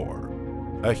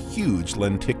 5084, a huge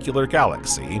lenticular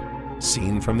galaxy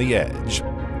seen from the edge.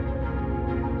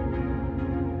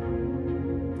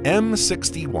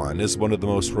 M61 is one of the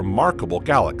most remarkable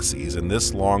galaxies in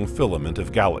this long filament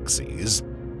of galaxies.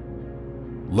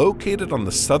 Located on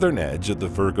the southern edge of the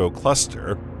Virgo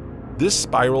cluster, this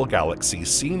spiral galaxy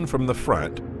seen from the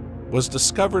front was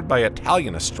discovered by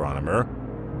Italian astronomer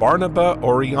Barnaba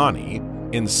Oriani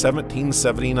in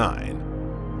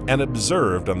 1779 and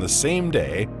observed on the same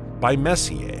day by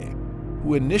Messier,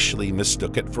 who initially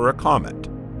mistook it for a comet.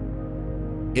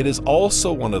 It is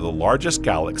also one of the largest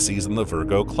galaxies in the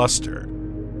Virgo cluster.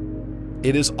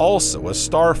 It is also a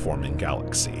star-forming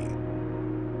galaxy.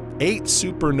 8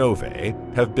 supernovae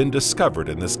have been discovered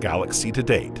in this galaxy to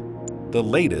date, the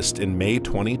latest in May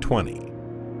 2020.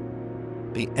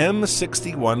 The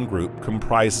M61 group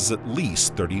comprises at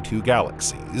least 32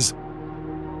 galaxies.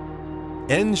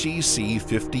 NGC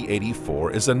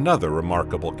 5084 is another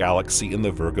remarkable galaxy in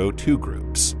the Virgo 2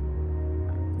 groups.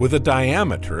 With a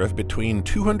diameter of between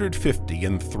 250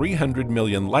 and 300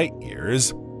 million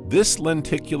light-years, this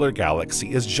lenticular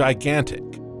galaxy is gigantic.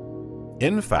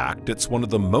 In fact, it's one of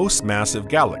the most massive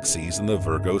galaxies in the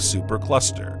Virgo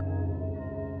supercluster.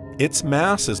 Its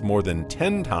mass is more than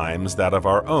 10 times that of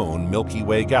our own Milky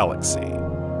Way galaxy.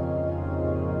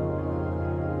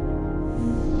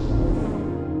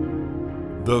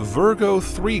 The Virgo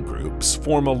 3 groups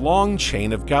form a long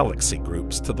chain of galaxy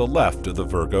groups to the left of the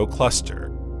Virgo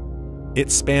cluster. It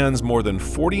spans more than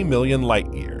 40 million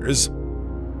light-years.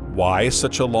 Why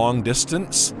such a long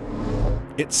distance?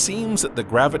 It seems that the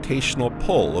gravitational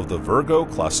pull of the Virgo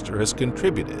cluster has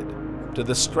contributed to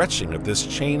the stretching of this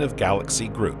chain of galaxy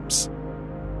groups.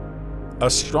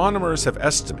 Astronomers have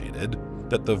estimated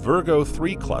that the Virgo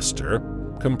 3 cluster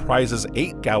comprises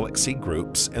 8 galaxy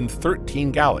groups and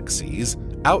 13 galaxies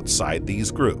outside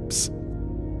these groups.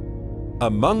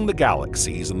 Among the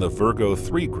galaxies in the Virgo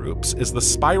 3 groups is the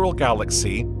spiral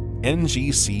galaxy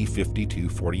NGC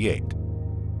 5248,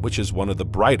 which is one of the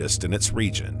brightest in its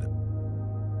region,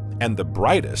 and the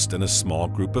brightest in a small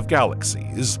group of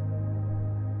galaxies.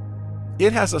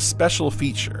 It has a special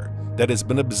feature that has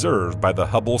been observed by the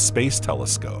Hubble Space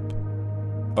Telescope.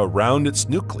 Around its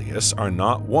nucleus are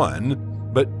not one,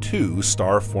 but 2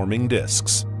 star-forming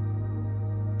disks.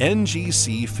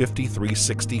 NGC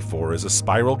 5364 is a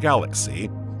spiral galaxy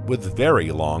with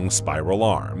very long spiral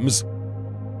arms.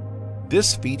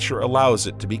 This feature allows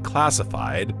it to be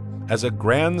classified as a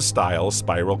grand-style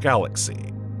spiral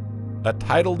galaxy, a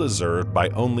title deserved by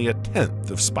only a tenth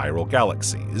of spiral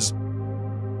galaxies.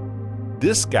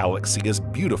 This galaxy is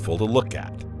beautiful to look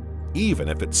at, even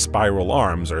if its spiral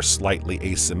arms are slightly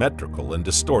asymmetrical and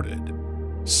distorted,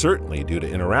 certainly due to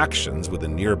interactions with a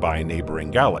nearby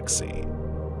neighboring galaxy.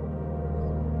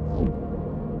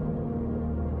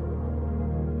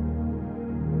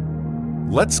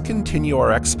 Let's continue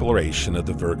our exploration of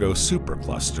the Virgo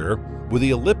supercluster with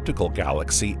the elliptical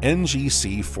galaxy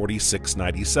NGC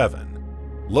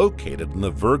 4697, located in the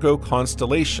Virgo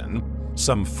constellation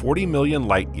some 40 million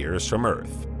light-years from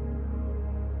Earth.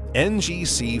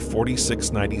 NGC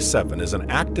 4697 is an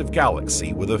active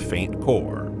galaxy with a faint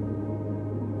core.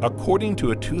 According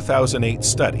to a 2008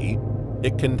 study,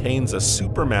 it contains a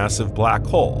supermassive black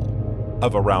hole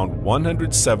of around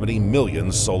 170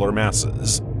 million solar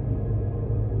masses.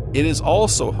 It is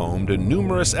also home to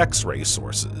numerous X-ray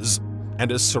sources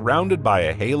and is surrounded by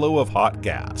a halo of hot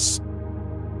gas.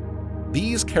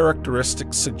 These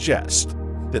characteristics suggest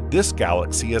that this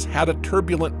galaxy has had a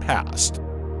turbulent past,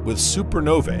 with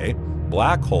supernovae,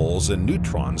 black holes, and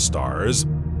neutron stars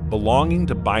belonging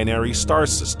to binary star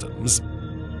systems,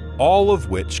 all of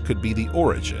which could be the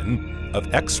origin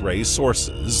of X-ray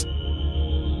sources.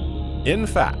 In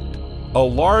fact, a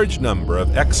large number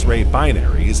of X-ray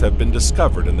binaries have been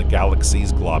discovered in the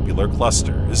galaxy's globular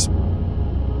clusters.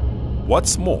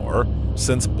 What's more,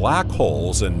 since black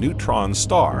holes and neutron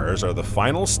stars are the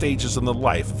final stages in the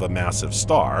life of a massive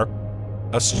star,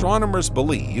 astronomers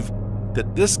believe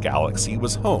that this galaxy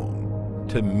was home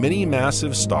to many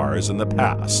massive stars in the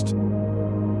past.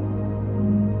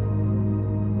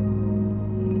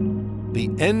 The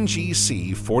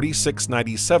NGC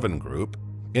 4697 group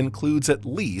includes at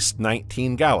least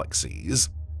 19 galaxies,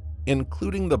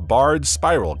 including the barred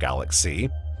spiral galaxy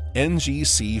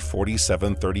NGC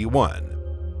 4731,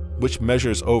 which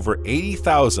measures over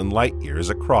 80,000 light-years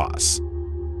across.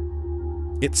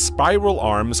 Its spiral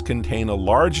arms contain a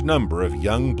large number of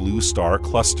young blue star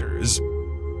clusters.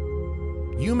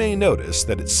 You may notice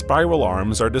that its spiral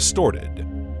arms are distorted.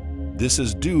 This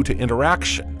is due to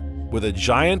interaction with a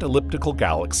giant elliptical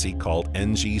galaxy called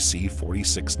NGC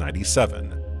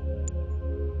 4697.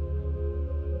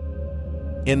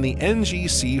 In the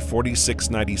NGC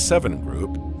 4697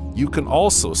 group, you can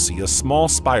also see a small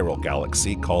spiral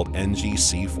galaxy called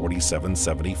NGC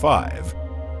 4775,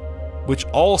 which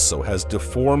also has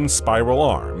deformed spiral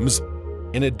arms,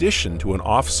 in addition to an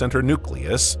off-center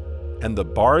nucleus, and the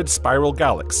barred spiral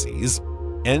galaxies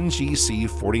NGC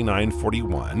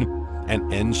 4941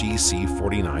 and NGC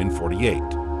 4948.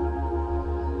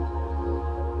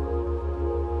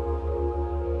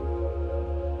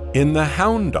 In the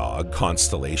Hound Dog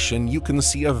constellation, you can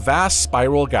see a vast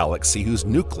spiral galaxy whose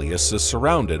nucleus is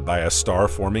surrounded by a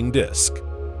star-forming disk.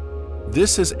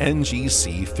 This is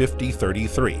NGC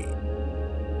 5033.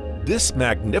 This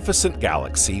magnificent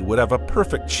galaxy would have a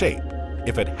perfect shape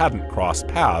if it hadn't crossed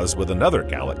paths with another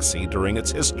galaxy during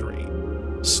its history.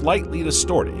 slightly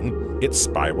distorting its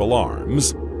spiral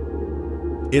arms.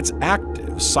 Its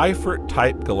active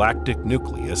Seyfert-type galactic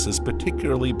nucleus is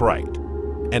particularly bright,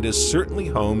 and is certainly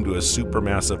home to a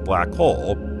supermassive black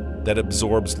hole that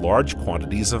absorbs large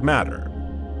quantities of matter.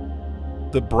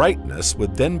 The brightness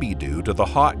would then be due to the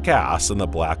hot gas in the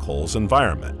black hole's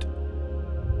environment.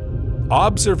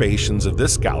 Observations of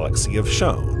this galaxy have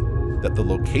shown that the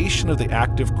location of the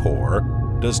active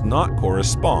core does not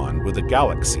correspond with the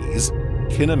galaxy's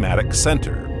kinematic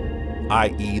center,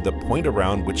 i.e. the point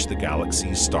around which the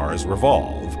galaxy's stars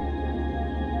revolve.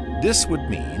 This would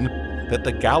mean that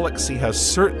the galaxy has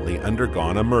certainly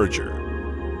undergone a merger.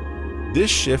 This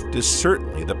shift is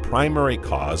certainly the primary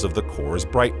cause of the core's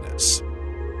brightness.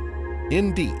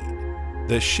 Indeed,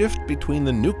 the shift between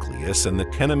the nucleus and the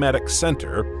kinematic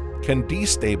center can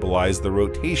destabilize the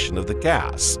rotation of the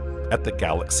gas at the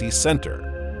galaxy's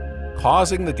center,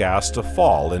 causing the gas to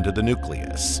fall into the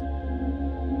nucleus.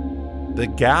 The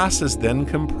gas is then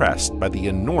compressed by the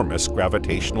enormous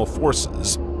gravitational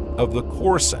forces of the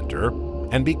core center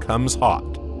and becomes hot.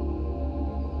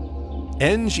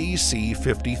 NGC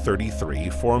 5033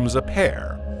 forms a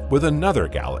pair with another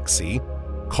galaxy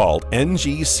called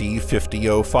NGC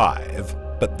 5005,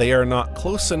 but they are not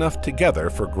close enough together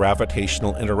for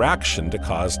gravitational interaction to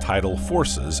cause tidal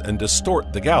forces and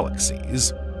distort the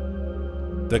galaxies.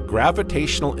 The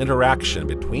gravitational interaction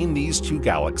between these two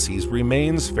galaxies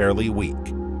remains fairly weak.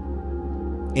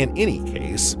 In any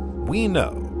case, we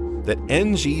know that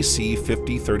NGC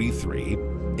 5033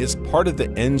 is part of the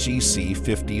NGC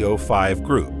 5005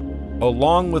 group,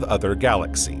 along with other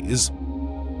galaxies.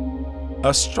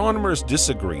 Astronomers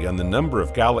disagree on the number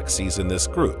of galaxies in this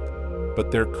group, but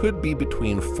there could be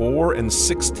between 4 and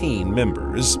 16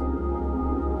 members.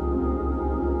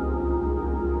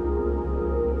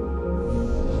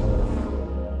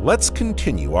 Let's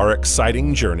continue our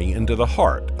exciting journey into the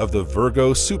heart of the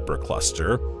Virgo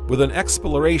supercluster with an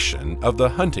exploration of the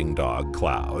Hunting Dog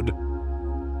Cloud.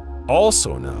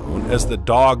 Also known as the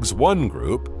Dogs 1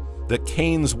 group, the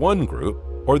Canes 1 group,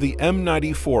 or the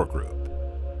M94 group.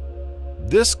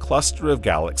 This cluster of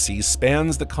galaxies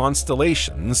spans the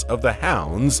constellations of the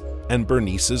Hounds and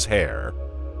Bernice's Hare.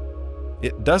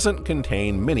 It doesn't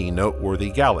contain many noteworthy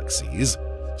galaxies,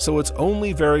 so it's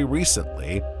only very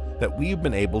recently that we've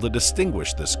been able to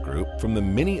distinguish this group from the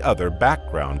many other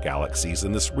background galaxies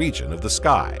in this region of the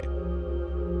sky.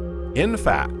 In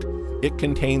fact, it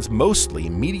contains mostly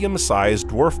medium-sized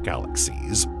dwarf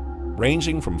galaxies,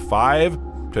 ranging from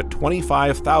 5 to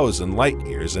 25,000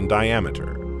 light-years in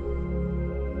diameter.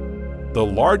 The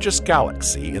largest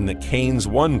galaxy in the Canes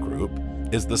 1 group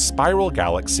is the spiral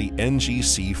galaxy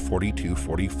NGC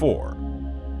 4244,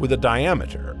 with a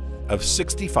diameter of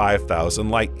 65,000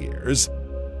 light-years.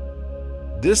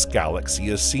 This galaxy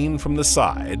is seen from the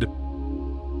side.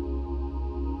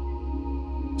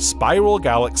 Spiral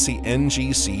galaxy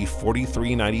NGC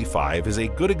 4395 is a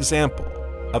good example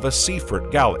of a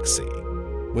Seyfert galaxy,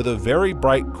 with a very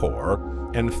bright core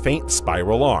and faint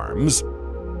spiral arms.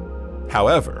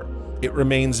 However, it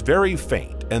remains very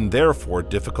faint and therefore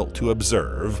difficult to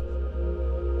observe.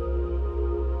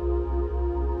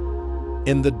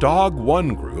 In the Dog 1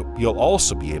 group, you'll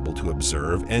also be able to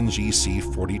observe NGC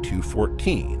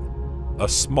 4214, a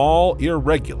small,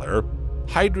 irregular,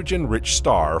 hydrogen-rich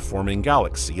star-forming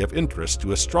galaxy of interest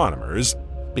to astronomers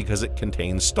because it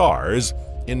contains stars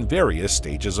in various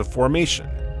stages of formation.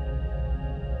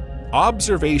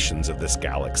 Observations of this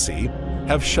galaxy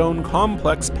have shown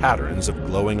complex patterns of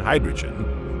glowing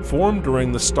hydrogen formed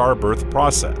during the star birth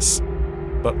process,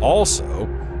 but also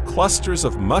clusters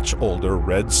of much older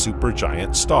red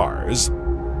supergiant stars.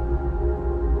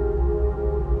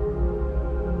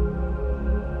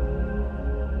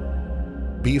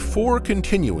 Before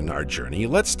continuing our journey,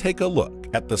 let's take a look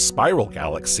at the spiral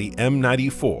galaxy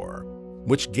M94,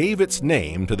 which gave its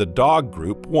name to the Dog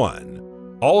Group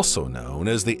 1, also known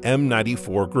as the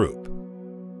M94 group.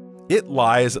 It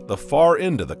lies at the far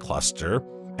end of the cluster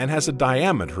and has a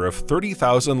diameter of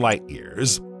 30,000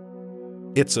 light-years.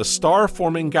 It's a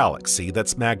star-forming galaxy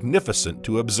that's magnificent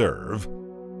to observe.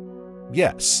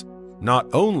 Yes, not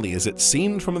only is it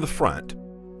seen from the front,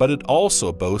 but it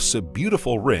also boasts a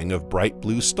beautiful ring of bright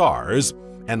blue stars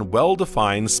and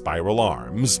well-defined spiral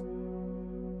arms.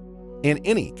 In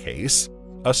any case,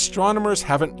 astronomers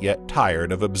haven't yet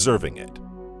tired of observing it,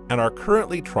 and are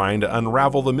currently trying to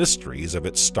unravel the mysteries of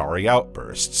its starry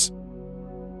outbursts.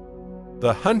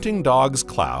 The Hunting Dogs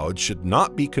Cloud should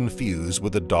not be confused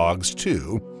with the Dogs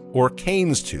 2 or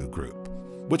Canes 2 group,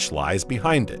 which lies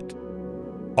behind it.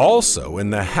 Also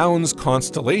in the Hounds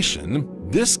constellation,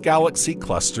 this galaxy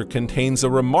cluster contains a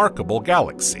remarkable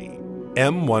galaxy,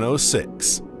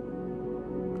 M106.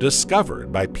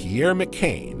 Discovered by Pierre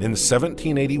Méchain in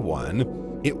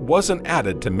 1781, it wasn't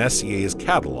added to Messier's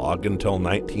catalog until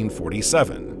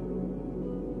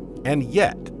 1947. And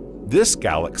yet, this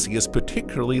galaxy is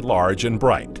particularly large and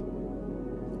bright.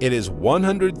 It is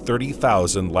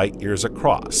 130,000 light-years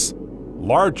across,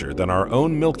 larger than our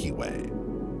own Milky Way.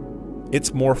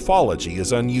 Its morphology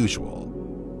is unusual.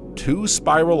 2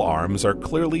 spiral arms are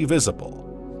clearly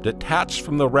visible, detached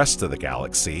from the rest of the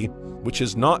galaxy, which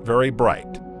is not very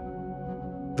bright.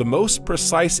 The most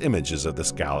precise images of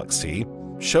this galaxy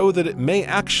show that it may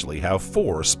actually have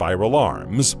 4 spiral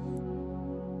arms.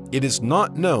 It is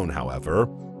not known, however,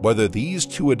 whether these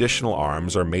 2 additional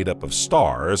arms are made up of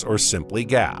stars or simply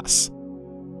gas.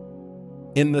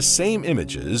 In the same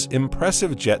images,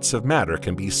 impressive jets of matter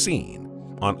can be seen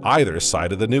on either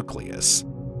side of the nucleus,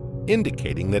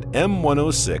 indicating that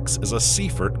M106 is a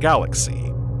Seyfert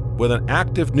galaxy with an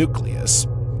active nucleus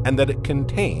and that it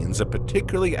contains a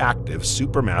particularly active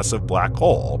supermassive black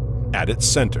hole at its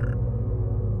center.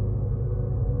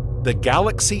 The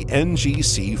galaxy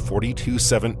NGC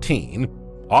 4217,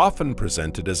 often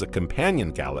presented as a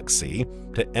companion galaxy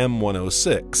to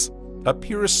M106,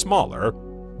 appears smaller,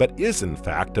 but is in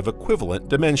fact of equivalent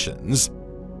dimensions.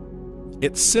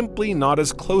 It's simply not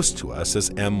as close to us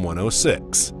as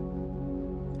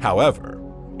M106. However,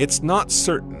 it's not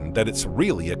certain that it's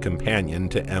really a companion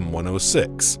to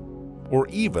M106, or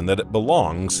even that it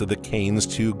belongs to the Canes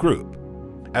 2 group,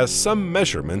 as some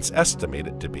measurements estimate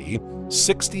it to be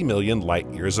 60 million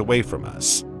light-years away from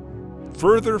us,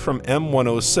 further from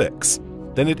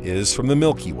M106 than it is from the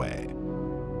Milky Way.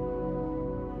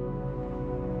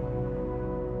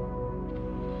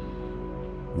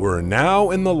 We're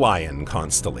now in the Lion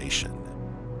constellation.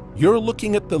 You're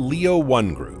looking at the Leo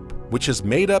 1 group, which is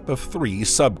made up of 3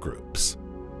 subgroups.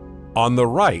 On the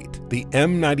right, the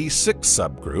M96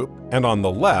 subgroup, and on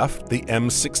the left, the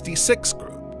M66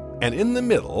 group, and in the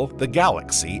middle, the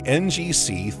galaxy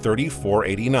NGC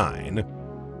 3489.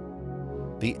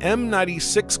 The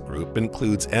M96 group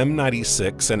includes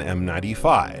M96 and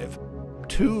M95,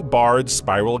 2 barred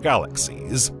spiral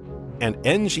galaxies, and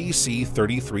NGC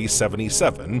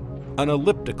 3377, an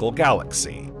elliptical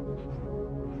galaxy.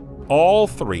 All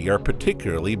 3 are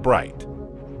particularly bright.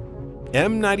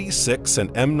 M96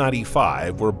 and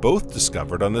M95 were both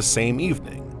discovered on the same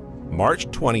evening, March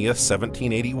 20th,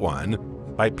 1781,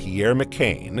 by Pierre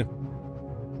Méchain.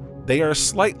 They are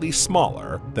slightly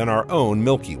smaller than our own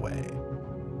Milky Way.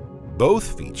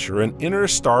 Both feature an inner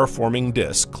star-forming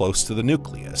disk close to the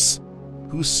nucleus,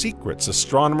 whose secrets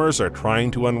astronomers are trying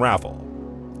to unravel,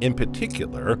 in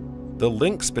particular, the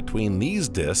links between these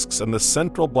disks and the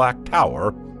central black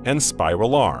tower and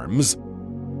spiral arms.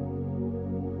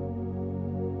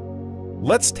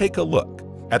 Let's take a look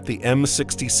at the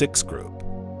M66 group.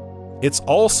 It's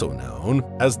also known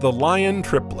as the Lion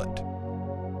Triplet.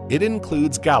 It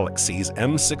includes galaxies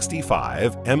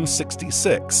M65,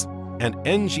 M66, and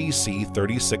NGC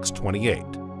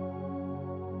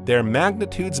 3628. Their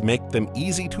magnitudes make them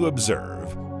easy to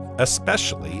observe,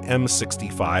 especially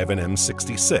M65 and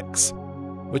M66,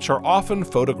 which are often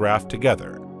photographed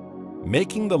together,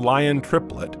 making the Lion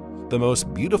Triplet the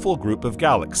most beautiful group of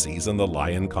galaxies in the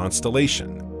Lion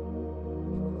constellation.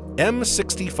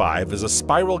 M65 is a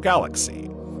spiral galaxy,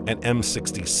 and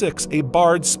M66 a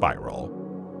barred spiral.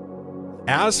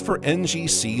 As for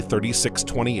NGC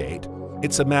 3628,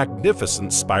 it's a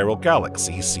magnificent spiral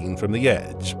galaxy seen from the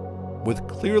edge, with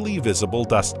clearly visible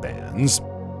dust bands.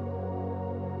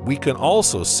 We can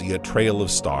also see a trail of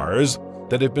stars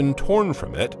that have been torn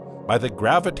from it by the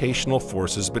gravitational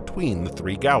forces between the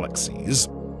 3 galaxies.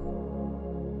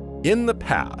 In the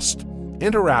past,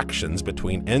 interactions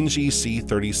between NGC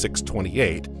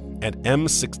 3628 and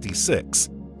M66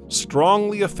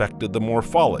 strongly affected the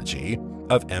morphology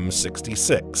of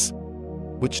M66,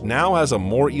 which now has a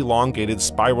more elongated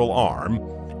spiral arm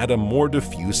and a more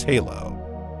diffuse halo.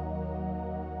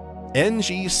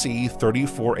 NGC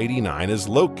 3489 is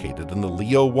located in the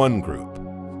Leo 1 group,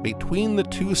 between the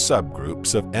 2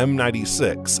 subgroups of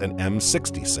M96 and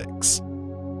M66.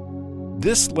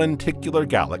 This lenticular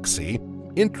galaxy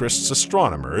interests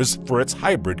astronomers for its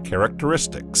hybrid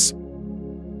characteristics.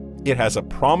 It has a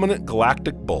prominent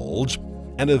galactic bulge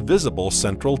and a visible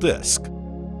central disk,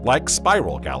 like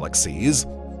spiral galaxies,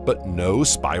 but no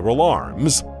spiral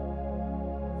arms.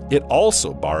 It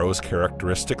also borrows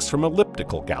characteristics from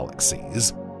elliptical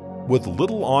galaxies, with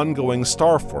little ongoing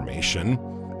star formation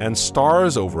and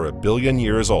stars over 1 billion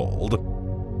years old.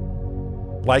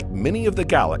 Like many of the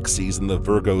galaxies in the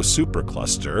Virgo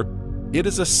supercluster, it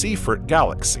is a Seyfert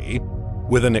galaxy,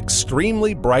 with an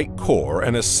extremely bright core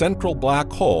and a central black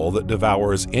hole that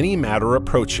devours any matter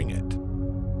approaching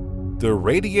it. The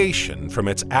radiation from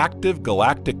its active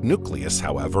galactic nucleus,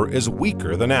 however, is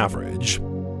weaker than average.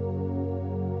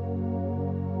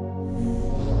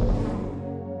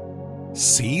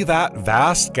 See that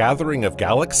vast gathering of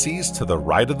galaxies to the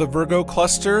right of the Virgo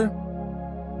cluster?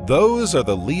 Those are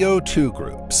the Leo 2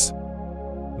 groups.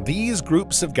 These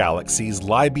groups of galaxies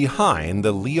lie behind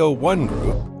the Leo 1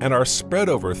 group and are spread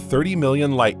over 30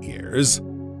 million light-years.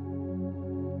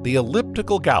 The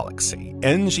elliptical galaxy,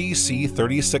 NGC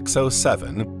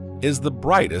 3607, is the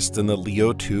brightest in the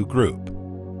Leo 2 group.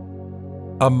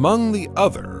 Among the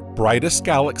other brightest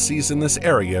galaxies in this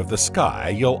area of the sky,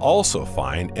 you'll also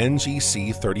find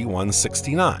NGC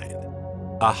 3169,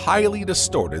 a highly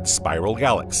distorted spiral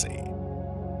galaxy.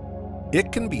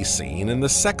 It can be seen in the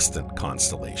Sextant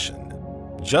constellation,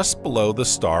 just below the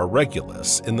star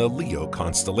Regulus in the Leo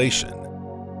constellation.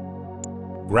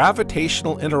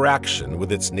 Gravitational interaction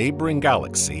with its neighboring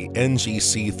galaxy,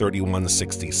 NGC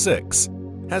 3166,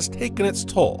 has taken its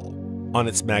toll on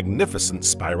its magnificent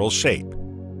spiral shape,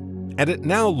 and it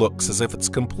now looks as if it's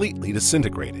completely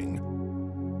disintegrating.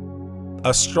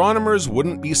 Astronomers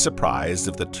wouldn't be surprised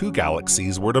if the two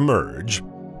galaxies were to merge.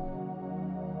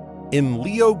 In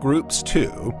Leo groups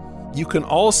 2, you can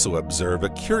also observe a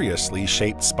curiously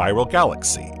shaped spiral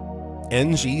galaxy,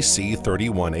 NGC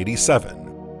 3187.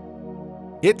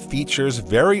 It features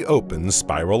very open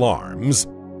spiral arms.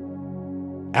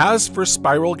 As for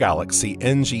spiral galaxy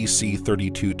NGC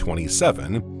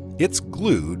 3227, it's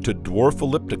glued to dwarf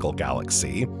elliptical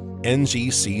galaxy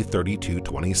NGC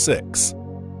 3226.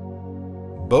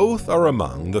 Both are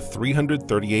among the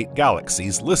 338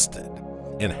 galaxies listed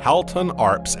in Halton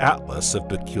Arp's Atlas of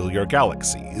Peculiar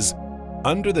Galaxies,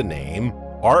 under the name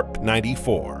ARP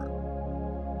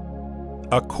 94.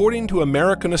 According to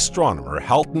American astronomer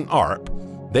Halton Arp,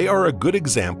 they are a good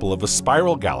example of a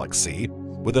spiral galaxy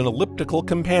with an elliptical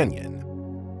companion.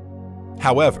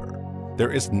 However,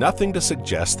 there is nothing to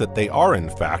suggest that they are in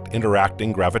fact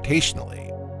interacting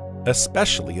gravitationally,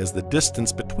 especially as the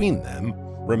distance between them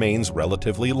remains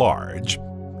relatively large,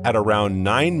 at around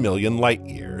 9 million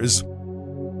light-years.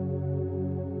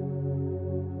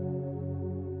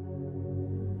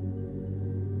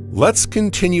 Let's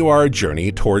continue our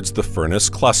journey towards the Furnace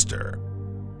cluster.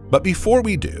 But before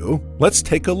we do, let's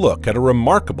take a look at a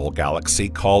remarkable galaxy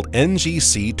called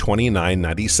NGC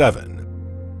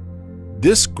 2997.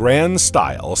 This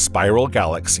grand-style spiral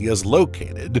galaxy is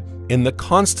located in the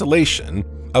constellation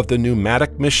of the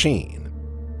Pneumatic Machine,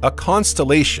 a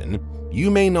constellation you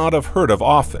may not have heard of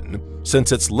often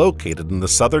since it's located in the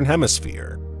southern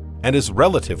hemisphere and is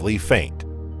relatively faint.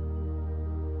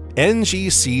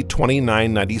 NGC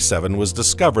 2997 was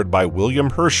discovered by William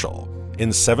Herschel in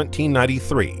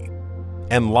 1793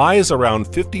 and lies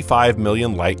around 55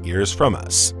 million light-years from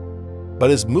us, but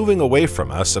is moving away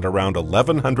from us at around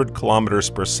 1,100 kilometers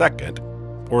per second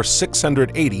or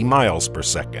 680 miles per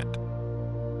second.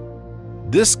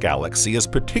 This galaxy is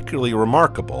particularly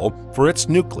remarkable for its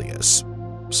nucleus,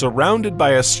 surrounded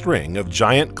by a string of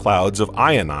giant clouds of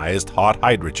ionized hot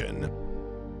hydrogen.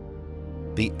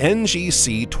 The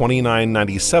NGC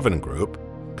 2997 group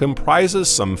comprises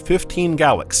some 15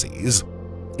 galaxies,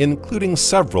 including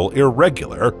several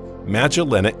irregular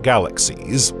Magellanic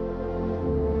galaxies.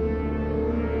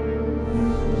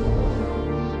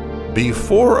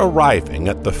 Before arriving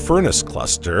at the Furnace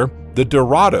cluster, the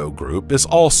Dorado group is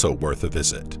also worth a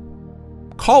visit.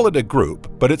 Call it a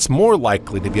group, but it's more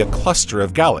likely to be a cluster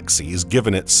of galaxies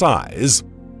given its size.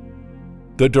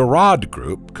 The Dorado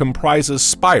group comprises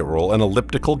spiral and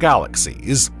elliptical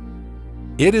galaxies.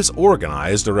 It is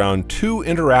organized around two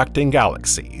interacting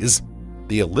galaxies,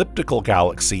 the elliptical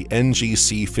galaxy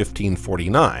NGC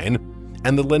 1549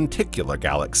 and the lenticular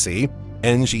galaxy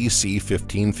NGC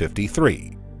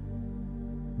 1553.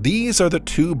 These are the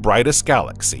two brightest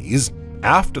galaxies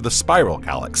after the spiral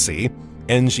galaxy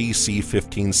NGC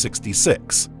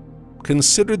 1566,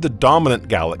 considered the dominant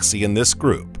galaxy in this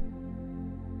group.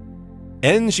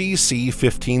 NGC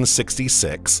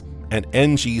 1566 and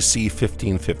NGC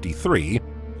 1553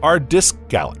 are disk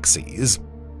galaxies,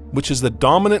 which is the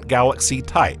dominant galaxy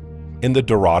type in the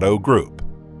Dorado group.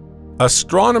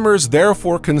 Astronomers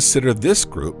therefore consider this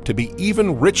group to be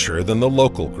even richer than the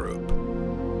local group.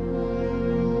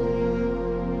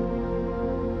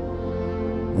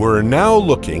 We're now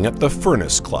looking at the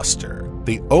Furnace cluster,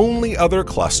 the only other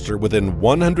cluster within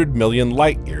 100 million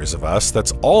light-years of us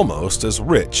that's almost as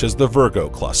rich as the Virgo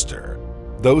cluster,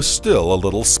 though still a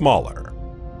little smaller.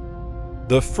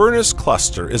 The Furnace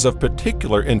cluster is of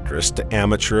particular interest to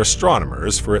amateur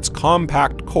astronomers for its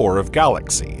compact core of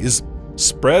galaxies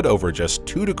spread over just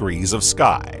 2 degrees of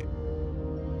sky.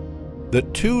 The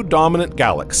 2 dominant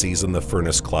galaxies in the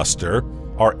Furnace cluster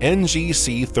are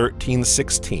NGC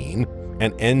 1316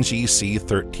 and NGC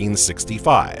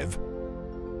 1365.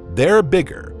 They're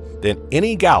bigger than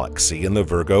any galaxy in the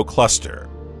Virgo cluster.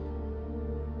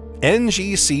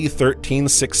 NGC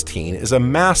 1316 is a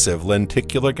massive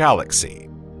lenticular galaxy,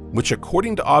 which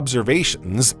according to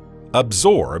observations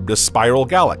absorbed a spiral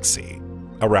galaxy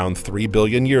around 3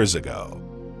 billion years ago.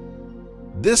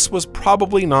 This was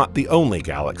probably not the only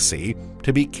galaxy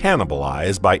to be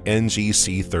cannibalized by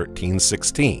NGC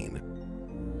 1316.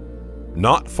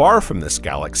 Not far from this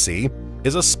galaxy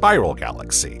is a spiral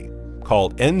galaxy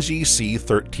called NGC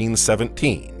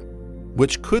 1317,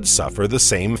 which could suffer the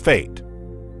same fate.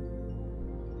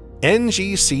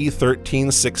 NGC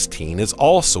 1316 is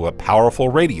also a powerful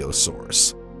radio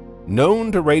source,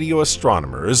 known to radio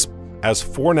astronomers as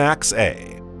Fornax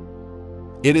A.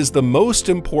 It is the most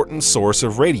important source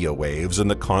of radio waves in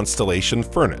the constellation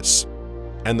Furnace,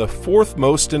 and the 4th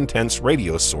most intense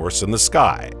radio source in the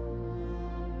sky.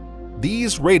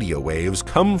 These radio waves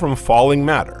come from falling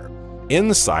matter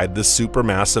inside the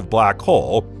supermassive black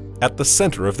hole at the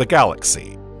center of the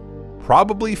galaxy,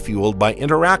 probably fueled by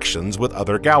interactions with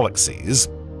other galaxies.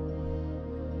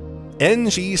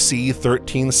 NGC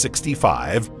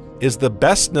 1365 is the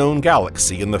best-known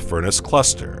galaxy in the Furnace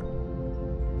cluster.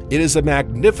 It is a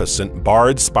magnificent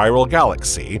barred spiral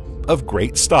galaxy of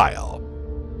great style.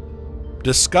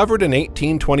 Discovered in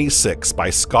 1826 by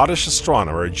Scottish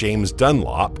astronomer James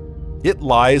Dunlop, it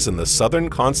lies in the southern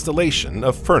constellation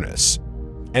of Furnace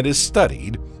and is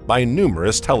studied by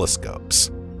numerous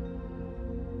telescopes.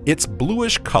 Its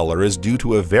bluish color is due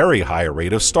to a very high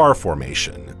rate of star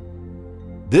formation.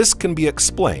 This can be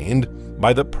explained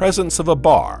by the presence of a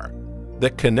bar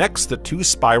that connects the 2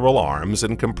 spiral arms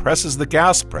and compresses the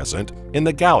gas present in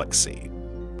the galaxy,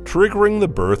 triggering the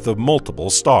birth of multiple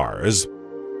stars.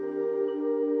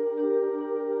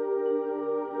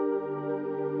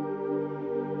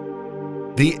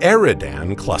 The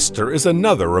Eridan cluster is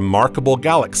another remarkable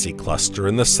galaxy cluster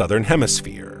in the southern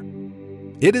hemisphere.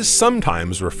 It is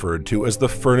sometimes referred to as the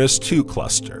Furnace 2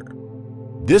 cluster.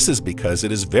 This is because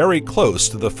it is very close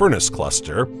to the Furnace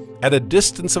cluster at a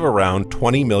distance of around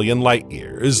 20 million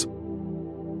light-years.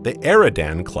 The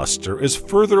Eridan cluster is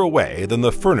further away than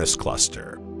the Furnace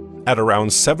cluster, at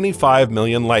around 75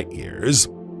 million light-years.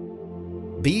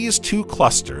 These 2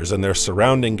 clusters and their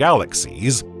surrounding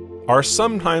galaxies are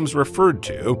sometimes referred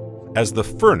to as the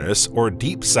Furnace or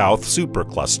Deep South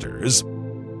superclusters.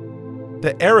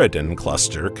 The Eridan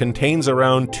cluster contains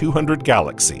around 200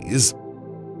 galaxies.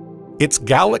 Its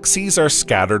galaxies are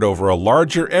scattered over a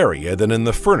larger area than in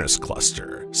the Furnace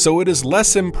cluster, so it is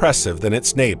less impressive than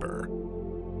its neighbor.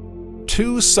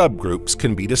 2 subgroups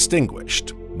can be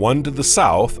distinguished, one to the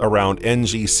south around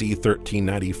NGC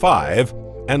 1395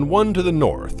 and one to the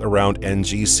north around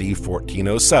NGC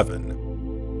 1407.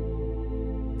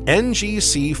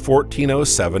 NGC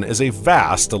 1407 is a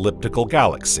vast elliptical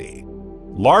galaxy,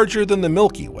 larger than the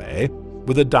Milky Way,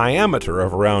 with a diameter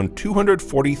of around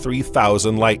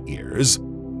 243,000 light-years.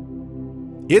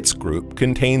 Its group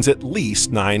contains at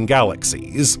least 9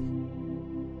 galaxies.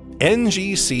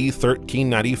 NGC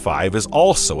 1395 is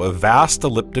also a vast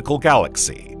elliptical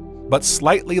galaxy, but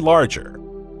slightly larger,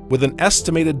 with an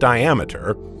estimated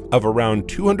diameter of around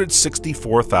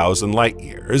 264,000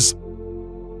 light-years.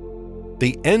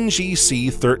 The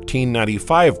NGC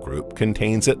 1395 group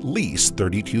contains at least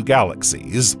 32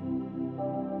 galaxies.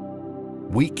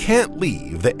 We can't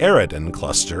leave the Eridan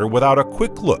cluster without a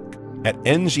quick look at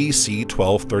NGC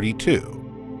 1232,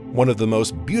 one of the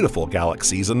most beautiful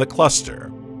galaxies in the cluster,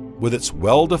 with its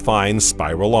well-defined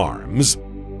spiral arms.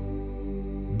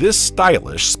 This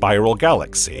stylish spiral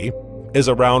galaxy is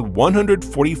around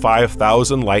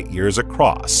 145,000 light-years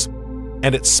across,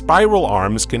 and its spiral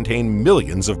arms contain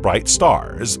millions of bright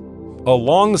stars,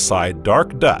 alongside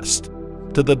dark dust,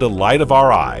 to the delight of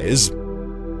our eyes.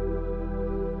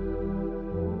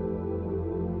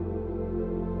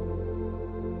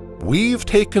 We've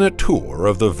taken a tour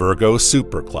of the Virgo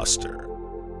supercluster.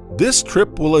 This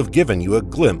trip will have given you a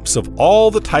glimpse of all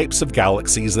the types of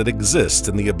galaxies that exist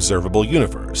in the observable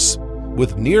universe,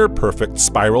 with near-perfect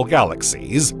spiral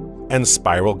galaxies and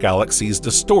spiral galaxies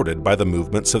distorted by the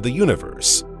movements of the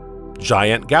universe,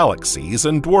 giant galaxies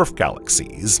and dwarf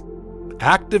galaxies,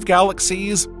 active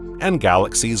galaxies, and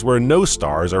galaxies where no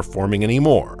stars are forming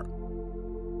anymore.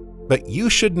 But you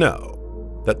should know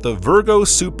that the Virgo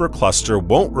supercluster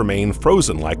won't remain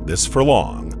frozen like this for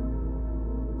long.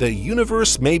 The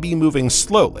universe may be moving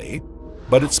slowly,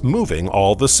 but it's moving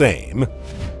all the same.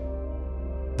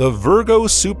 The Virgo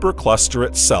supercluster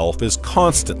itself is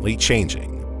constantly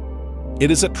changing.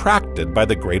 It is attracted by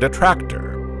the Great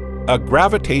Attractor, a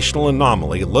gravitational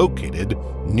anomaly located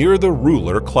near the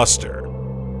ruler cluster.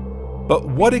 But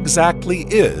what exactly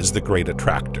is the Great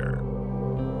Attractor?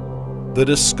 The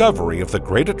discovery of the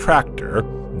Great Attractor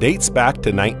dates back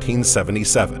to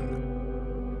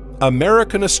 1977.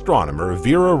 American astronomer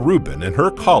Vera Rubin and her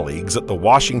colleagues at the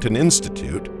Washington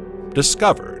Institute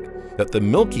discovered that the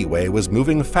Milky Way was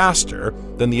moving faster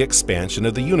than the expansion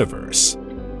of the universe.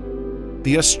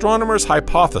 The astronomers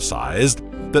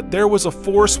hypothesized that there was a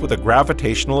force with a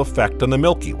gravitational effect on the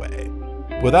Milky Way,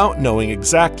 without knowing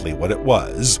exactly what it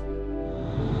was.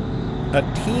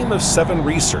 A team of 7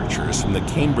 researchers from the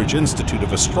Cambridge Institute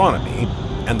of Astronomy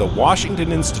and the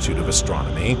Washington Institute of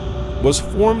Astronomy was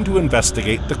formed to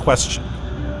investigate the question.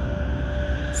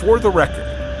 For the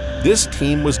record, this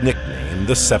team was nicknamed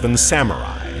the Seven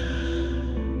Samurai.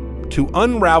 To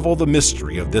unravel the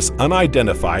mystery of this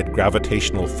unidentified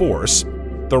gravitational force,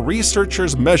 the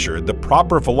researchers measured the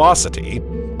proper velocity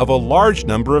of a large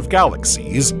number of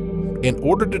galaxies in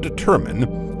order to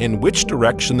determine in which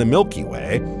direction the Milky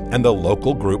Way and the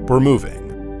local group were moving.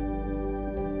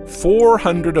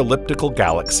 400 elliptical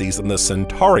galaxies in the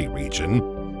Centauri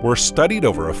region were studied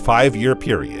over a 5-year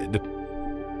period.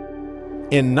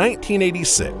 In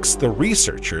 1986, the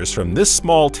researchers from this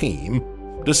small team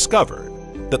discovered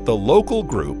that the local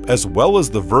group, as well as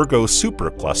the Virgo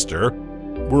supercluster,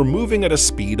 were moving at a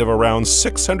speed of around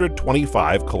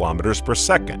 625 kilometers per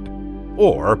second,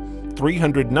 or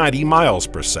 390 miles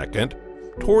per second,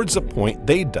 towards a point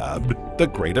they dubbed the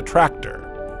Great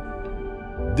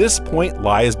Attractor. This point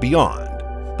lies beyond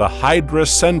the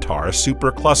Hydra-Centaur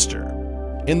supercluster,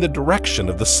 in the direction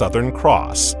of the Southern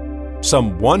Cross,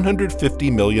 some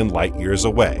 150 million light-years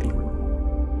away.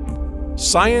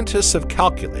 Scientists have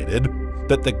calculated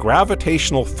that the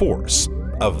gravitational force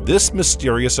of this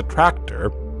mysterious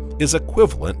attractor is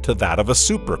equivalent to that of a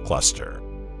supercluster,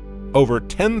 over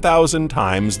 10,000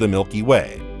 times the Milky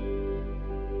Way.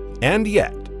 And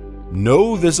yet,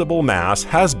 no visible mass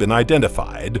has been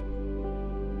identified.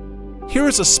 Here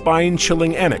is a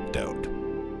spine-chilling anecdote.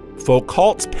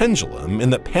 Foucault's pendulum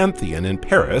in the Pantheon in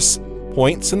Paris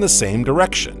points in the same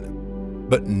direction,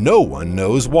 but no one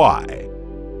knows why.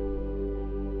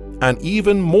 An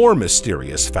even more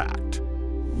mysterious fact.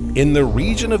 In the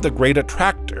region of the Great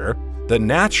Attractor, the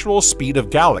natural speed of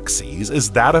galaxies is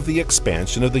that of the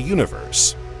expansion of the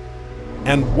universe.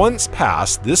 And once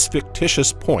past this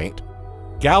fictitious point,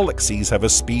 galaxies have a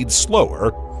speed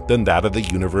slower than that of the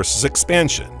universe's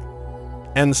expansion,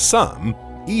 and some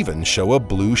even show a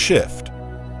blue shift.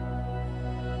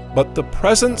 But the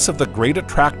presence of the Great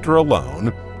Attractor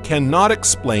alone cannot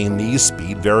explain these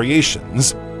speed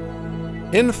variations.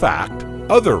 In fact,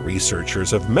 other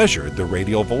researchers have measured the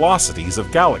radial velocities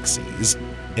of galaxies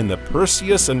in the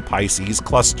Perseus and Pisces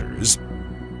clusters,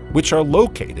 which are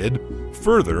located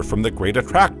further from the Great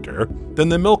Attractor than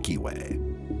the Milky Way.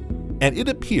 And it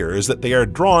appears that they are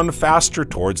drawn faster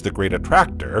towards the Great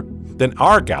Attractor than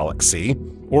our galaxy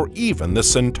or even the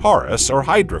Centaurus or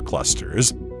Hydra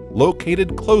clusters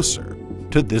located closer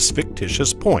to this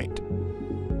fictitious point.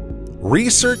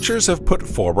 Researchers have put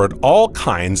forward all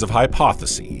kinds of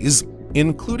hypotheses,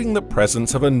 including the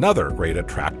presence of another Great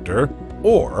Attractor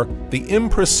or the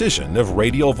imprecision of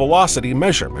radial velocity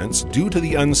measurements due to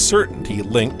the uncertainty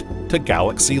linked to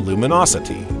galaxy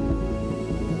luminosity.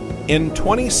 In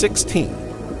 2016,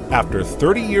 after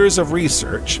 30 years of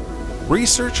research,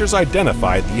 researchers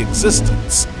identified the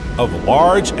existence of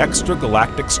large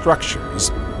extragalactic structures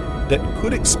that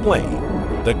could explain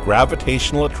the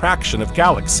gravitational attraction of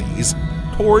galaxies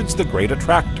towards the Great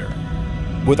Attractor,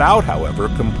 without, however,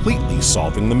 completely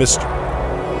solving the mystery.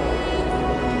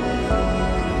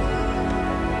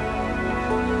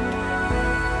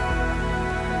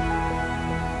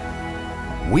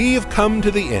 We've come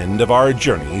to the end of our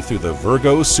journey through the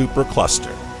Virgo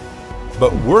supercluster,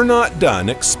 but we're not done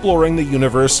exploring the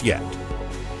universe yet.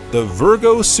 The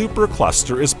Virgo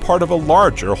supercluster is part of a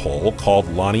larger whole called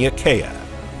Laniakea,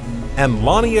 and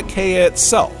Laniakea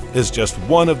itself is just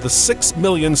one of the 6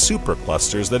 million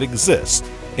superclusters that exist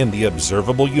in the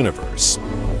observable universe.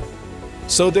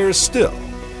 So there's still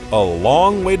a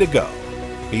long way to go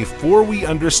before we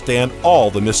understand all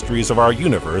the mysteries of our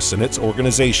universe and its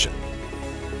organization.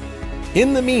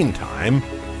 In the meantime,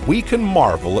 we can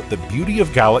marvel at the beauty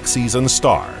of galaxies and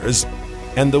stars,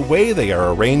 and the way they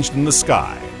are arranged in the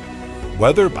sky,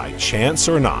 whether by chance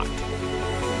or not.